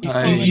it. Don't.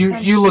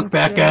 You look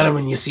back at him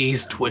and you see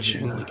he's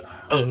twitching. Like,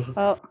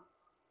 Oh,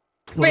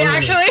 Wait,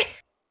 actually?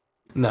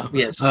 No.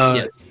 Yes.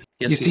 Yes.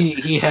 Yes. You see,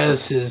 he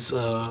has his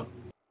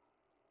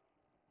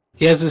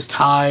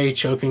tie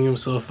choking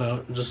himself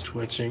out and just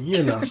twitching.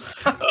 You know,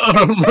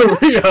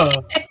 Maria.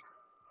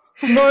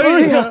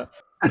 Maria,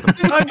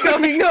 I'm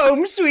coming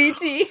home,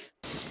 sweetie.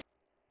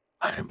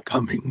 I am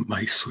coming,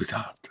 my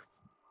sweetheart.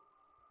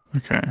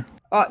 Okay.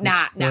 Oh,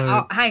 nah.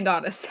 Oh, hang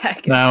on a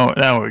second.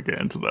 Now we're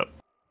getting to that.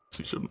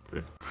 We shouldn't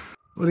be.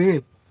 What do you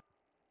mean?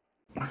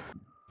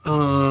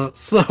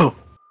 So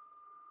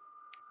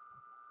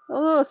a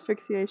little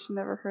asphyxiation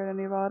never hurt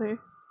anybody.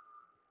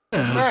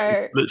 Yeah,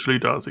 Right. it literally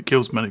does. It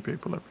kills many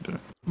people every day.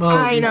 Well, I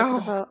What's it know.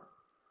 about?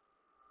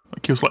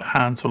 It kills like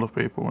handful of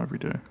people every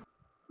day.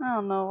 I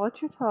don't know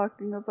what you're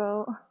talking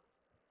about.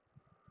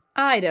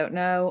 I don't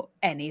know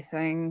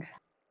anything.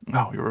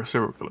 Oh, you're a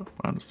serial killer.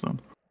 I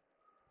understand.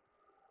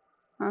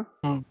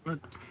 but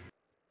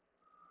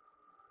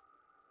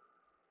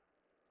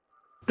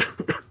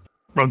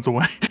Runs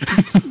away.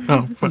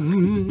 Oh, fuck.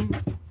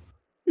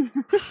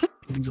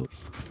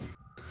 Needles.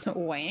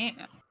 Wow.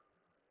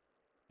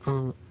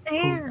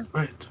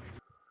 Right.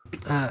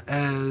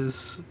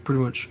 As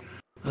pretty much,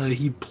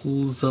 he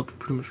pulls up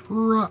pretty much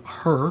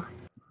her.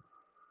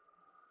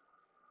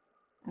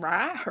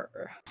 Right.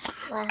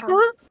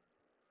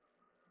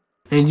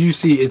 And you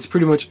see it's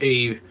pretty much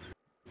a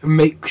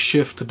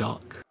makeshift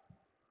dock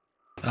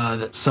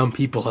that some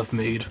people have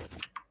made.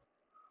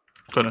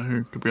 Don't know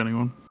who. Could be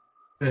anyone.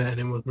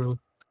 Anyone really.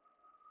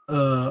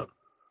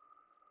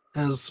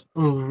 As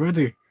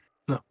already.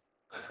 No.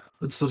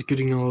 Let's start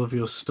getting all of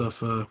your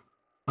stuff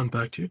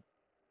unpacked here.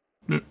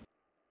 Yeah.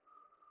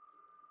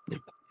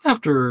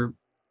 After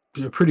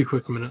pretty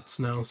quick minutes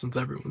now, since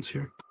everyone's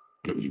here.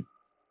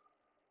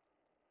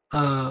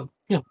 Yeah,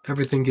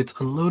 everything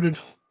gets unloaded.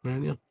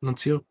 And yeah,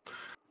 Nuncio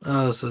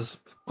says,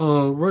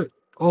 right,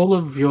 all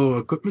of your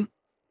equipment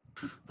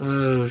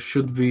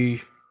should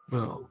be,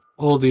 well,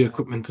 all the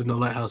equipment in the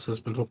lighthouse has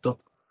been hooked up.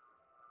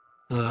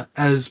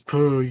 As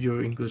per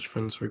your English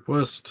friend's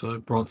request, I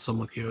brought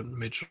someone here and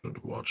made sure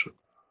to watch it.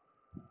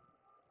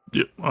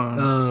 Yep.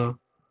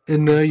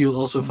 In there, you'll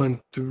also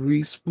find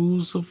 3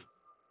 spools of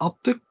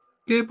optic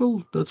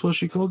cable. That's what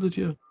she called it,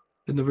 yeah,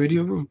 in the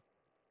radio room.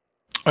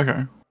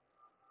 Okay.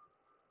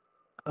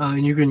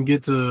 And you can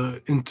get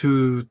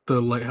into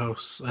the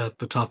lighthouse at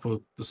the top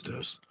of the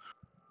stairs.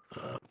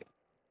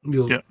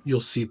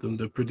 You'll see them.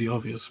 They're pretty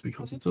obvious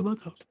because it's a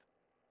lighthouse.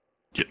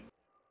 Yep.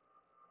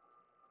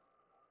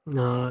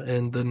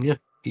 And then yeah,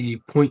 he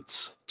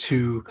points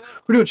to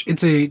pretty much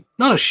it's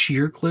not a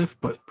sheer cliff,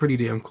 but pretty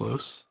damn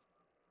close.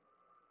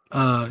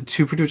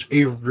 To pretty much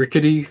a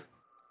rickety,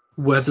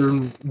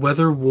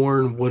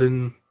 weather-worn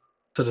wooden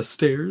set of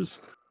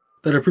stairs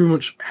that are pretty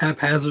much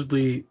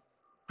haphazardly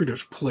pretty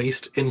much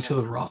placed into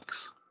the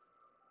rocks.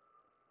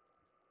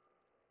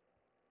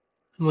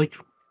 I'm like,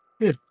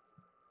 yeah.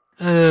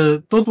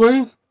 Don't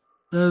worry.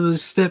 The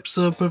steps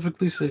are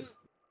perfectly safe.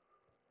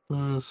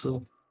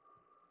 So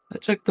I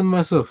checked them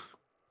myself.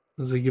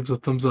 As he gives a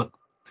thumbs up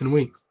and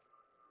winks.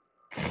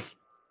 I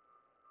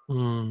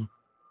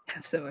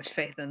have so much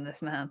faith in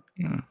this man.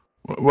 Yeah.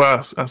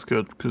 Well, that's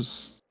good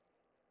because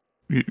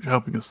you're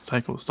helping us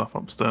take all the stuff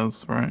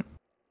upstairs, right?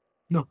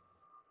 No.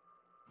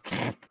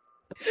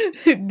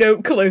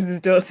 Don't close his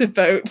door to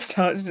boat.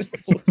 Starts just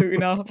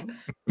floating off.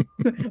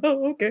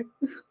 Oh, okay.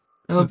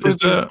 Is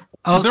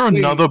there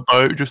another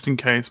boat just in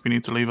case we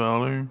need to leave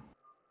early?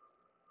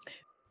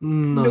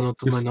 No, not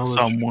to my Just knowledge.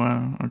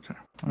 somewhere. Okay.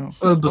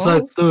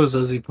 Besides those,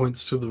 as he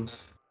points to the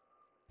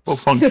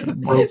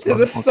to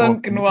the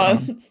sunken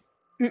ones.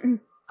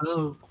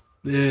 Oh,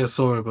 yeah,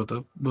 sorry about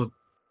that, but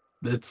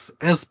it's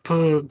as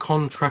per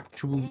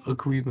contractual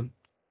agreement.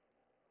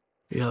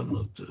 Yeah,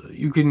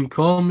 you can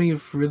call me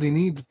if really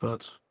need,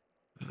 but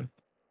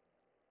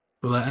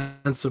will I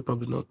answer?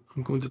 Probably not.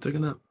 I'm going to take a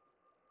nap.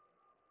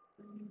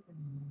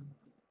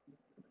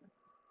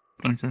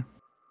 Okay.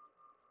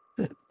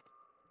 Yeah.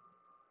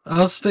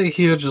 I'll stay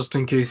here just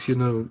in case,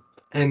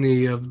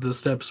 any of the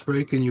steps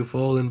break and you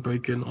fall and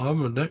break an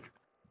arm or neck.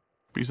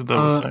 But you said that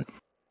was safe.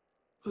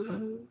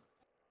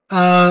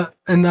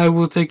 And I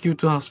will take you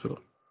to hospital.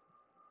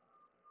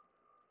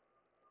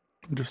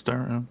 Just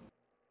stare at him.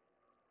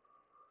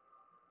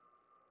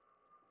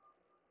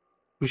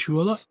 Wish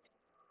you a luck.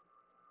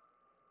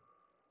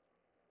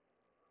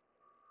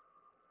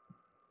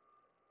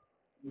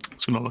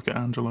 Just gonna look at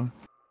Angelo.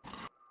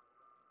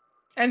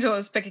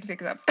 Angela's picking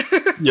things up.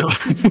 Yeah.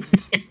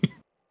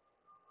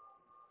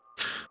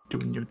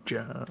 Doing your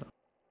job.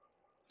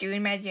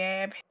 Doing my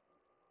job.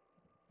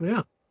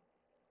 Yeah.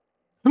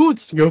 Who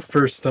wants to go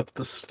first up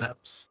the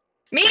steps?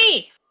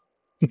 Me!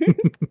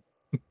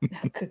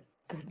 Good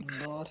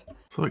lord.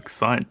 So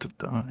excited to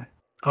die.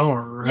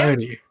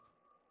 Alrighty. Yeah.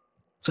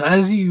 So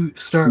as you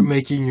start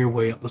making your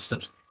way up the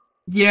steps,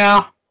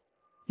 the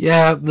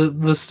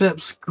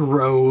steps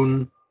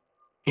groan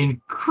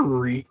and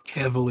creak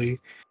heavily.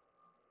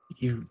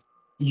 You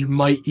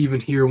might even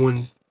hear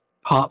one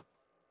pop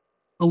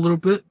a little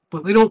bit,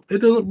 but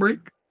it doesn't break.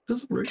 It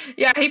doesn't break.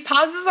 Yeah, he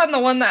pauses on the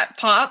one that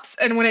pops,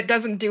 and when it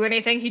doesn't do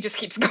anything, he just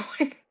keeps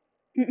going.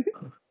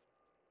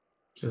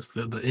 Just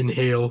the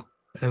inhale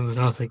and the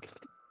nothing.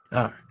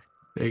 Alright,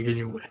 making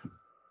your way.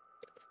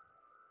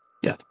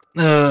 Yeah.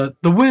 The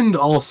wind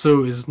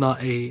also is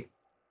not a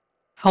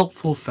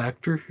helpful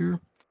factor here,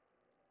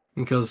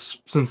 because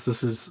since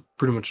this is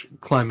pretty much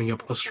climbing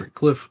up a straight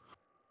cliff,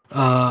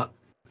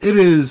 it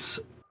is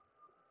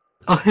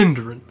a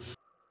hindrance.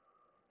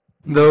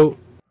 Though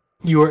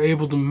you are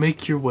able to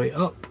make your way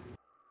up,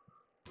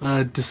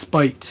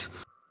 despite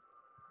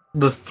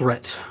the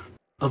threat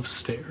of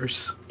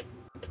stairs.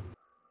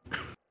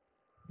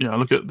 Yeah,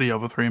 look at the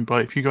other three in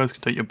play. If you guys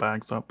could take your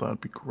bags up,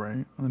 that'd be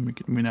great. And then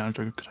me and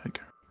Angela could take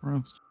care of the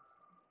rest.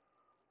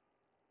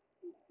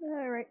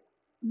 Alright.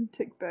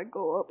 Take bag,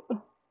 go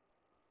up.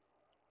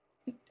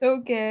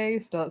 Okay,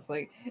 starts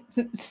like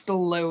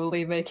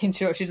slowly making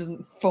sure she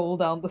doesn't fall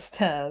down the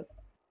stairs.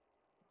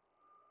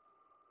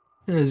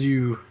 As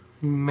you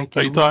make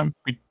Take time.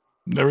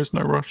 There is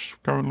no rush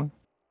currently.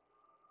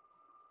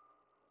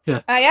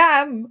 Yeah. I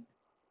am.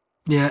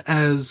 Yeah,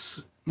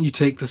 as you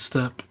take the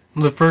step,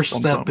 the first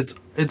step,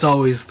 it's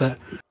always that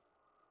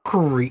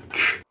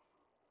creak,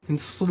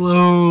 and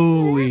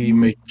slowly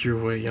make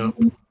your way up.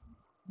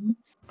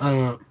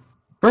 For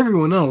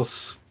everyone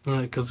else,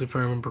 because if I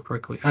remember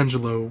correctly,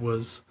 Angelo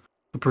was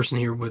the person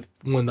here with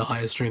the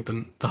highest strength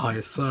and the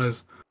highest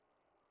size.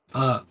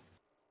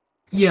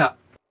 Yeah.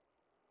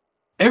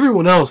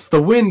 Everyone else,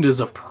 the wind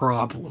is a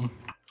problem.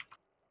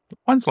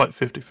 Mine's like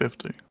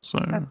 50-50, so...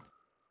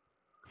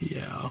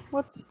 Yeah.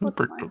 What's my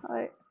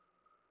height?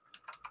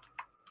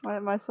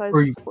 My size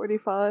Or is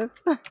 45.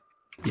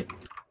 Yeah.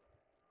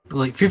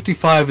 Like,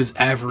 55 is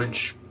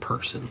average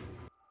person.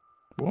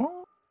 What?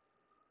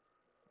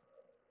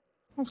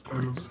 If I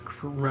remember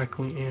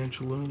correctly,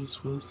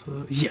 Angelo's was,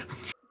 yeah.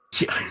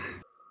 Yeah.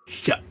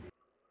 Yeah.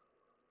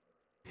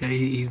 Yeah,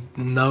 he's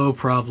no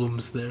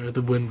problems there.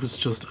 The wind was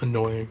just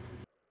annoying.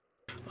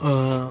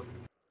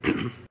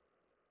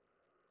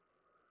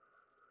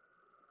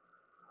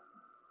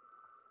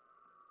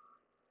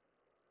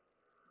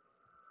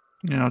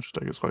 Yeah, I'll just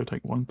take it slow,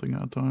 take one thing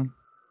at a time.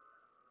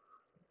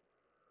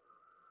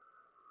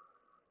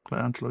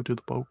 Let Angelo do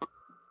the bulk.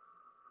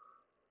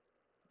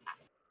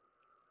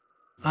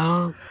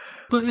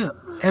 But yeah,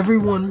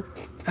 everyone,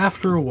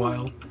 after a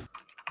while,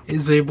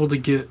 is able to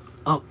get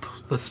up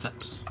the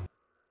steps.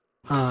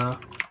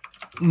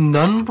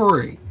 None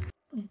break,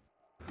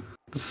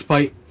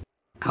 despite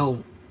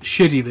how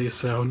shitty they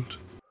sound.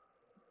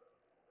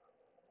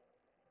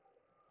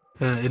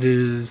 It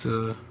is,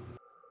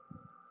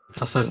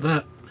 outside of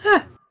that,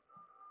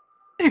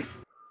 safe.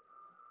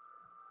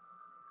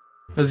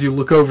 As you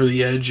look over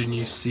the edge and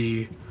you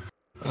see,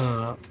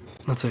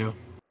 let's say,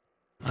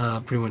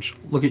 pretty much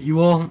look at you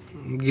all,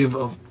 give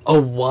a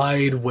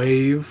wide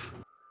wave,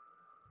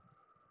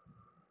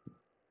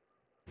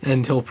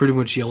 and he'll pretty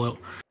much yell out,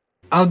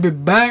 "I'll be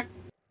back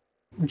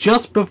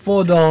just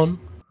before dawn.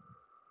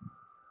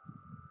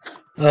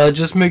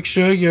 Just make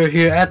sure you're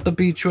here at the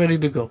beach ready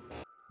to go.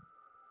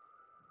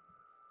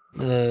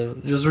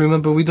 Just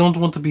remember, we don't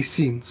want to be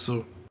seen,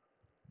 so...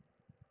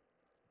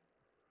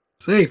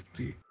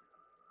 Safety."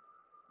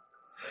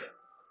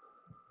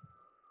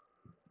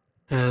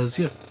 As,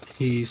 yeah,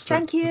 he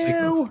starts Thank to take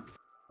off. you.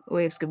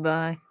 Waves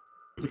goodbye.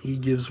 He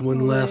gives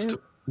one last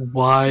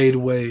wide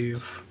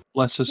wave.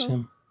 Blesses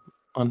him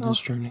on his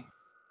journey.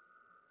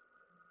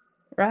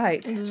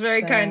 Right. This is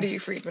very so kind of you,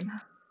 Friedman.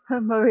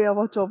 Maria,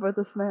 watch over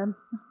this man.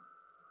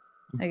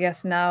 I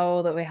guess now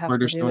all that we have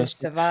Murder's to do is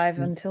domestic. survive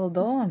until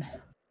dawn.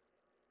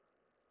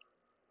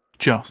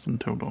 Just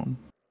until dawn.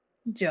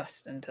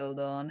 Just until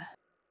dawn.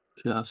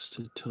 Just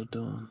until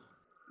dawn.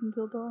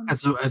 Until dawn.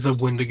 As a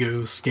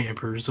Wendigo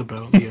scampers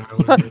about the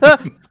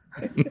island.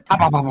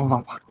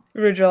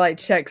 Rudra like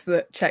checks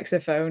her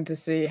phone to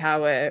see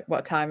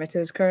what time it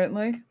is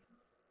currently.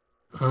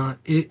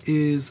 It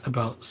is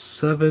about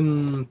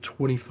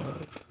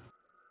 7:25.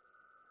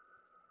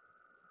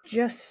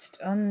 Just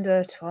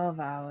under 12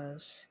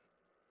 hours.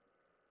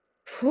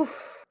 Whew.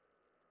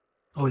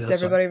 Oh, Is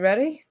that's everybody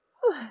ready?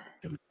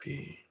 It would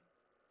be.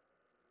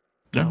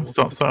 Yeah, we'll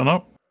start setting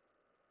up.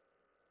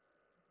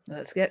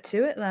 Let's get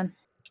to it then.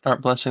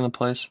 Start blessing the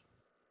place.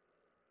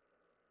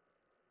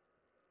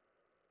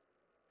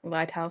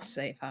 Lighthouse,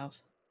 safe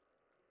house.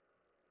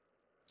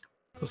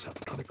 Let's have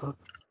 10 o'clock.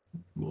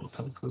 We'll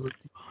technically be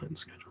behind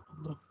schedule.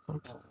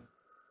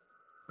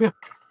 Yeah.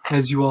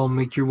 As you all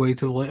make your way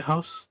to the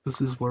lighthouse,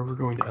 this is where we're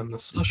going to end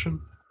this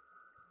session.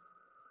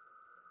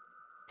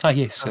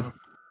 Yes.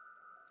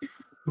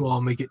 You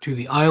all make it to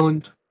the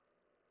island.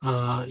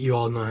 You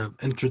all now have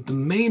entered the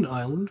main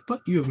island,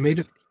 but you have made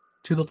it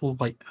to the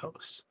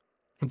lighthouse.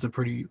 It's a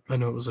pretty... I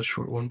know it was a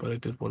short one, but I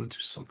did want to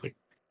do something